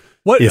one.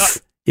 What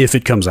if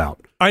it comes out?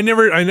 I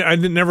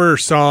never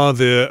saw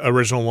the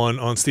original one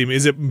on Steam.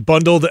 Is it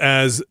bundled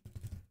as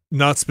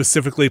not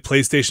specifically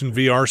PlayStation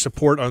VR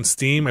support on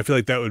Steam? I feel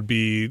like that would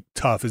be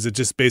tough. Is it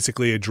just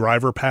basically a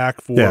driver pack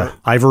for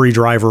Ivory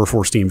driver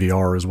for Steam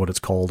VR is what it's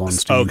called on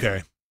Steam.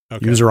 Okay.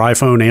 User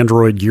iPhone,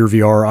 Android, Gear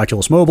VR,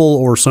 Oculus Mobile,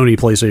 or Sony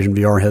PlayStation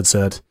VR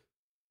headset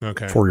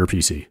for your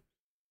PC.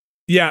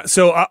 Yeah,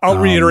 so I'll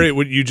reiterate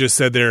what you just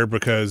said there,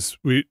 because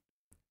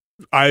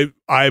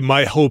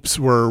my hopes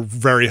were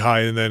very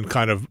high and then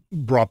kind of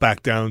brought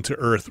back down to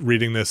earth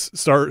reading this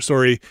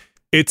story.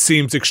 It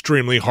seems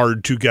extremely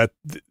hard to get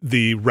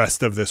the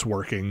rest of this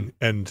working.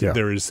 And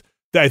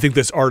I think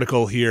this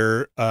article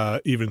here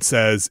even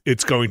says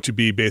it's going to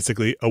be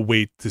basically a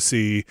wait to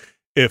see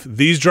if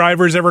these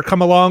drivers ever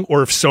come along,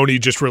 or if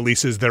Sony just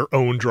releases their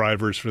own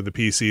drivers for the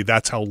PC.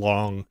 That's how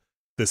long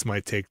this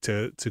might take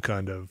to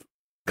kind of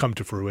come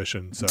to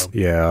fruition. So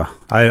yeah,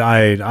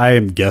 I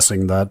am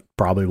guessing that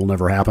probably will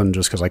never happen,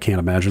 just because I can't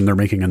imagine they're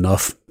making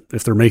enough.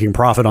 If they're making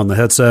profit on the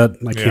headset,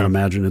 I can't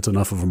imagine it's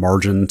enough of a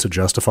margin to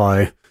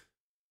justify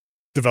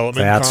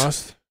development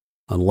cost,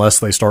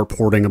 unless they start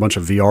porting a bunch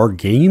of VR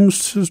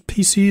games to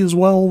PC as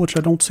well, which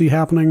I don't see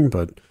happening.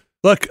 But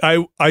look,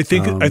 I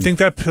think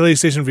that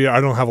PlayStation VR, I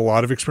don't have a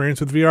lot of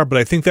experience with VR, but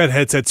I think that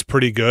headset's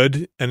pretty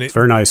good, and it's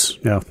very nice.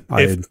 Yeah,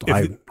 I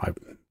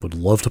would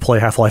love to play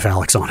Half-Life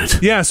Alyx on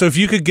it. Yeah, so if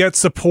you could get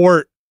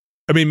support,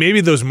 I mean, maybe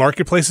those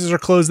marketplaces are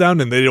closed down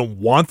and they don't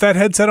want that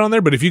headset on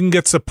there, but if you can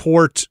get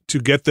support to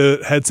get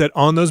the headset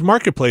on those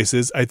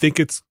marketplaces, I think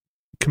it's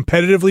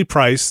competitively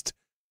priced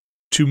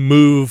to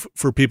move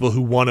for people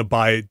who want to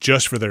buy it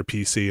just for their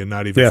PC and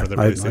not even for their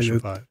PlayStation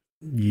 5.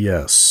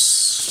 Yes.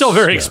 Still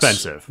very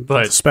expensive,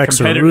 but the specs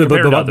are by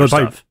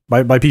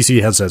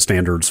PC headset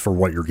standards for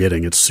what you're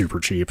getting, it's super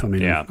cheap. I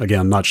mean,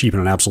 again, not cheap in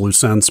an absolute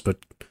sense, but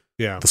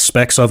the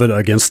specs of it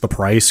against the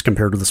price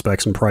compared to the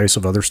specs and price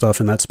of other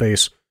stuff in that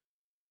space,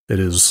 it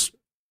is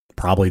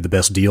probably the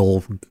best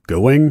deal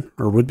going,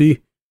 or would be.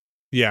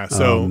 Yeah,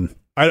 so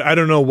I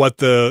don't know what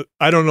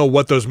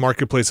those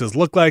marketplaces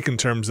look like in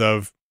terms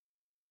of,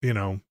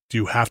 do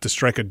you have to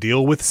strike a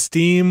deal with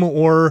Steam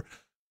or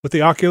with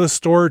the Oculus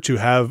Store to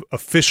have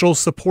official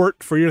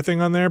support for your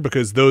thing on there?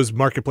 Because those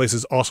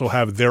marketplaces also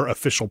have their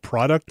official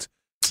product.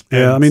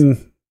 Yeah, I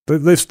mean,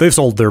 they've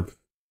sold their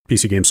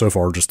PC games so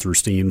far just through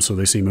Steam, so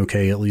they seem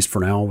okay at least for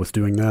now with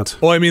doing that.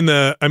 Well, I mean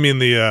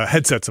the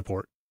headset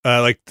support.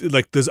 Like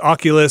does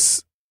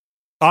Oculus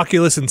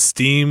and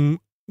Steam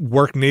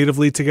work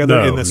natively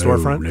together in the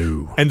storefront?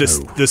 No. And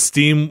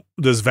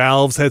does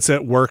Valve's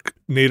headset work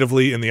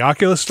natively in the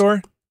Oculus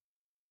Store?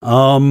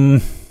 I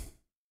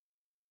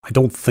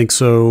don't think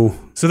so.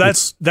 So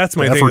that's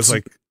my thing. Is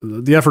like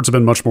the efforts have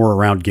been much more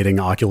around getting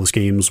Oculus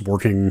games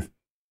working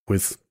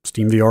with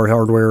Steam VR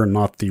hardware and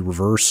not the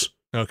reverse.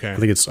 Okay. I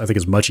think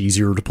it's much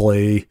easier to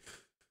play.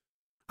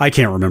 I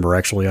can't remember,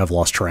 actually. I've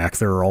lost track.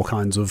 There are all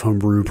kinds of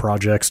homebrew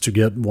projects to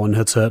get one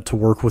headset to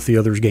work with the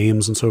other's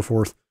games and so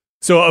forth.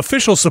 So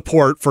official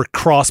support for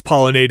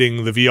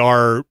cross-pollinating the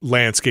VR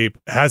landscape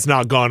has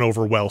not gone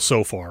over well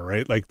so far,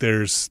 right? Like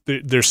there's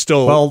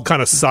still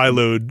kind of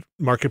siloed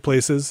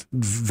marketplaces.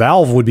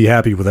 Valve would be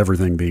happy with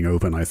everything being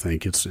open, I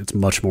think. It's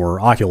much more,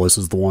 Oculus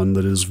is the one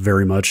that is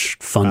very much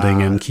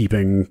funding and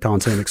keeping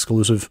content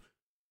exclusive.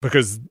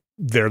 Because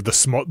they're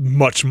the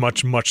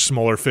much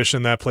smaller fish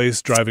in that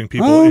place, driving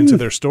people into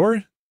their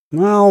store.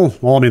 Well,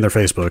 I mean, they're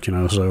Facebook,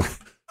 so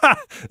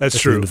That's the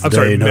true. end of the I'm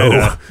sorry, day,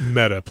 no.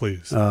 meta,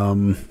 please.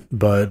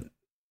 But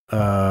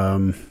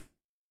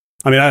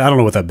I mean, I don't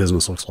know what that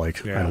business looks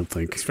like. Yeah, I don't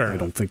think. it's fair I enough.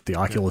 don't think the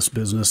Oculus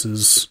business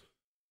is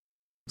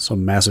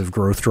some massive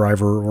growth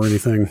driver or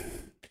anything.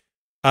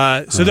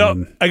 I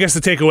guess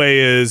the takeaway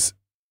is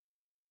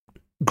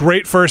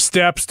great first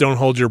steps. Don't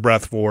hold your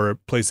breath for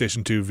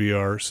PlayStation 2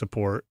 VR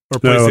support or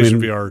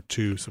PlayStation VR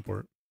 2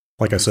 support.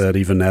 Like I said,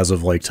 even as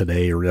of like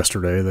today or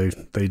yesterday,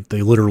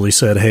 they literally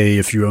said, "Hey,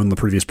 if you own the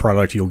previous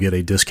product, you'll get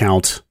a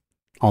discount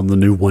on the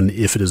new one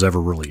if it is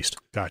ever released."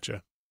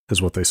 Gotcha.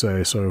 Is what they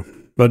say. So,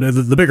 but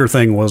the bigger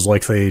thing was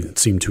like they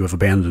seem to have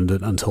abandoned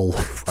it until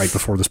right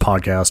before this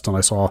podcast, and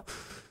I saw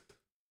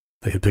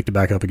they had picked it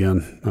back up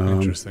again.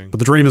 Interesting. But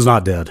the dream is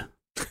not dead,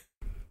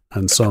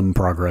 and some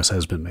progress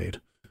has been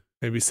made.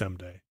 Maybe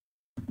someday.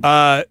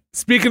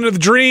 Speaking of the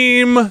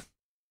dream,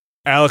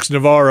 Alex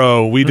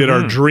Navarro, we did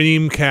our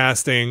dream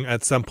casting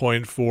at some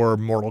point for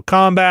Mortal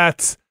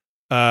Kombat.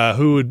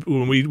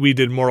 When we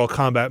did Mortal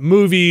Kombat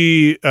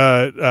movie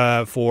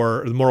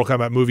for the Mortal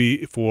Kombat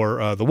movie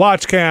for the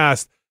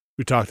Watchcast.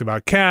 We talked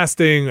about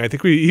casting. I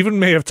think we even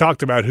may have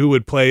talked about who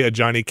would play a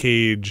Johnny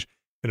Cage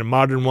in a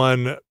modern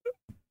one.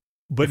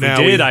 But if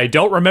we did, I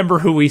don't remember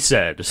who we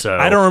said. So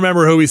I don't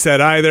remember who we said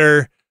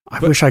either. I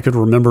wish I could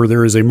remember.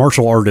 There is a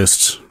martial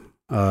artist,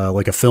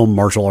 like a film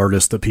martial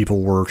artist, that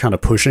people were kind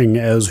of pushing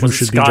as who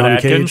should Scott be Johnny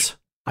Adkins? Cage.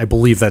 I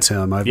believe that's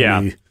him.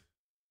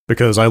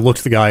 Because I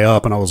looked the guy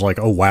up and I was like,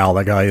 oh wow,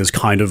 that guy is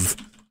kind of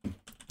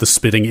the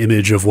spitting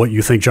image of what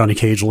you think Johnny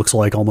Cage looks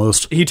like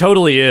almost. He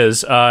totally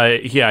is.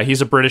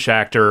 He's a British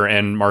actor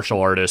and martial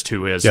artist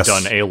who has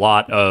done a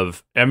lot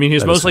of,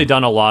 he's mostly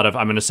done a lot of,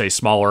 I'm going to say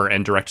smaller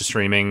and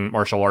direct-to-streaming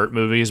martial art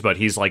movies, but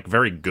he's like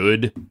very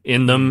good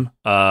in them,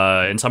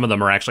 and some of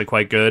them are actually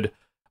quite good.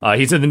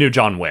 He's in the new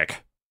John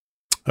Wick.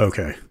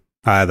 Okay.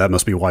 That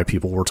must be why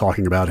people were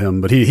talking about him.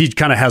 But he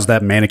kind of has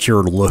that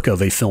manicured look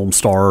of a film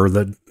star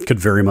that could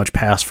very much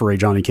pass for a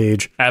Johnny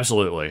Cage.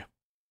 Absolutely.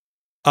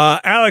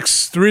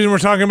 Alex, the reason we're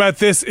talking about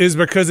this is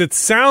because it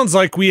sounds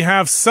like we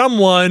have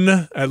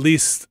someone, at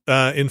least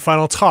in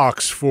final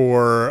talks,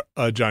 for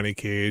Johnny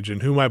Cage.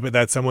 And who might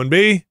that someone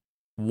be?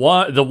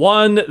 The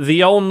one,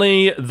 the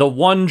only, the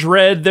one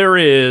dread there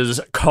is,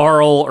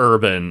 Karl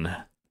Urban.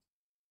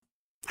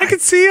 I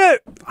could see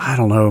it. I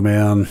don't know,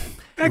 man.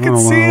 I can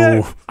see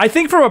it. I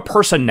think from a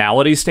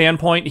personality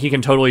standpoint, he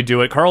can totally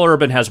do it. Karl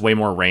Urban has way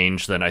more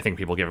range than I think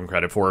people give him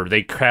credit for.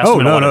 They cast him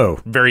in a lot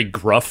of very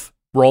gruff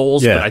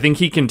roles, but I think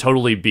he can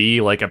totally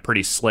be like a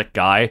pretty slick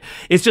guy.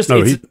 It's just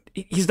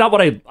he's not what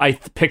I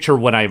picture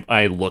when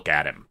I look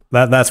at him.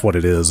 That's what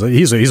it is.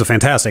 He's a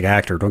fantastic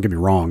actor, don't get me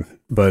wrong,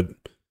 but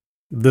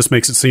this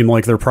makes it seem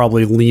like they're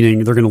probably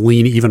going to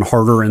lean even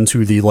harder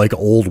into the like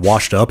old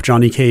washed up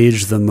Johnny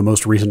Cage than the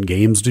most recent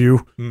games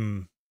do.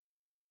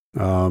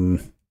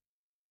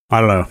 I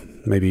don't know.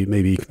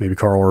 Maybe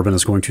Karl Urban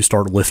is going to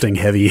start lifting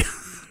heavy.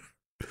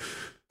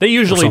 They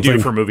usually do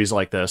for movies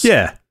like this.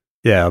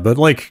 Yeah, but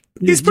like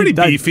he's pretty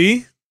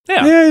beefy.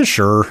 Yeah,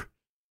 sure.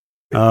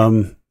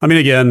 You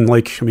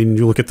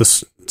look at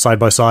this side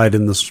by side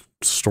in this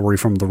story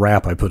from the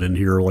wrap I put in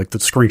here, like the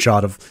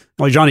screenshot of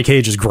like Johnny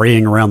Cage is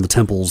graying around the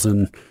temples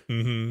in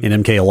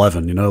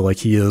MK11. You know, like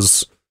he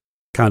is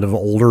kind of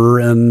older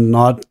and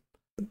not.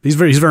 He's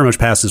very much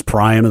past his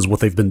prime, is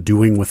what they've been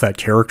doing with that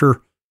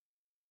character.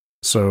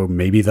 So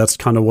maybe that's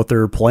kind of what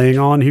they're playing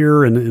on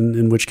here, and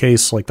in which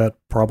case, like, that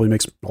probably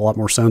makes a lot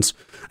more sense.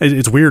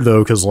 It's weird,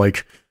 though, because,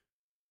 like,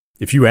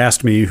 if you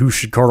asked me who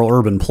should Karl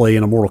Urban play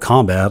in a Mortal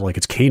Kombat, like,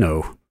 it's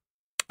Kano.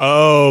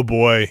 Oh,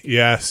 boy.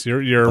 Yes,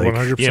 you're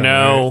 100%. You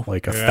know,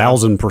 right. Like,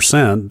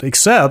 1,000%,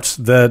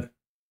 except that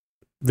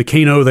the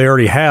Kano they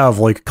already have,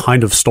 like,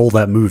 kind of stole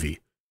that movie.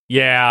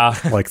 Yeah.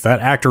 Like,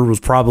 that actor was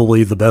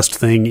probably the best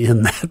thing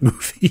in that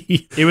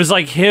movie. It was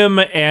like him,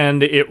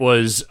 and it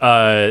was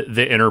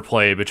the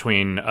interplay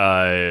between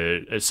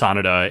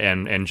Sanada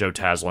and Joe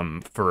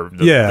Taslim for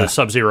the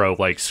Sub-Zero,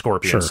 like,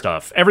 Scorpion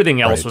stuff. Everything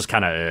else was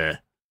kind of...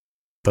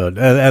 But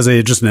as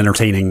just an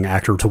entertaining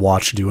actor to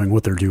watch doing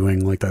what they're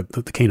doing, like that,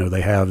 the Kano they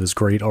have is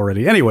great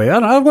already. Anyway,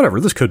 whatever,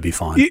 this could be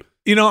fine.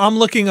 You know, I'm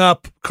looking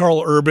up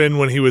Karl Urban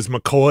when he was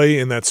McCoy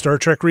in that Star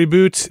Trek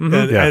reboot.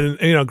 And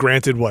you know,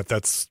 granted,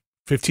 that's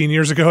 15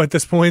 years ago at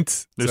this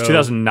point. It was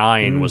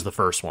 2009 was the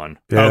first one.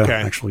 Yeah, okay.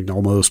 Actually,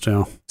 almost,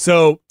 yeah.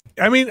 So,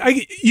 I mean,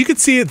 you could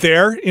see it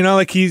there, you know,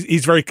 like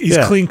he's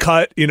clean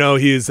cut, you know,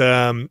 he's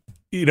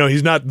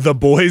not the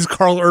boys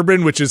Karl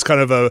Urban, which is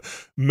kind of a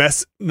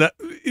mess,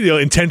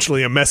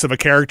 intentionally a mess of a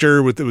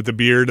character with the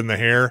beard and the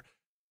hair.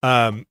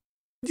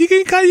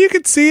 You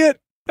could see it.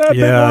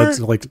 It's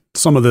like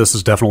some of this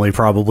is definitely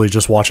probably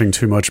just watching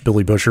too much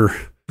Billy Butcher.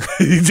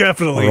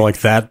 Definitely. Or like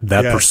that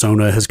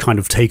persona has kind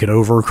of taken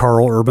over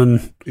Karl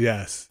Urban.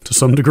 Yes. To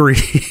some degree.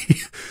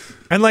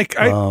 And like,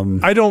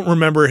 I don't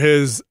remember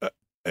his,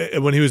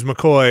 when he was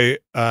McCoy,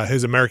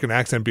 his American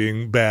accent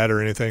being bad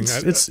or anything.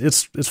 It's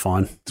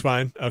fine. It's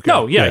fine. Okay.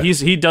 No,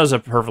 he does a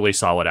perfectly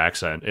solid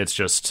accent. It's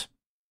just,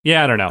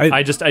 I don't know.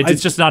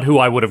 It's just not who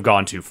I would have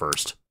gone to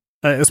first.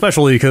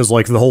 Especially because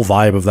like the whole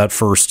vibe of that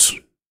first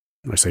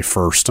I say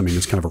first, I mean,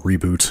 it's kind of a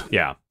reboot.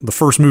 Yeah. The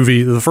first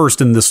movie, the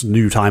first in this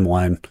new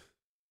timeline,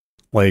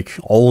 like,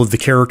 all of the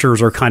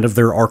characters are kind of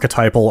their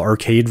archetypal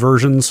arcade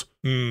versions.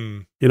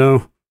 Mm. You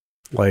know?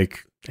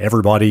 Like,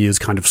 everybody is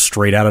kind of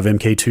straight out of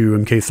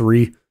MK2,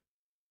 MK3.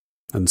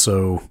 And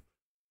so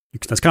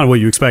that's kind of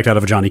what you expect out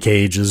of a Johnny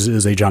Cage,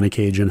 is a Johnny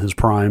Cage in his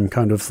prime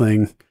kind of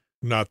thing.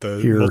 Not the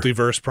Here.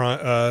 multiverse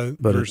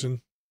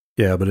version.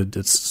 Yeah, but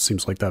it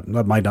seems like that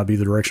might not be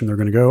the direction they're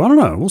going to go. I don't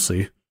know. We'll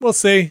see. We'll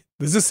see.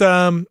 Does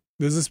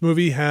this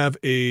movie have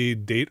a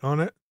date on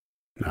it?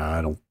 Nah,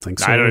 I don't think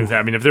so.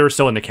 I mean, if they were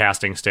still in the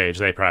casting stage,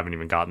 they probably haven't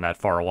even gotten that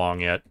far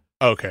along yet.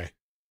 Okay.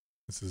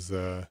 This is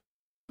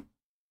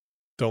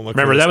don't look.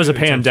 Remember, for that was a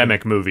attention.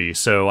 pandemic movie,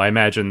 so I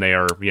imagine they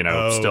are,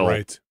 still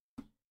right.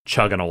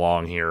 chugging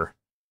along here.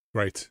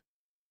 Right.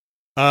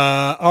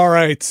 All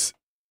right.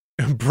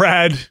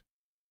 Brad,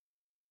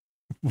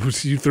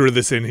 you threw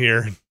this in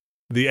here.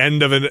 The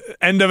end of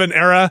an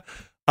era.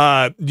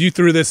 You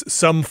threw this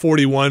Sum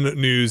 41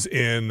 news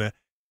in,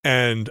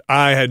 and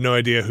I had no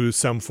idea who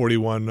Sum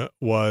 41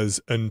 was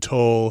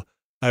until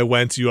I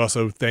went. You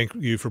also, thank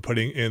you for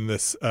putting in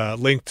this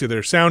link to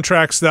their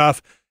soundtrack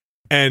stuff,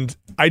 and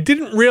I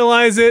didn't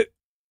realize it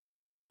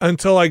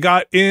until I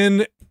got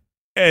in,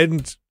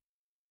 and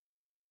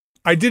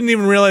I didn't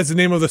even realize the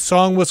name of the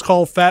song was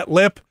called Fat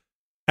Lip,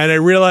 and I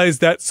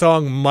realized that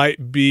song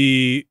might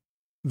be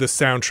the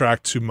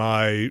soundtrack to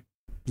my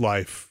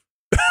life.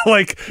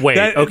 Like, wait,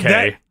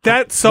 okay.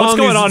 That song. What's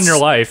going on in your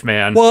life,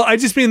 man? Well, I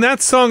just mean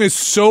that song is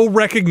so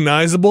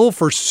recognizable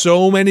for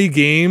so many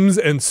games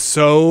and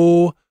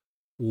so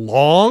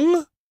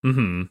long.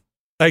 Mm-hmm.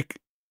 Like,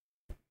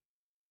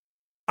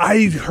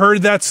 I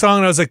heard that song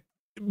and I was like,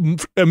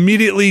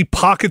 immediately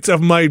pockets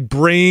of my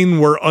brain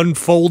were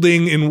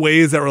unfolding in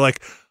ways that were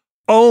like,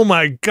 oh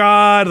my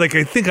God, like,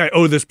 I think I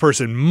owe this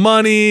person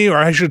money, or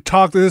I should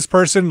talk to this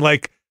person.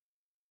 Like,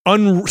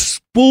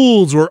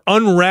 spools were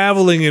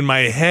unraveling in my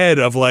head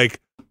of, like,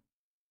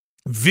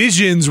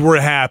 visions were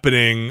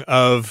happening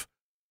of,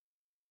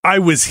 I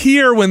was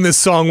here when this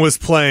song was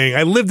playing.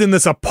 I lived in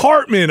this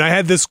apartment. I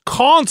had this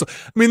console.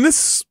 I mean,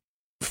 this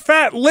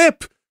Fat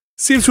Lip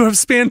seems to have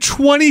spanned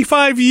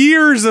 25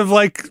 years of,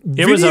 like,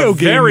 it was a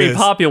very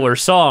game-ness. popular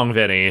song,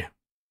 Vinny.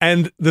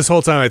 And this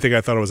whole time, I think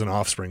I thought it was an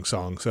Offspring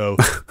song. So,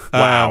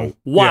 wow.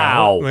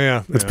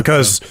 Yeah. It's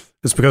because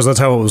that's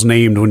how it was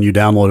named when you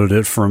downloaded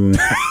it from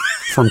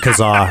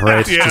Kazaa,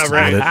 right? Yeah, Just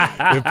right.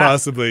 admit it.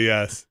 Possibly,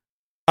 yes.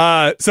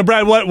 So,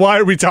 Brad, why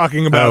are we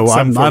talking about?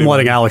 I'm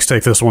letting Alex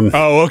take this one.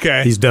 Oh,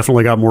 okay. He's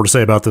definitely got more to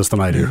say about this than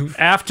I do.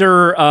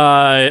 After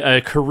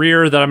a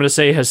career that I'm going to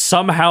say has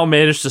somehow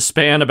managed to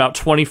span about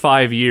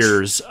 25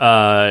 years,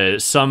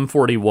 Sum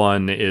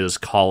 41 is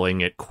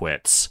calling it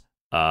quits.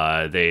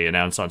 They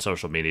announced on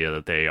social media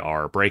that they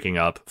are breaking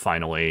up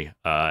finally.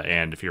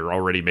 And if you're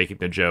already making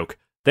the joke,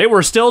 they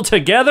were still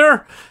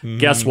together.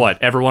 Guess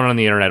what? Everyone on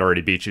the internet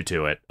already beat you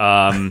to it.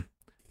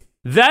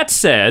 That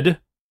said,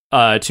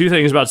 two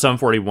things about Sum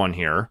 41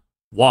 here.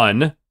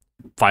 One,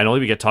 finally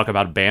we get to talk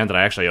about a band that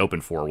I actually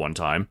opened for one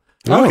time.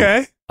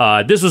 Okay.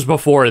 This was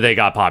before they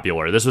got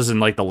popular. This was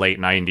in like the late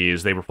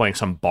 90s. They were playing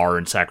some bar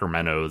in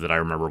Sacramento that I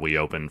remember we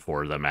opened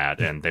for them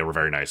at, and they were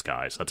very nice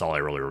guys. That's all I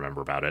really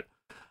remember about it.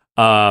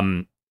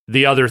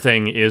 The other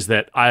thing is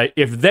that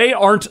if they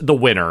aren't the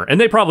winner, and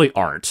they probably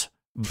aren't,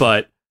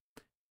 but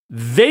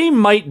they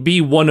might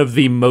be one of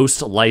the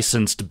most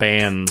licensed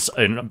bands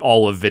in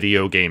all of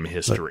video game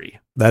history.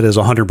 That is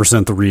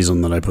 100% the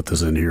reason that I put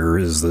this in here,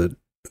 is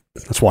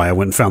that's why I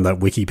went and found that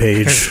wiki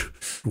page.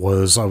 I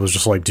was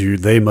just like,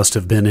 dude, they must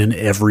have been in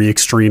every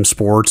extreme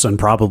sports and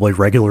probably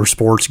regular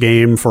sports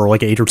game for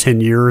like 8 or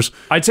 10 years.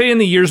 I'd say in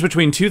the years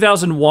between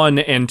 2001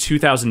 and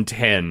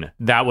 2010,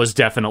 that was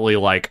definitely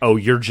like, oh,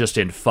 you're just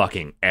in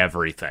fucking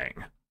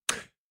everything.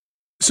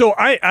 So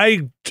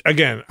I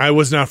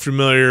was not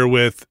familiar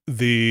with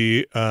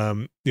the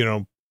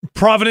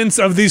provenance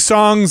of these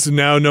songs.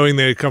 Now knowing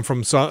they come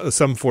from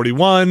Sum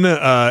 41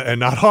 and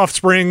not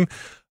Offspring,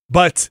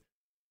 but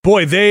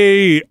boy,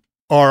 they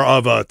are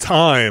of a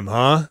time,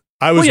 huh?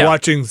 I was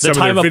watching some of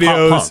their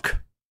videos. Pop punk.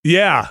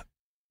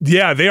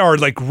 Yeah, they are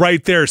like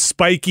right there,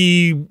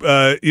 spiky.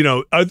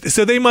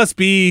 So they must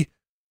be.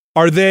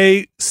 Are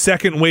they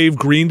second wave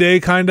Green Day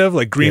kind of?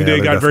 Like Green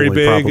Day got very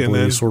big, and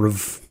then sort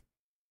of.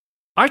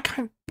 I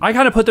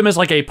kind of put them as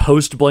like a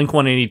post Blink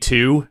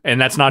 182, and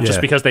that's not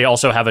just because they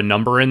also have a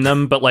number in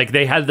them, but like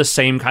they had the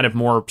same kind of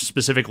more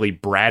specifically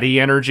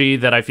bratty energy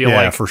that I feel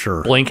like for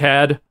sure Blink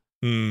had.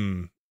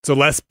 So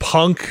less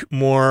punk,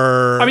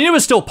 more. I mean, it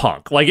was still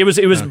punk. Like it was,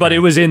 okay. But it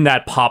was in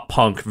that pop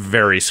punk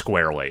very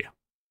squarely.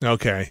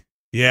 Okay,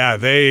 yeah.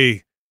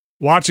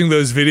 Watching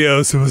those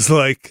videos, it was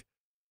like,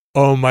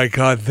 oh my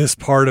God, this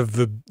part of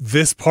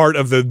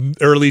the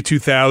early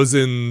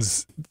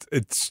 2000s.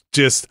 It's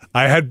just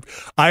I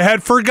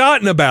had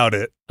forgotten about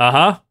it.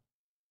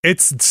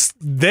 It's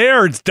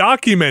there. It's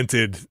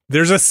documented.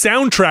 There's a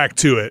soundtrack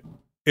to it.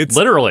 It's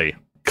literally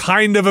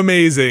kind of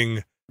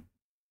amazing,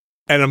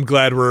 and I'm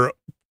glad we're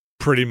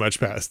pretty much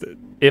past it.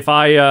 If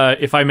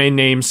I may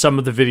name some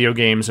of the video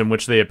games in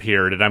which they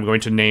appeared, and I'm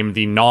going to name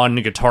the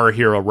non-Guitar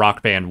Hero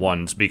Rock Band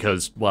ones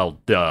because, well,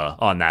 duh,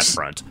 on that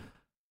front.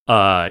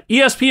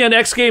 ESPN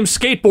X Games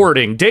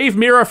Skateboarding, Dave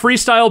Mirra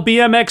Freestyle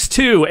BMX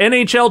 2,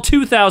 NHL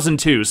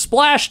 2002,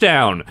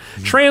 Splashdown,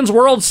 Trans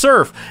World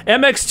Surf,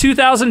 MX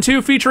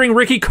 2002 featuring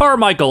Ricky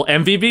Carmichael,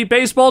 MVB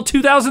Baseball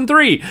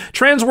 2003,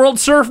 Trans World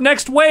Surf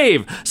Next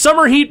Wave,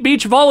 Summer Heat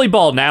Beach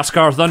Volleyball,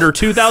 NASCAR Thunder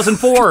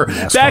 2004,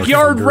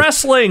 Backyard Thunder.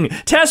 Wrestling,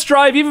 Test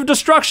Drive Eve of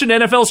Destruction,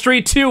 NFL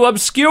Street 2,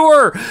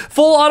 Obscure,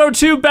 Full Auto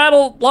 2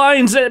 Battle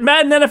Lines,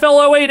 Madden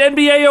NFL 08,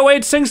 NBA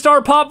 08,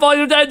 SingStar Pop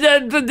Volume,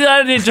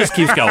 it just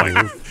keeps going.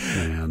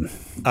 Man.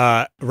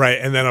 Right,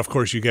 and then of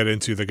course you get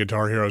into the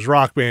Guitar Heroes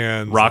Rock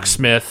Band,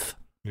 Rocksmith.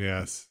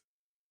 Yes.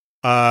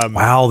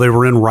 Wow, they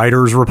were in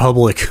Riders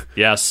Republic.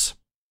 Yes.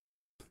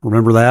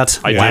 Remember that?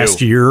 I Last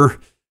do. year.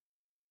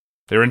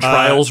 They're in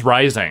Trials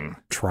Rising.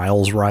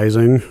 Trials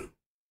Rising.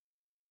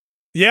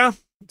 Yeah.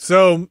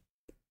 So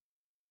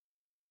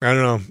I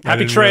don't know.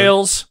 Happy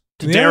trails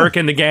to Derek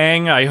and the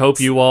gang. I hope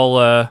you all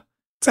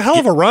it's a hell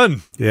of a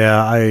run.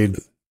 Yeah,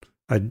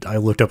 I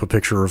looked up a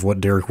picture of what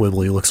Derek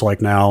Whibley looks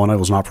like now, and I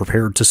was not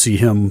prepared to see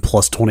him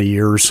plus 20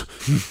 years.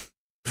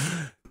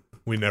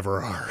 We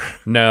never are.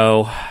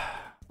 No.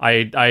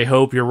 I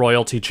hope your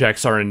royalty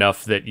checks are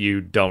enough that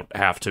you don't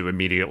have to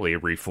immediately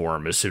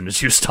reform as soon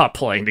as you stop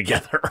playing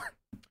together.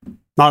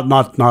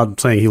 Not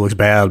saying he looks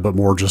bad, but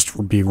more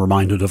just being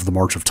reminded of the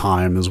march of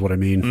time is what I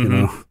mean. You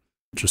know,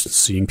 just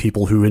seeing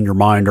people who in your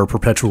mind are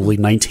perpetually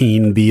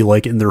 19 be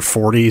like in their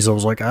 40s. I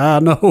was like,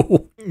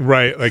 no.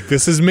 Right, like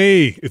this is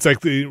me. It's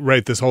like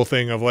this whole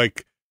thing of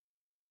like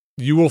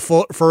you will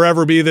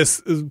forever be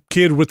this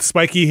kid with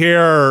spiky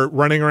hair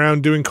running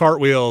around doing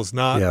cartwheels,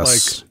 not a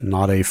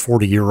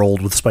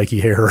 40-year-old with spiky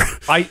hair.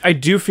 I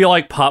do feel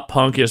like pop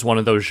punk is one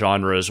of those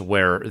genres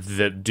where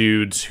the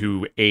dudes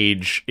who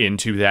age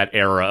into that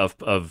era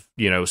of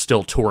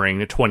still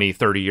touring 20,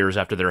 30 years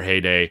after their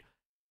heyday,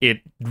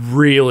 it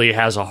really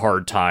has a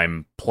hard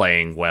time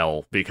playing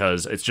well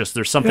because it's just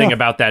there's something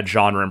about that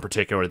genre in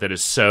particular that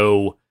is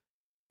so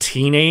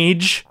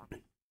teenage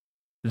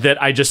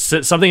that I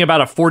just something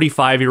about a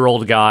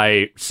 45-year-old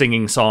guy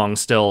singing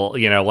songs still,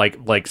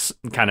 like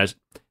kind of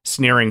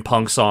sneering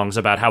punk songs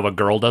about how a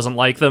girl doesn't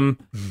like them.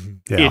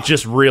 Yeah.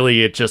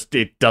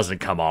 It doesn't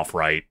come off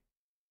right.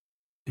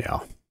 Yeah.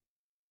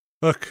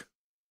 Look,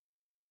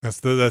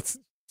 that's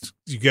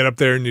you get up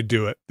there and you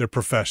do it. They're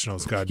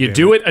professionals. God, you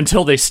do it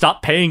until they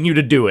stop paying you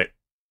to do it.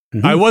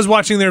 Mm-hmm. I was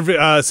watching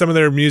their some of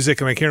their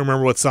music, and I can't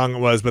remember what song it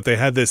was, but they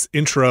had this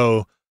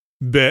intro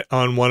bit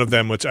on one of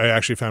them, which I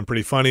actually found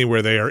pretty funny,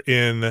 where they are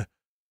in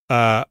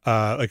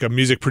like a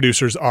music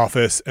producer's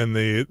office, and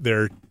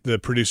the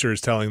producer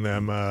is telling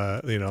them,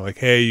 like,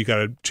 hey, you got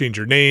to change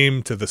your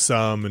name to the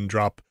sum and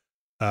drop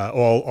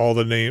all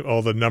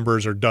the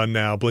numbers are done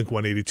now. Blink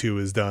 182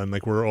 is done.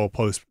 Like we're all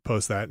post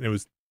that, and it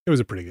was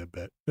a pretty good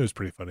bit. It was a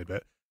pretty funny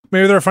bit.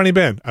 Maybe they're a funny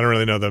band. I don't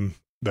really know them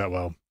that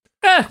well.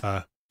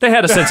 They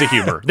had a sense of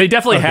humor. They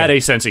definitely had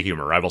a sense of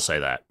humor. I will say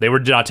that they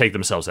did not take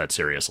themselves that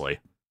seriously.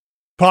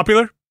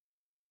 Popular.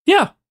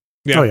 Yeah.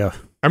 Oh yeah.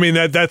 I mean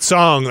that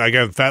song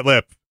again, Fat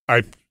Lip.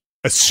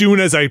 As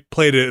soon as I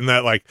played it, and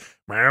that like,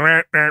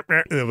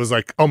 it was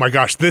like, oh my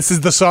gosh, this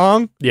is the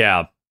song.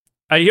 Yeah.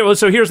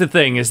 So here's the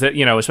thing: is that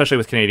especially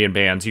with Canadian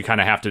bands, you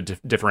kind of have to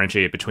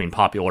differentiate between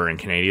popular and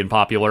Canadian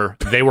popular.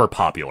 They were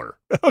popular.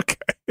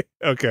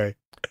 Okay.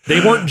 They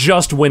weren't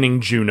just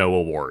winning Juno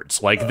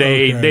awards. Like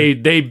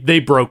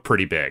they broke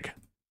pretty big.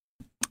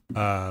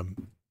 I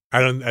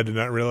did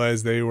not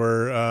realize they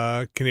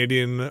were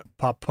Canadian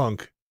pop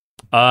punk.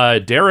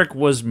 Derek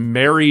was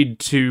married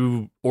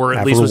to, or at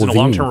Avril least was in a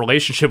Lavigne. long-term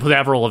relationship with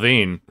Avril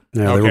Lavigne.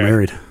 Yeah, they were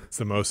married. It's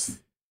the most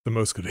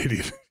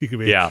Canadian you can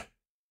be. Yeah.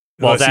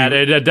 Well, that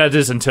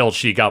is until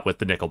she got with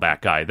the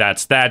Nickelback guy.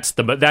 That's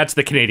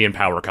the Canadian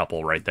power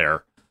couple right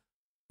there.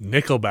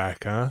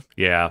 Nickelback, huh?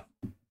 Yeah.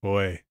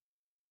 Boy.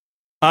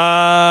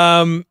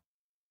 I'd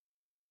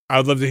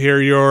love to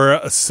hear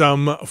your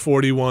Sum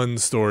 41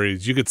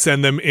 stories. You could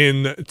send them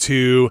in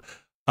to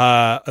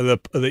the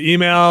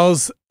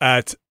emails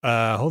at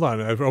hold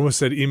on, I've almost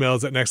said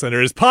emails at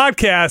Nextlander. Is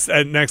podcast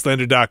at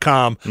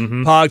nextlander.com.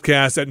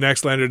 Podcast at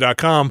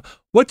nextlander.com.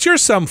 What's your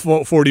Sum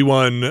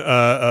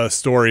 41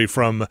 story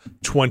from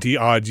 20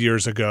 odd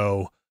years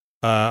ago?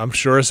 I'm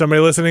sure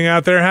somebody listening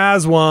out there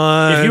has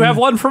one. If you have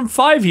one from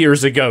 5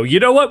 years ago, you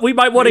know what? We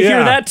might want to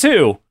hear that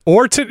too.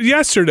 Or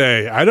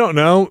yesterday. I don't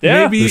know.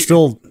 Yeah. Maybe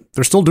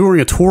They're still doing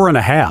a tour and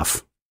a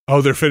half.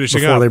 Oh, they're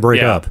finishing before up. they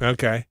break Yeah. up.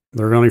 Okay.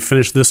 They're going to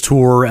finish this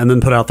tour and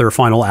then put out their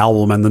final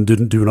album and then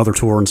do another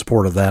tour in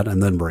support of that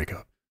and then break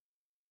up.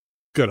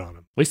 Good on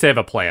them. At least they have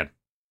a plan.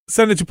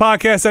 Send it to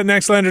podcast at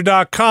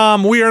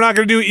nextlander.com. We are not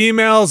going to do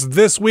emails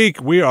this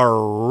week. We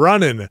are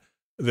running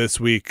this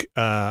week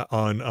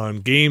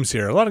on games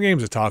here. A lot of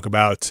games to talk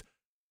about.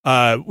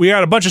 We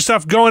got a bunch of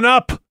stuff going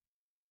up,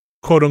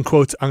 quote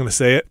unquote. I'm going to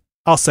say it.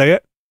 I'll say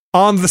it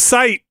on the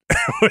site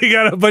We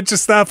got a bunch of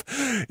stuff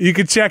you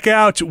can check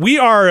out. We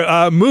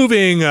are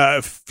moving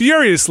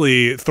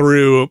furiously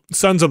through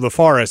Sons of the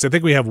Forest. I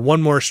think we have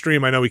one more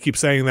stream. I know we keep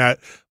saying that,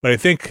 but I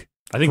think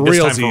this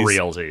time for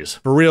realsies.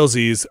 For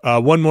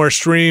realsies. One more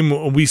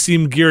stream. We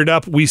seem geared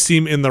up. We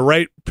seem in the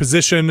right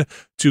position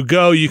to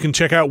go. You can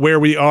check out where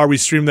we are. We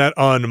stream that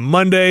on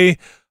Monday.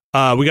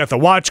 We got the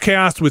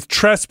Watchcast with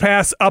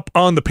Trespass up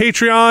on the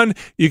Patreon.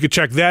 You can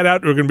check that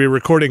out. We're going to be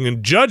recording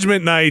in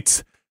Judgment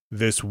Night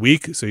this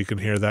week, so you can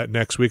hear that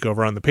next week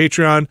over on the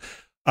Patreon.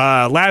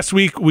 Last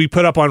week, we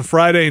put up on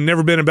Friday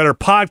Never Been a Better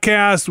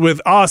Podcast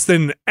with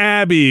Austin,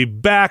 Abby,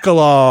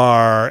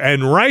 Bacalar,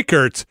 and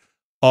Reichert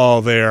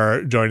all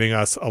there joining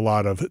us. A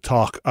lot of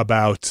talk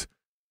about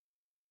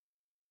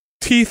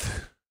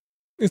teeth.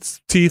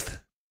 It's teeth,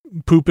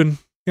 pooping,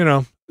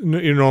 your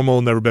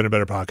normal Never Been a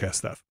Better Podcast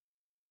stuff.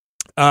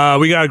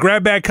 We got a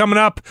grab bag coming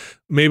up.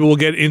 Maybe we'll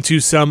get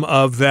into some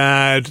of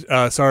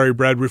that. Sorry,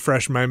 Brad,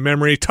 refresh my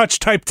memory. Touch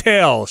Type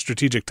Tail,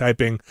 strategic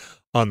typing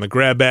on the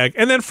grab bag.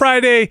 And then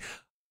Friday,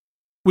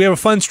 we have a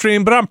fun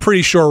stream, but I'm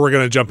pretty sure we're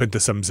going to jump into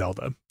some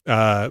Zelda.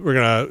 We're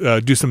going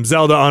to do some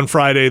Zelda on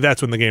Friday.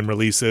 That's when the game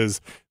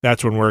releases.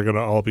 That's when we're going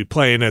to all be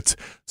playing it.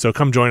 So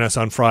come join us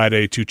on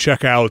Friday to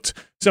check out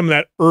some of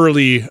that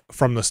early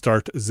from the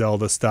start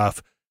Zelda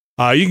stuff.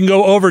 You can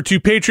go over to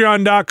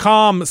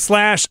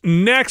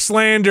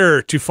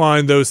patreon.com/Nextlander to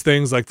find those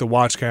things like the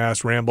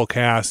Watchcast,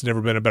 Ramblecast,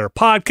 Never Been a Better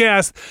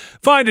Podcast.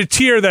 Find a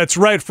tier that's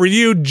right for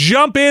you.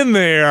 Jump in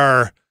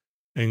there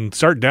and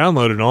start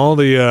downloading all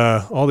the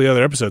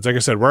other episodes. Like I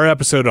said, we're at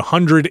episode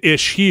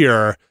 100-ish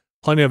here.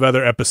 Plenty of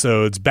other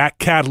episodes. Back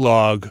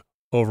catalog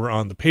over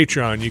on the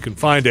Patreon. You can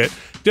find it.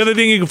 The other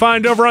thing you can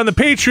find over on the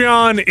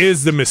Patreon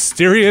is the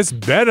Mysterious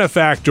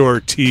Benefactor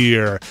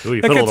tier. Ooh,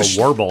 you put a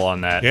little warble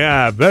on that.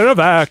 Yeah,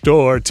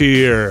 Benefactor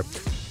tier,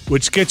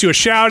 which gets you a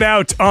shout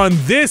out on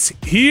this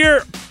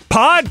here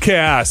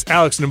podcast.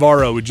 Alex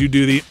Navarro, would you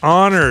do the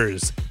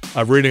honors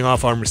of reading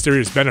off our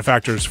Mysterious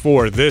Benefactors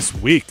for this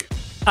week?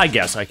 I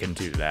guess I can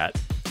do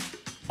that.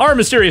 Our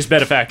Mysterious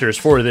Benefactors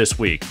for this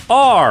week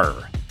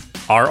are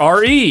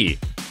RRE,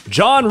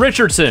 John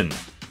Richardson,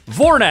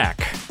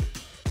 Vornak,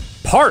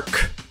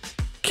 Park,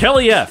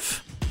 Kelly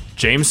F.,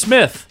 James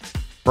Smith,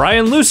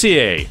 Brian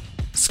Lucier,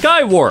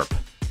 Skywarp,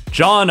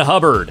 John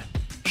Hubbard,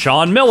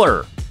 Sean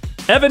Miller,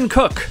 Evan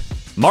Cook,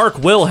 Mark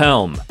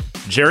Wilhelm,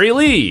 Jerry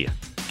Lee,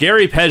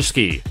 Gary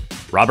Pejsky,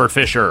 Robert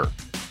Fisher,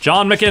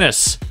 John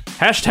McInnes,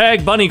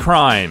 Hashtag Bunny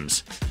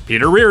Crimes,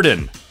 Peter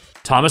Reardon,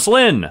 Thomas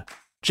Lynn,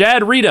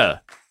 Jad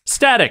Rita,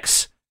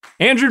 Statics,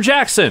 Andrew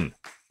Jackson,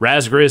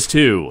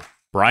 Razgriz2,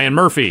 Brian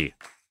Murphy,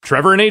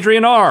 Trevor and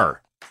Adrian R.,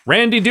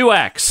 Randy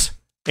Duax,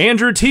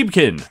 Andrew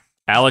Tiebkin,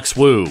 Alex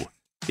Wu,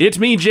 It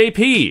Me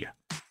JP,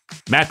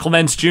 Matt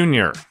Clements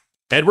Jr.,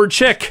 Edward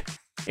Chick,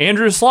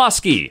 Andrew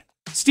Slosky,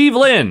 Steve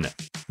Lynn,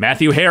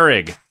 Matthew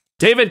Herrig,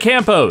 David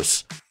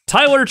Campos,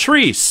 Tyler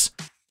Treese,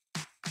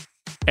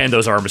 and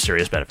those are our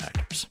Mysterious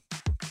Benefactors.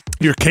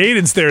 Your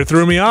cadence there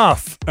threw me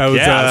off. I was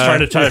trying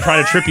to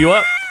trip you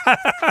up.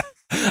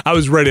 I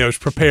was ready. I was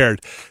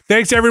prepared.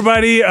 Thanks,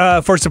 everybody,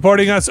 for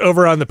supporting us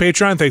over on the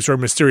Patreon. Thanks to our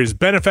Mysterious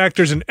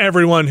Benefactors and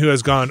everyone who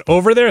has gone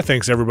over there.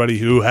 Thanks, everybody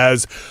who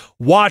has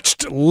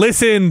watched,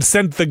 listened,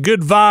 sent the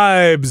good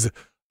vibes,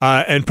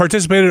 and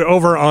participated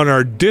over on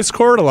our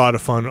Discord. A lot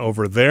of fun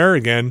over there.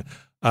 Again,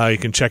 you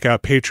can check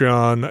out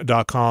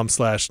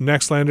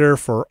patreon.com/Nextlander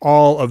for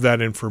all of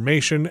that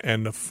information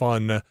and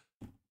fun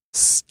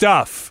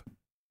stuff.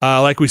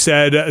 Like we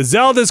said,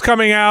 Zelda's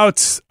coming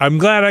out. I'm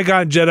glad I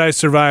got Jedi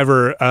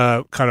Survivor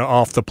kind of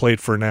off the plate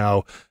for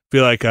now.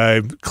 Feel like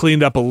I've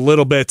cleaned up a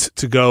little bit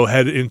to go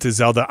head into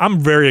Zelda. I'm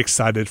very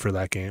excited for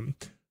that game.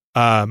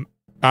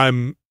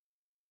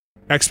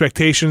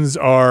 Expectations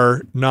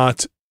are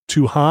not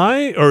too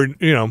high, or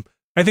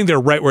I think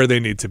they're right where they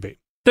need to be.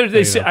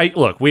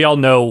 Look, we all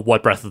know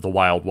what Breath of the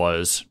Wild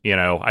was.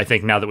 I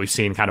think now that we've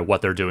seen kind of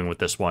what they're doing with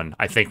this one,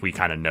 I think we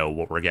kind of know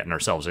what we're getting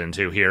ourselves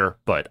into here.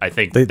 But I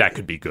think that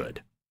could be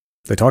good.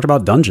 They talked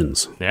about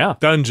dungeons. Yeah.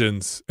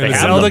 Dungeons. In a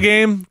Zelda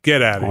game?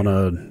 Get at it.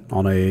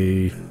 On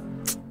a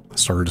I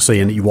started to say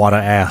an Iwata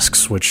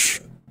Asks,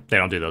 which they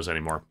don't do those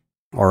anymore.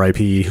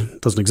 RIP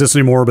doesn't exist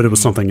anymore, but it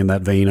was something in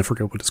that vein. I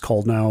forget what it's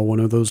called now.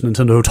 One of those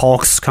Nintendo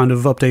Talks kind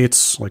of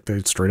updates. Like they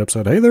straight up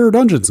said, hey, there are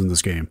dungeons in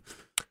this game.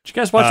 Did you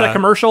guys watch that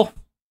commercial?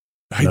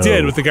 I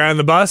did, with the guy on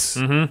the bus.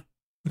 Mm-hmm.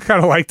 I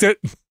kind of liked it.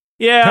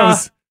 Yeah.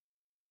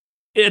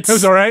 It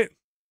was all right.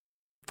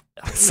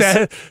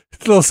 Sad,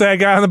 little sad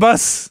guy on the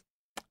bus.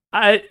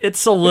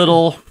 It's a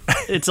little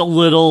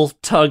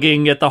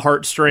tugging at the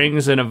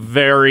heartstrings in a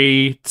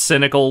very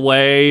cynical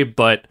way,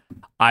 but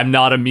I'm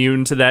not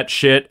immune to that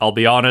shit. I'll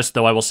be honest,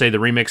 though I will say the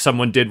remix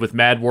someone did with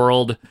Mad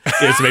World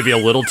is maybe a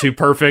little too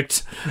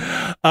perfect.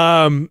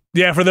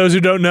 Yeah, for those who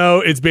don't know,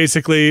 it's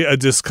basically a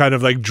just kind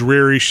of like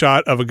dreary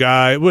shot of a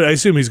guy. I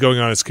assume he's going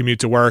on his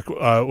commute to work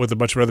with a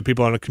bunch of other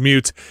people on a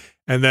commute,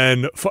 and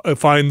then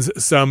finds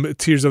some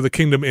Tears of the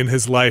Kingdom in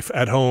his life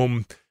at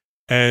home.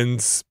 And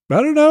I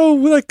don't know,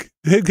 like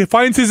he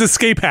finds his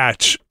escape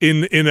hatch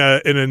in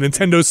a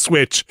Nintendo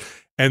Switch,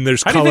 and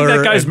there's How do color. you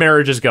think that guy's and-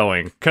 marriage is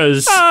going?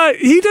 Because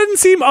he doesn't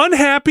seem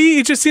unhappy.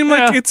 It just seemed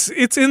like Yeah.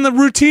 it's in the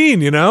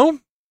routine, you know?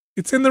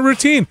 It's in the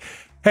routine.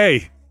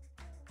 Hey,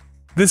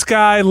 this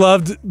guy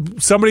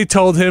somebody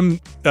told him,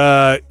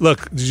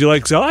 look, did you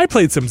like Zelda? I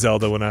played some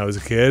Zelda when I was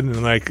a kid,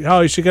 and like,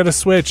 oh, you should get a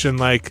Switch, and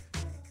like,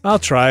 I'll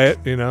try it,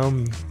 you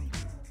know?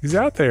 He's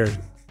out there.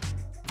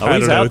 I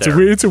he's don't know. out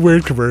there. It's a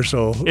weird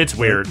commercial. It's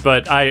weird,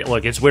 but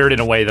it's weird in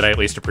a way that I at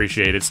least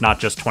appreciate. It's not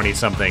just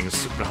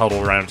 20-somethings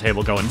huddled around a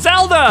table going,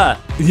 Zelda!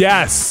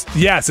 Yes.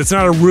 It's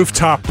not a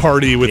rooftop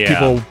party with Yeah.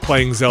 people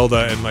playing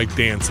Zelda and like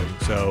dancing.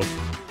 So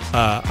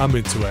I'm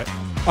into it.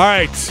 All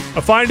right.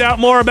 Find out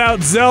more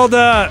about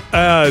Zelda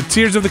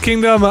Tears of the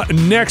Kingdom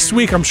next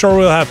week. I'm sure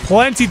we'll have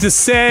plenty to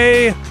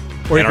say.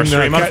 Or And our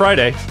stream on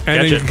Friday.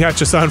 And Catch you it. can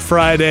catch us on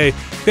Friday.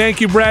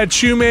 Thank you, Brad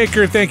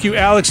Shoemaker. Thank you,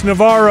 Alex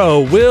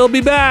Navarro. We'll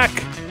be back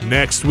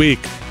next week.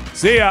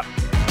 See ya.